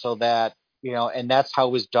whatever, so that, and that's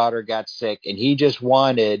how his daughter got sick. And he just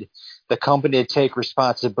wanted the company to take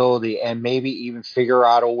responsibility and maybe even figure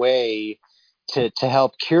out a way to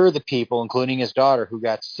help cure the people, including his daughter, who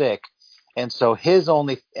got sick. And so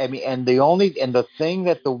the thing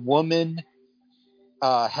that the woman,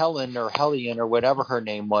 Helen or whatever her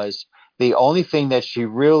name was, the only thing that she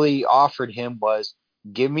really offered him was,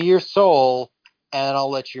 give me your soul and I'll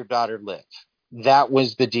let your daughter live. That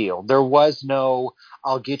was the deal. There was no,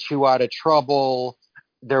 I'll get you out of trouble.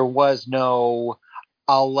 There was no,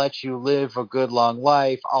 I'll let you live a good long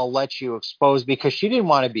life. I'll let you expose, because she didn't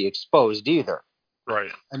want to be exposed either.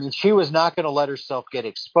 Right. I mean, she was not going to let herself get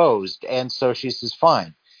exposed. And so she says,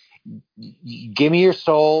 fine, give me your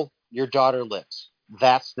soul. Your daughter lives.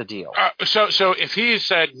 That's the deal. So if he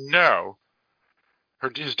said no,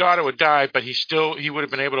 his daughter would die, but he would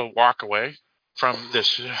have been able to walk away from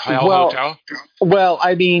this hotel. Well,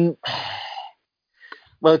 I mean,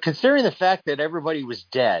 considering the fact that everybody was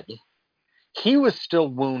dead, he was still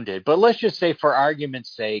wounded. But let's just say, for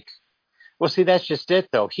argument's sake, well, see, that's just it,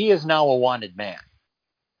 though. He is now a wanted man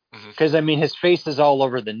because I mean, his face is all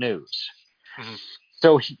over the news.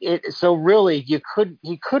 So really, he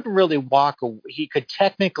couldn't really walk. He could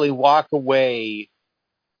technically walk away,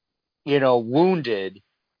 wounded,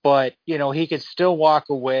 but he could still walk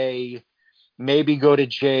away, maybe go to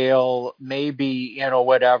jail, maybe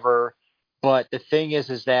whatever. But the thing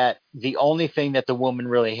is that the only thing that the woman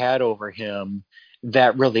really had over him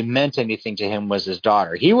that really meant anything to him was his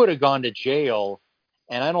daughter. He would have gone to jail,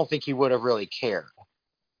 and I don't think he would have really cared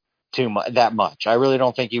that much. I really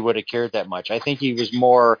don't think he would have cared that much. I think he was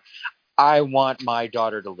more, I want my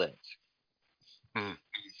daughter to live.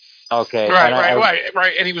 Okay.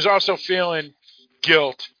 Right. And he was also feeling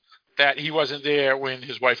guilt that he wasn't there when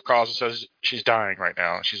his wife calls and says she's dying right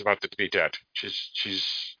now. She's about to be dead.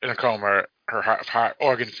 She's in a coma, her heart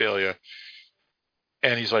organ failure.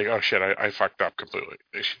 And he's like, oh shit, I fucked up completely.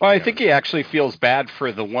 Well, I think he actually feels bad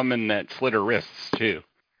for the woman that slit her wrists too.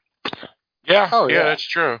 Yeah. Oh, yeah, that's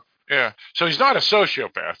true. Yeah. So he's not a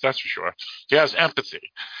sociopath, that's for sure. He has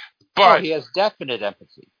empathy. But he has definite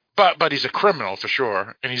empathy. But he's a criminal for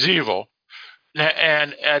sure, and he's evil.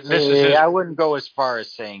 And this is I wouldn't go as far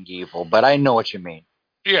as saying evil, but I know what you mean.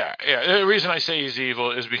 Yeah. The reason I say he's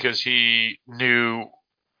evil is because he knew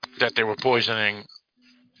that they were poisoning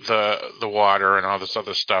the water and all this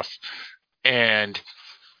other stuff and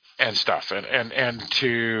stuff. And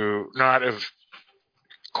to not have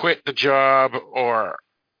quit the job or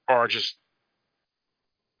just,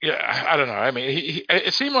 I don't know. I mean,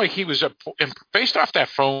 it seemed like he was based off that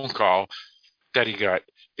phone call that he got.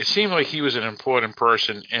 It seemed like he was an important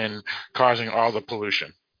person in causing all the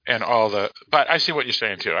pollution and all the. But I see what you're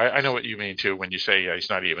saying too. I know what you mean too when you say he's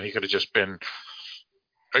not even. He could have just been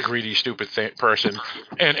a greedy, stupid person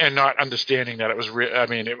and not understanding that it was real. I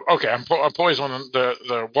mean, I'm poisoning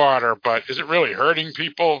the water, but is it really hurting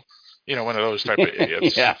people? One of those type of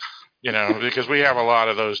idiots. Yeah. Because we have a lot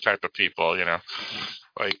of those type of people.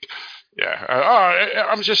 Like, yeah.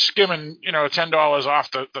 I'm just skimming, $10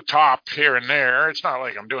 off the top here and there. It's not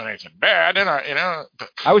like I'm doing anything bad, and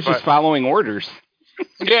I was just following orders.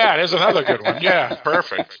 Yeah, there's another good one. Yeah,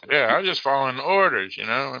 perfect. Yeah, I was just following orders.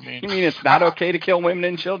 I mean, you mean it's not okay to kill women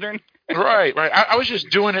and children? Right. I was just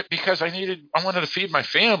doing it because I wanted to feed my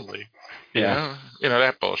family. Yeah.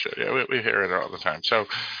 That bullshit. Yeah, we hear it all the time. So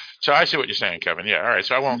I see what you're saying, Kevin. Yeah. All right.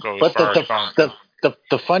 So I won't go as far as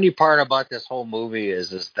the funny part about this whole movie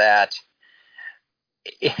is that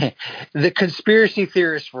the conspiracy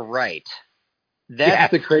theorists were right.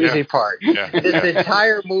 That's the crazy part. Yeah. This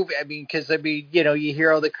entire movie, because you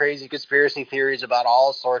hear all the crazy conspiracy theories about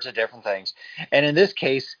all sorts of different things, and in this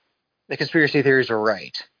case, the conspiracy theories were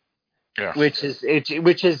right. Yeah. Which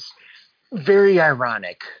is very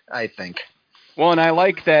ironic, I think. Well, and I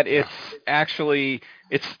like that it's actually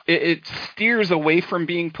it steers away from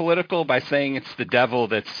being political by saying it's the devil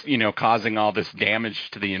that's causing all this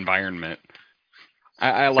damage to the environment.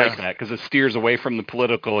 I like that because it steers away from the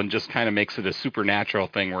political and just kind of makes it a supernatural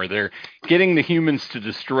thing where they're getting the humans to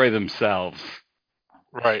destroy themselves.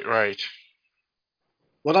 Right.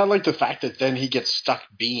 Well, I like the fact that then he gets stuck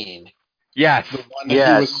being yes, the one that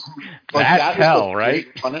he was. Like, that's hell, right?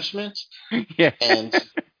 Punishment. Yeah, and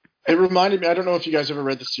it reminded me. I don't know if you guys ever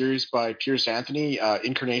read the series by Piers Anthony,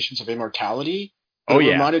 Incarnations of Immortality. It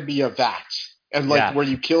reminded me of that, and where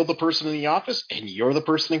you kill the person in the office, and you're the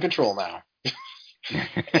person in control now.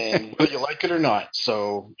 And whether you like it or not,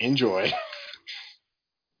 so enjoy.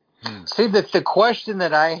 See, the question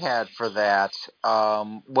that I had for that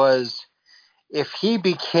was if he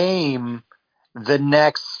became the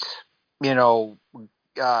next, head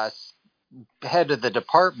of the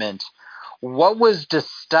department, what was to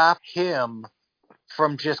stop him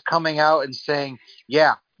from just coming out and saying,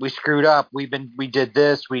 "Yeah, we screwed up. We did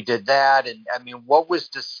this, we did that," and I mean, what was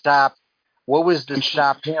to stop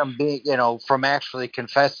him being, from actually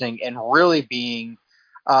confessing and really being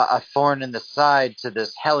a thorn in the side to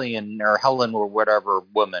this Helen or whatever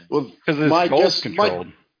woman? Well, because his soul's controlled.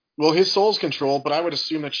 His soul's controlled, but I would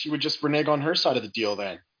assume that she would just renege on her side of the deal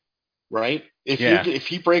then, right? If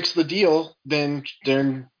he breaks the deal, then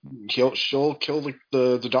she'll kill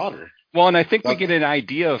the daughter. Well, and I think we get an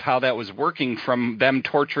idea of how that was working from them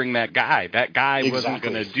torturing that guy. That guy wasn't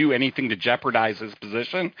going to do anything to jeopardize his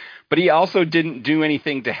position, but he also didn't do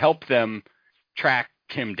anything to help them track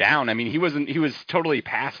him down. I mean, he was totally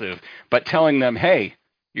passive, but telling them, "Hey,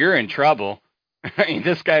 you're in trouble. I mean,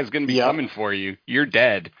 this guy's going to be coming for you. You're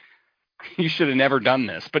dead. You should have never done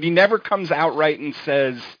this." But he never comes outright and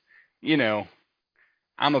says,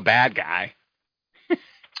 "I'm a bad guy."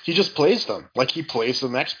 He just plays them. Like, he plays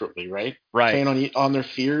them expertly, right? Right. Playing on their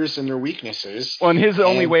fears and their weaknesses. Well, and his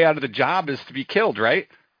only way out of the job is to be killed, right?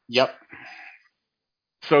 Yep.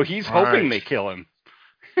 So he's hoping they kill him.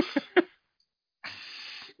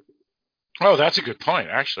 Oh, that's a good point.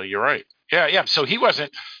 Actually, you're right. Yeah. So he was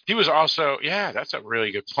also, that's a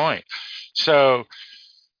really good point. So,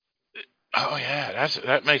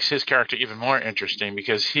 that makes his character even more interesting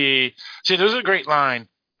because there's a great line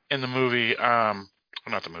in the movie,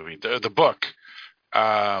 not the movie, the book,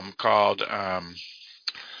 called,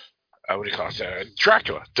 what do you call it?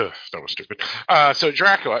 Dracula. Duh, that was stupid. So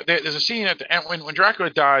Dracula, there's a scene at the end when Dracula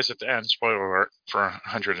dies at the end. Spoiler alert for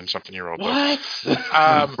 100 and something year old. What?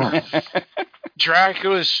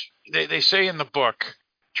 Dracula's. They say in the book,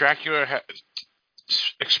 Dracula's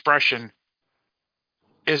expression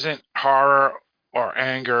isn't horror or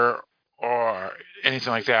anger or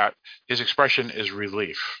anything like that. His expression is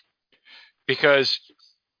relief, because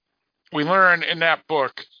we learn in that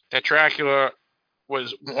book that Dracula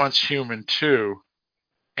was once human too,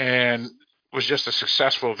 and was just a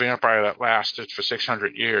successful vampire that lasted for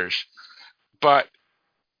 600 years. But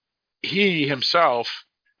he himself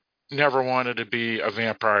never wanted to be a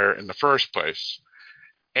vampire in the first place.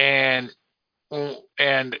 And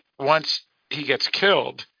once he gets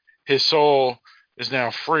killed, his soul is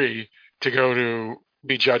now free to go to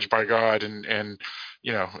be judged by God, and he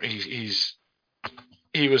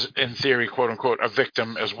was in theory, quote unquote, a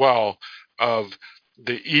victim as well of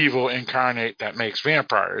the evil incarnate that makes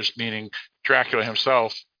vampires, meaning Dracula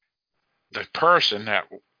himself, the person that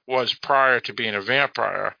was prior to being a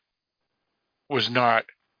vampire, was not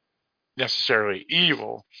necessarily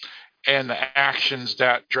evil, and the actions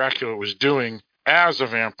that Dracula was doing as a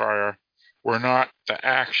vampire were not the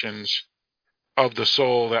actions of the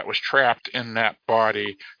soul that was trapped in that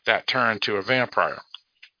body that turned to a vampire.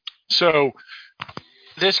 So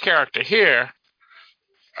this character here,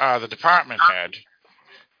 the department head,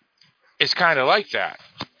 is kind of like that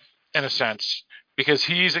in a sense, because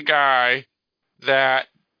he's a guy that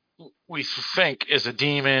we think is a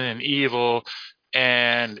demon and evil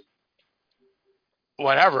and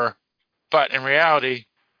whatever, but in reality,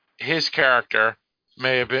 his character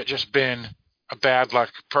may have just been a bad luck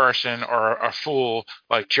person or a fool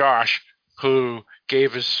like Josh, who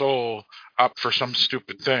gave his soul up for some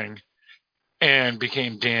stupid thing and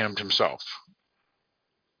became damned himself.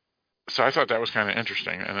 So I thought that was kind of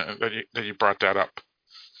interesting, and that you brought that up.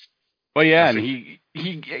 Well, yeah, and he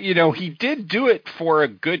did do it for a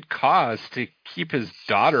good cause to keep his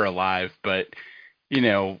daughter alive, but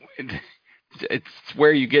it's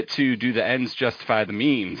where you get to do the ends justify the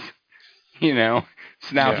means, So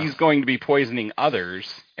now he's going to be poisoning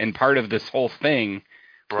others, and part of this whole thing,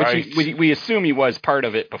 right? Which we assume he was part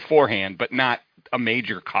of it beforehand, but not a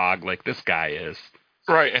major cog like this guy is.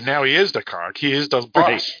 Right, and now he is the cog. He is the boss.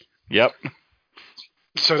 Right. Yep.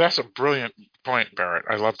 So that's a brilliant point, Barrett.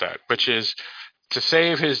 I love that. Which is, to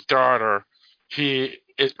save his daughter,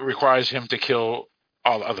 it requires him to kill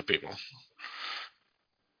all the other people.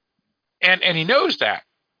 And he knows that,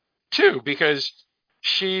 too, because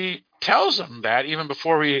she tells him that even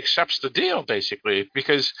before he accepts the deal, basically.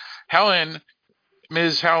 Because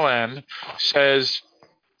Ms. Helen says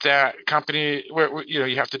that company,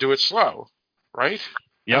 you have to do it slow, right?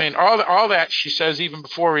 Yep. I mean, all that she says even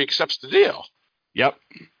before he accepts the deal. Yep.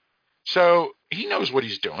 So he knows what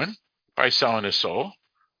he's doing by selling his soul.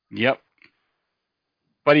 Yep.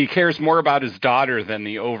 But he cares more about his daughter than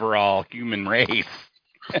the overall human race.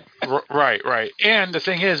 Right. And the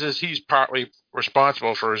thing is he's partly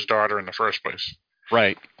responsible for his daughter in the first place.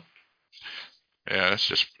 Right. Yeah, that's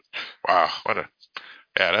just, wow.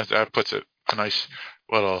 That puts a nice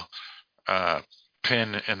little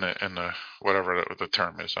pin in the whatever the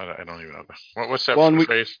term is. I don't even know. What's that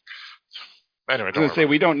phrase? Anyway, I was going to say,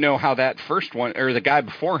 we don't know how that first one, or the guy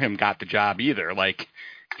before him, got the job either. Like,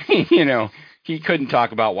 he couldn't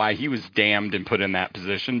talk about why he was damned and put in that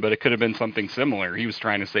position, but it could have been something similar. He was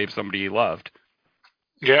trying to save somebody he loved.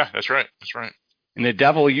 Yeah, that's right. And the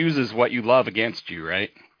devil uses what you love against you,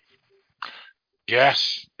 right?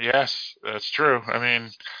 Yes, that's true. I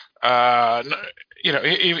mean,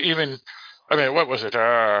 even, what was it?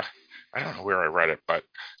 I don't know where I read it, but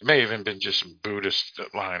it may have even been just some Buddhist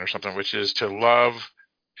line or something, which is to love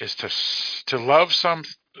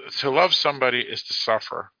somebody is to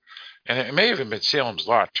suffer. And it may have even been Salem's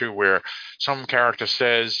Lot too, where some character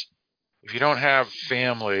says, if you don't have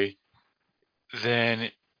family,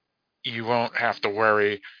 then you won't have to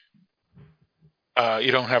worry.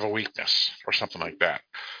 You don't have a weakness or something like that.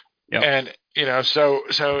 Yep. And so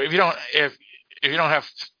if you don't have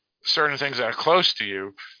certain things that are close to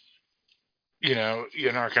you,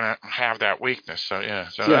 you're not going to have that weakness. So yeah.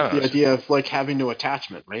 So Yeah, the idea of like having no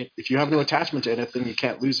attachment, right? If you have no attachment to anything, you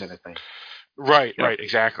can't lose anything. Right. Yep. Right.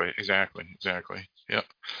 Exactly. Yep.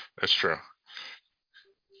 That's true.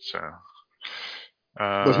 So.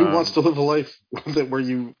 But who wants to live a life where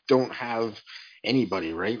you don't have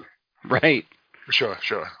anybody, right? Right. Sure.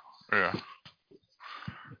 Yeah.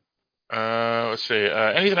 Let's see.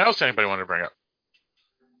 Anything else anybody want to bring up?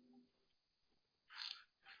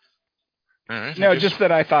 All right, No, just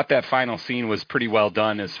that I thought that final scene was pretty well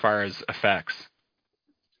done as far as effects.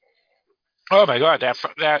 Oh my God,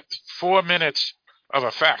 that 4 minutes of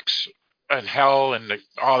effects and hell and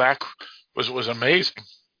all that was amazing.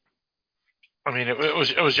 I mean, it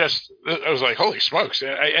was just, it was like, holy smokes.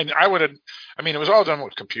 And I would have, I mean, it was all done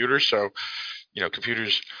with computers. So,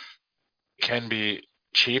 computers can be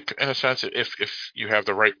cheap in a sense if you have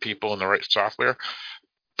the right people and the right software,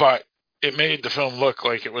 but it made the film look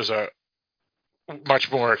like it was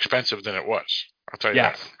much more expensive than it was. I'll tell you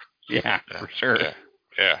that. Yeah, for sure.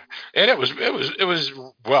 Yeah. And it was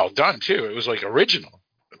well done too. It was like original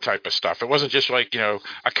type of stuff. It wasn't just like, a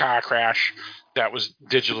car crash that was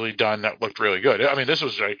digitally done that looked really good. I mean, this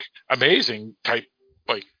was like amazing type,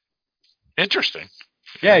 like interesting.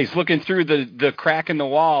 Yeah, he's looking through the crack in the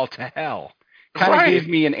wall to hell. Kind of gave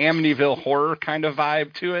me an Amityville horror kind of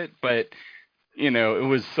vibe to it, but it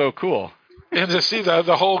was so cool. And to see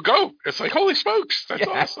the whole goat, it's like, holy smokes, that's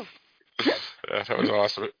awesome. Yeah, that was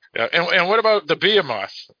awesome. Yeah, and what about the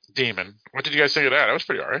Behemoth demon? What did you guys think of that? That was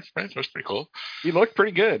pretty alright, right? That was pretty cool. He looked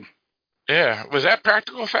pretty good. Yeah, was that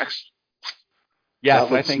practical effects?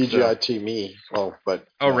 Yes, I think CGI so. to me. Oh, but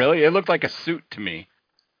really? It looked like a suit to me.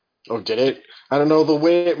 Oh, did it? I don't know. The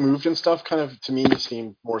way it moved and stuff kind of, to me,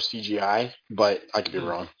 seemed more CGI, but I could be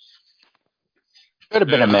wrong. Could have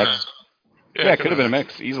been a mix. Yeah, it could have been a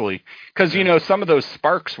mix, easily. Because, some of those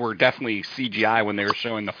sparks were definitely CGI when they were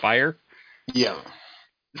showing the fire. Yeah.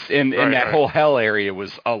 And that whole hell area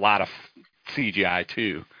was a lot of CGI,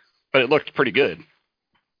 too. But it looked pretty good.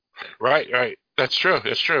 Right. That's true.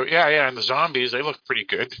 Yeah, and the zombies, they looked pretty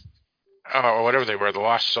good. Or whatever they were, the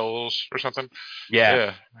Lost Souls or something.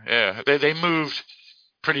 Yeah. They moved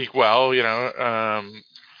pretty well,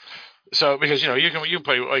 So because you can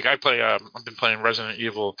play, like I play. I've been playing Resident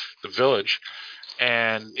Evil: The Village,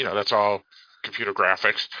 and that's all computer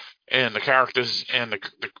graphics, and the characters and the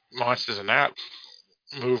monsters in that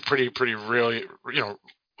move pretty really,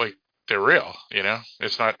 like they're real.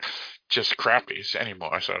 It's not just crappies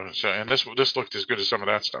anymore. So and this looked as good as some of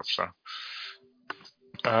that stuff. So.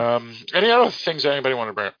 Any other things that anybody want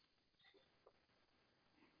to bring up?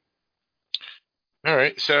 All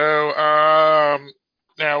right, so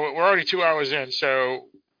now we're already 2 hours in, so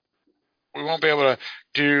we won't be able to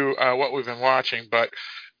do what we've been watching, but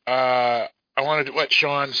I wanted to let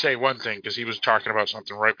Sean say one thing because he was talking about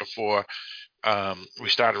something right before we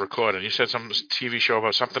started recording. You said some TV show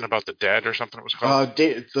about something about the dead or something it was called?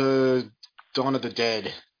 The Dawn of the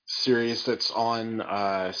Dead series that's on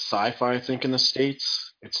Sci-Fi, I think, in the States.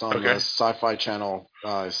 It's on the Sci-Fi channel,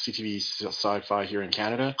 CTV Sci-Fi here in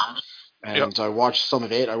Canada. And I watched some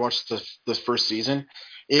of it. I watched the first season.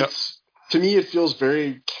 To me, it feels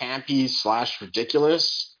very campy /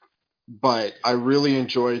 ridiculous, but I really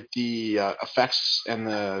enjoyed the effects and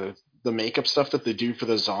the makeup stuff that they do for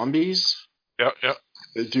the zombies. Yep.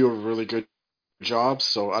 They do a really good job.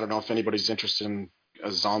 So I don't know if anybody's interested in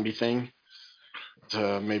a zombie thing,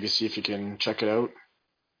 to maybe see if you can check it out.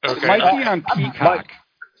 Okay. It might be on Peacock.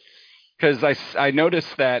 Because I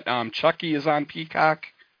noticed that Chucky is on Peacock.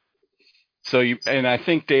 So and I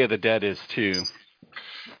think Day of the Dead is too.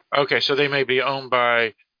 Okay, so they may be owned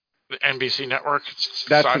by the NBC network.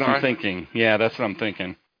 That's what I'm thinking. Yeah, that's what I'm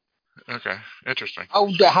thinking. Okay, interesting.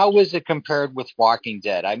 How is it compared with Walking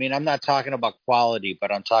Dead? I mean, I'm not talking about quality,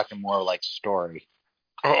 but I'm talking more like story.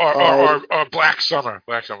 Or Black Summer.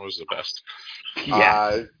 Black Summer was the best.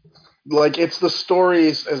 Yeah. Like, it's the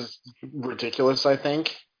stories as ridiculous, I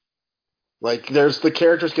think. Like, the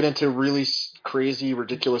characters get into really crazy,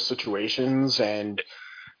 ridiculous situations, and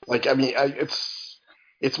like, I mean,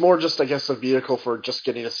 it's more just, I guess, a vehicle for just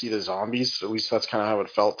getting to see the zombies. At least that's kind of how it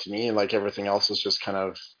felt to me, and like everything else is just kind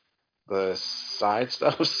of the side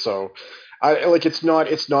stuff. So, it's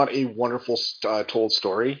not a wonderful told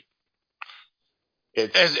story.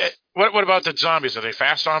 What about the zombies? Are they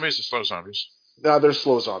fast zombies or slow zombies? No, they're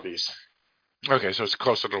slow zombies. Okay, so it's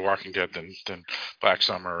closer to Walking Dead than Black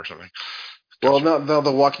Summer or something. Well, no,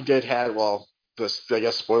 The Walking Dead had, I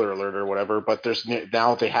guess, spoiler alert or whatever, but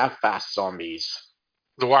now they have fast zombies.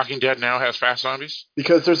 The Walking Dead now has fast zombies?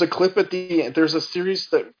 Because there's a clip at the end. There's a series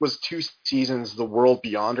that was 2 seasons, The World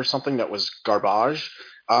Beyond or something, that was garbage.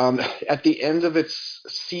 At the end of its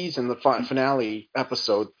season, the finale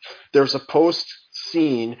episode, there's a post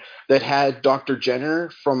scene that had Dr. Jenner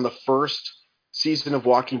from the first season of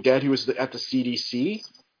Walking Dead, who was at the CDC.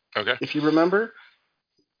 Okay. If you remember,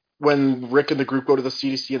 when Rick and the group go to the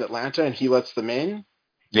CDC in Atlanta and he lets them in.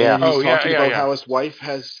 Yeah. And he's talking about how his wife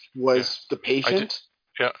was the patient.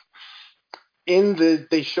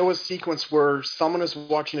 They show a sequence where someone is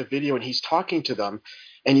watching a video and he's talking to them,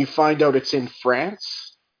 and you find out it's in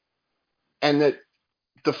France, and that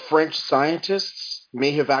the French scientists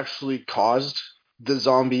may have actually caused the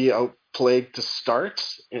zombie plague to start,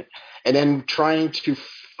 and then trying to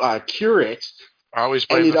cure it. They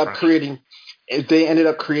ended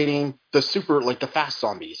up creating the fast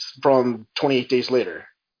zombies from 28 Days Later.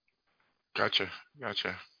 Gotcha.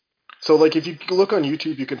 So, like, if you look on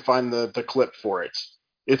YouTube, you can find the clip for it.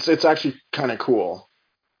 It's actually kind of cool.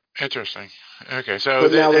 Interesting. Okay, so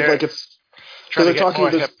but now they're it's trying to they're get talking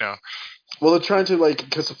more this, hip now. Well, they're trying to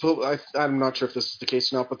because I'm not sure if this is the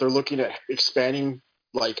case or not, but they're looking at expanding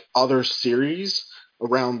like other series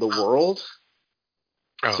around the world.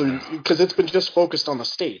 Oh, so because it's been just focused on the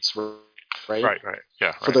States, right? Right.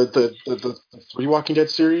 Yeah. For the 3 Walking Dead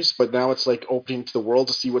series, but now it's like opening to the world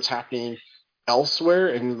to see what's happening elsewhere,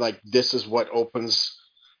 and like this is what opens.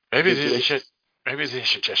 Maybe they should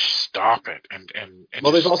just stop it and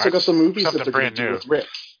well, they've also got some movies that they're brand going to do new with Rick.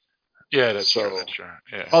 Yeah, that's true.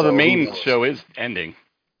 Yeah. Well, the main show is ending.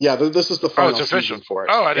 Yeah, this is the final it's official season for it.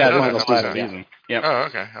 Oh, I didn't know that. Final season. Yeah. Oh,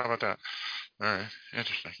 okay. How about that? All right,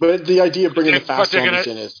 interesting. But the idea of bringing the fast zombies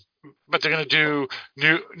in is. But they're going to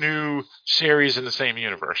do new series in the same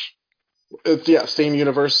universe. Same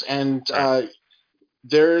universe, and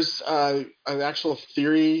there's an actual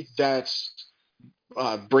theory that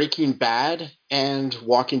Breaking Bad and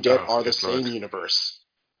Walking Dead are the same universe.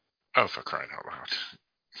 Oh, for crying out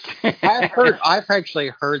I've loud!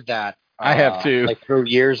 actually heard that. I have too. Like through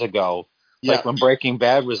years ago, like when Breaking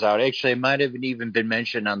Bad was out. Actually, it might have even been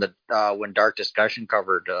mentioned on the when Dark Discussion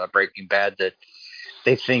covered Breaking Bad that.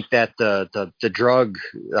 They think that the drug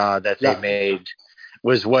that they made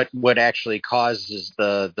was what actually causes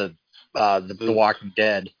the Walking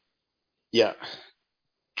Dead. Yeah.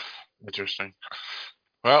 Interesting.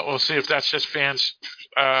 Well, we'll see if that's just fan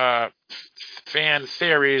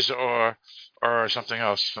theories or something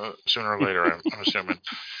else sooner or later. I'm assuming.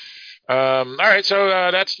 All right, so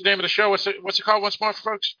that's the name of the show. What's it called once more,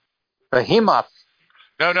 folks? Behemoth.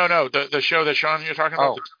 No. The show that Sean you're talking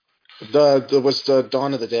about. Was the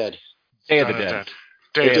Dawn of the Dead. Day of the Dead.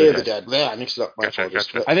 Day of the Dead. Yeah, I mixed it up. Gotcha.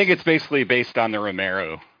 I think it's basically based on the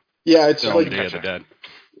Romero. Yeah, it's like Day of the Dead.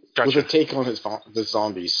 With a take on the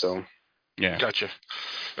zombies. So. Yeah. Gotcha.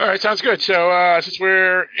 All right, sounds good. So since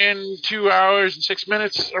we're in 2 hours and 6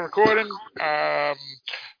 minutes of recording,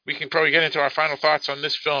 we can probably get into our final thoughts on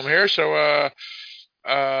this film here. So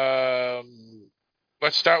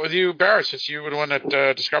let's start with you, Barrett, since you were the one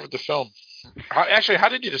that discovered the film. How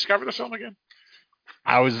did you discover the film again?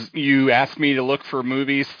 You asked me to look for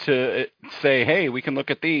movies to say, hey, we can look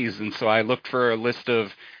at these. And so I looked for a list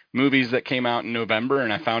of movies that came out in November,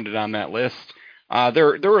 and I found it on that list.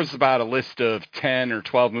 There was about a list of 10 or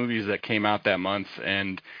 12 movies that came out that month,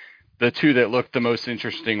 and the 2 that looked the most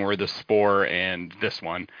interesting were The Spore and this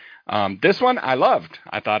one. This one I loved.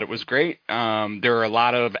 I thought it was great. There are a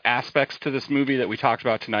lot of aspects to this movie that we talked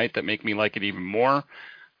about tonight that make me like it even more.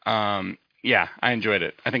 Yeah, I enjoyed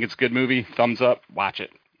it. I think it's a good movie. Thumbs up. Watch it.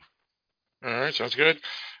 All right, sounds good.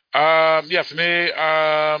 Yeah, for me,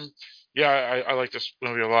 I like this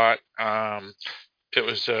movie a lot. It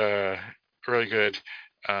was really good.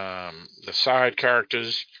 The side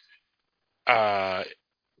characters,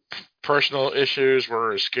 personal issues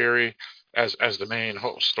were as scary as the main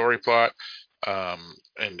whole story plot,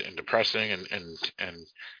 and depressing and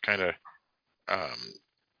kind of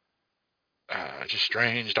just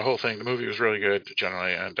strange. The whole thing, the movie was really good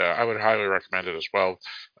generally, and I would highly recommend it as well.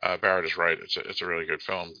 Barrett is right; it's a really good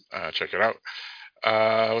film. Check it out.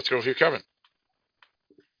 Let's go with you, Kevin.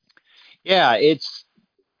 Yeah, it's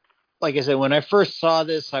like I said, when I first saw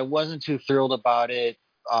this, I wasn't too thrilled about it.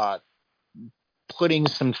 Putting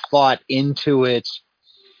some thought into it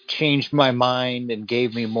changed my mind and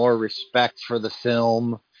gave me more respect for the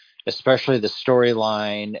film, especially the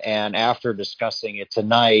storyline. And after discussing it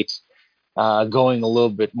tonight, going a little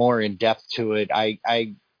bit more in depth to it,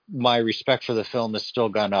 my respect for the film has still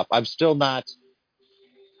gone up. I'm still not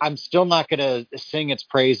going to sing its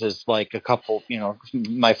praises like a couple,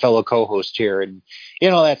 my fellow co-host here. And,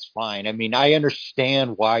 that's fine. I mean, I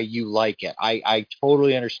understand why you like it. I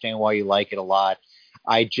totally understand why you like it a lot.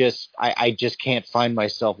 I just can't find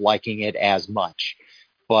myself liking it as much.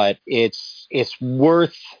 but it's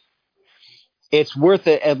worth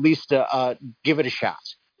it, at least give it a shot.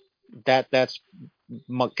 That's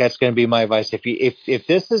going to be my advice. If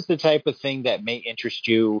this is the type of thing that may interest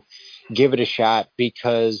you, give it a shot,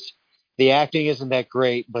 because the acting isn't that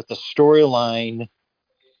great, but the storyline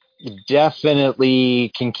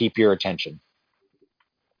definitely can keep your attention.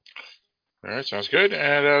 All right, sounds good.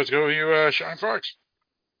 And let's go with you, Sean Fox.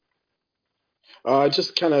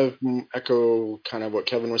 Just kind of echo kind of what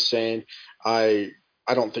Kevin was saying. I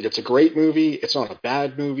don't think it's a great movie. It's not a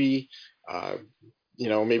bad movie.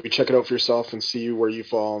 Maybe check it out for yourself and see where you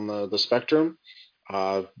fall on the spectrum.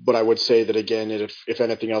 But I would say that, again, if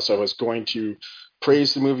anything else I was going to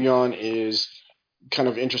praise the movie on is kind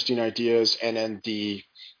of interesting ideas, and then the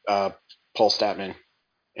Paul Statman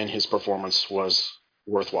and his performance was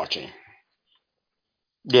worth watching.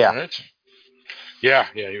 Yeah. All right. Yeah,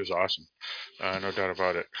 he was awesome. No doubt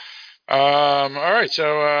about it. All right,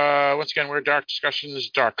 so once again, we're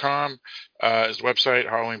darkdiscussions.com is the website.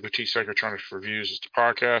 Halloween Boutique Psychotronics Reviews is the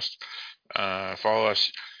podcast. Follow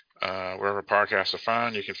us wherever podcasts are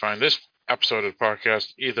found. You can find this episode of the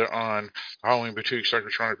podcast either on the Halloween Boutique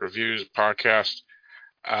Psychotronic Reviews podcast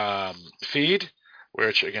feed,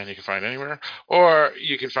 which, again, you can find anywhere, or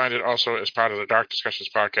you can find it also as part of the Dark Discussions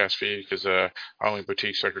podcast feed, because Halloween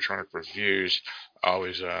Boutique Psychotronic Reviews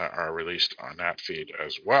always are released on that feed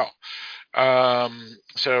as well.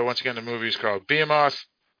 So once again, the movie is called Behemoth.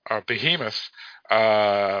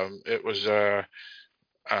 It was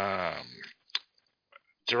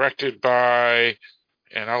directed by,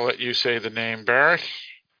 and I'll let you say the name, Barry.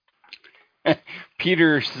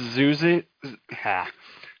 Peter Zuzic.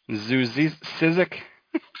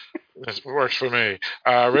 This works for me.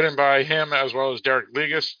 Written by him as well as Derek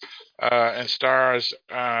Ligas, and stars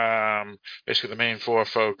basically the main four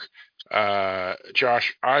folk: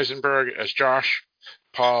 Josh Eisenberg as Josh,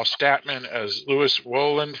 Paul Statman as Lewis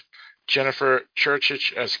Woland, Jennifer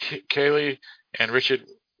Churchich as Kaylee, and Richard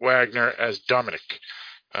Wagner as Dominic.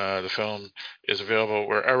 The film is available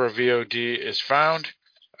wherever VOD is found.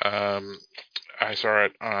 I saw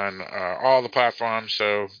it on all the platforms,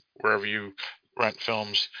 so wherever you rent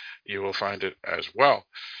films, you will find it as well.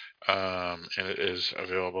 And it is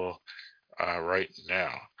available right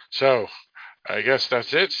now. So I guess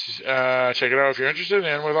that's it. Check it out if you're interested.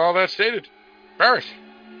 And with all that stated, Barrett,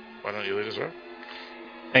 why don't you lead us out?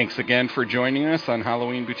 Thanks again for joining us on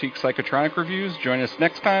Halloween Boutique Psychotronic Reviews. Join us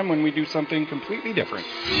next time when we do something completely different.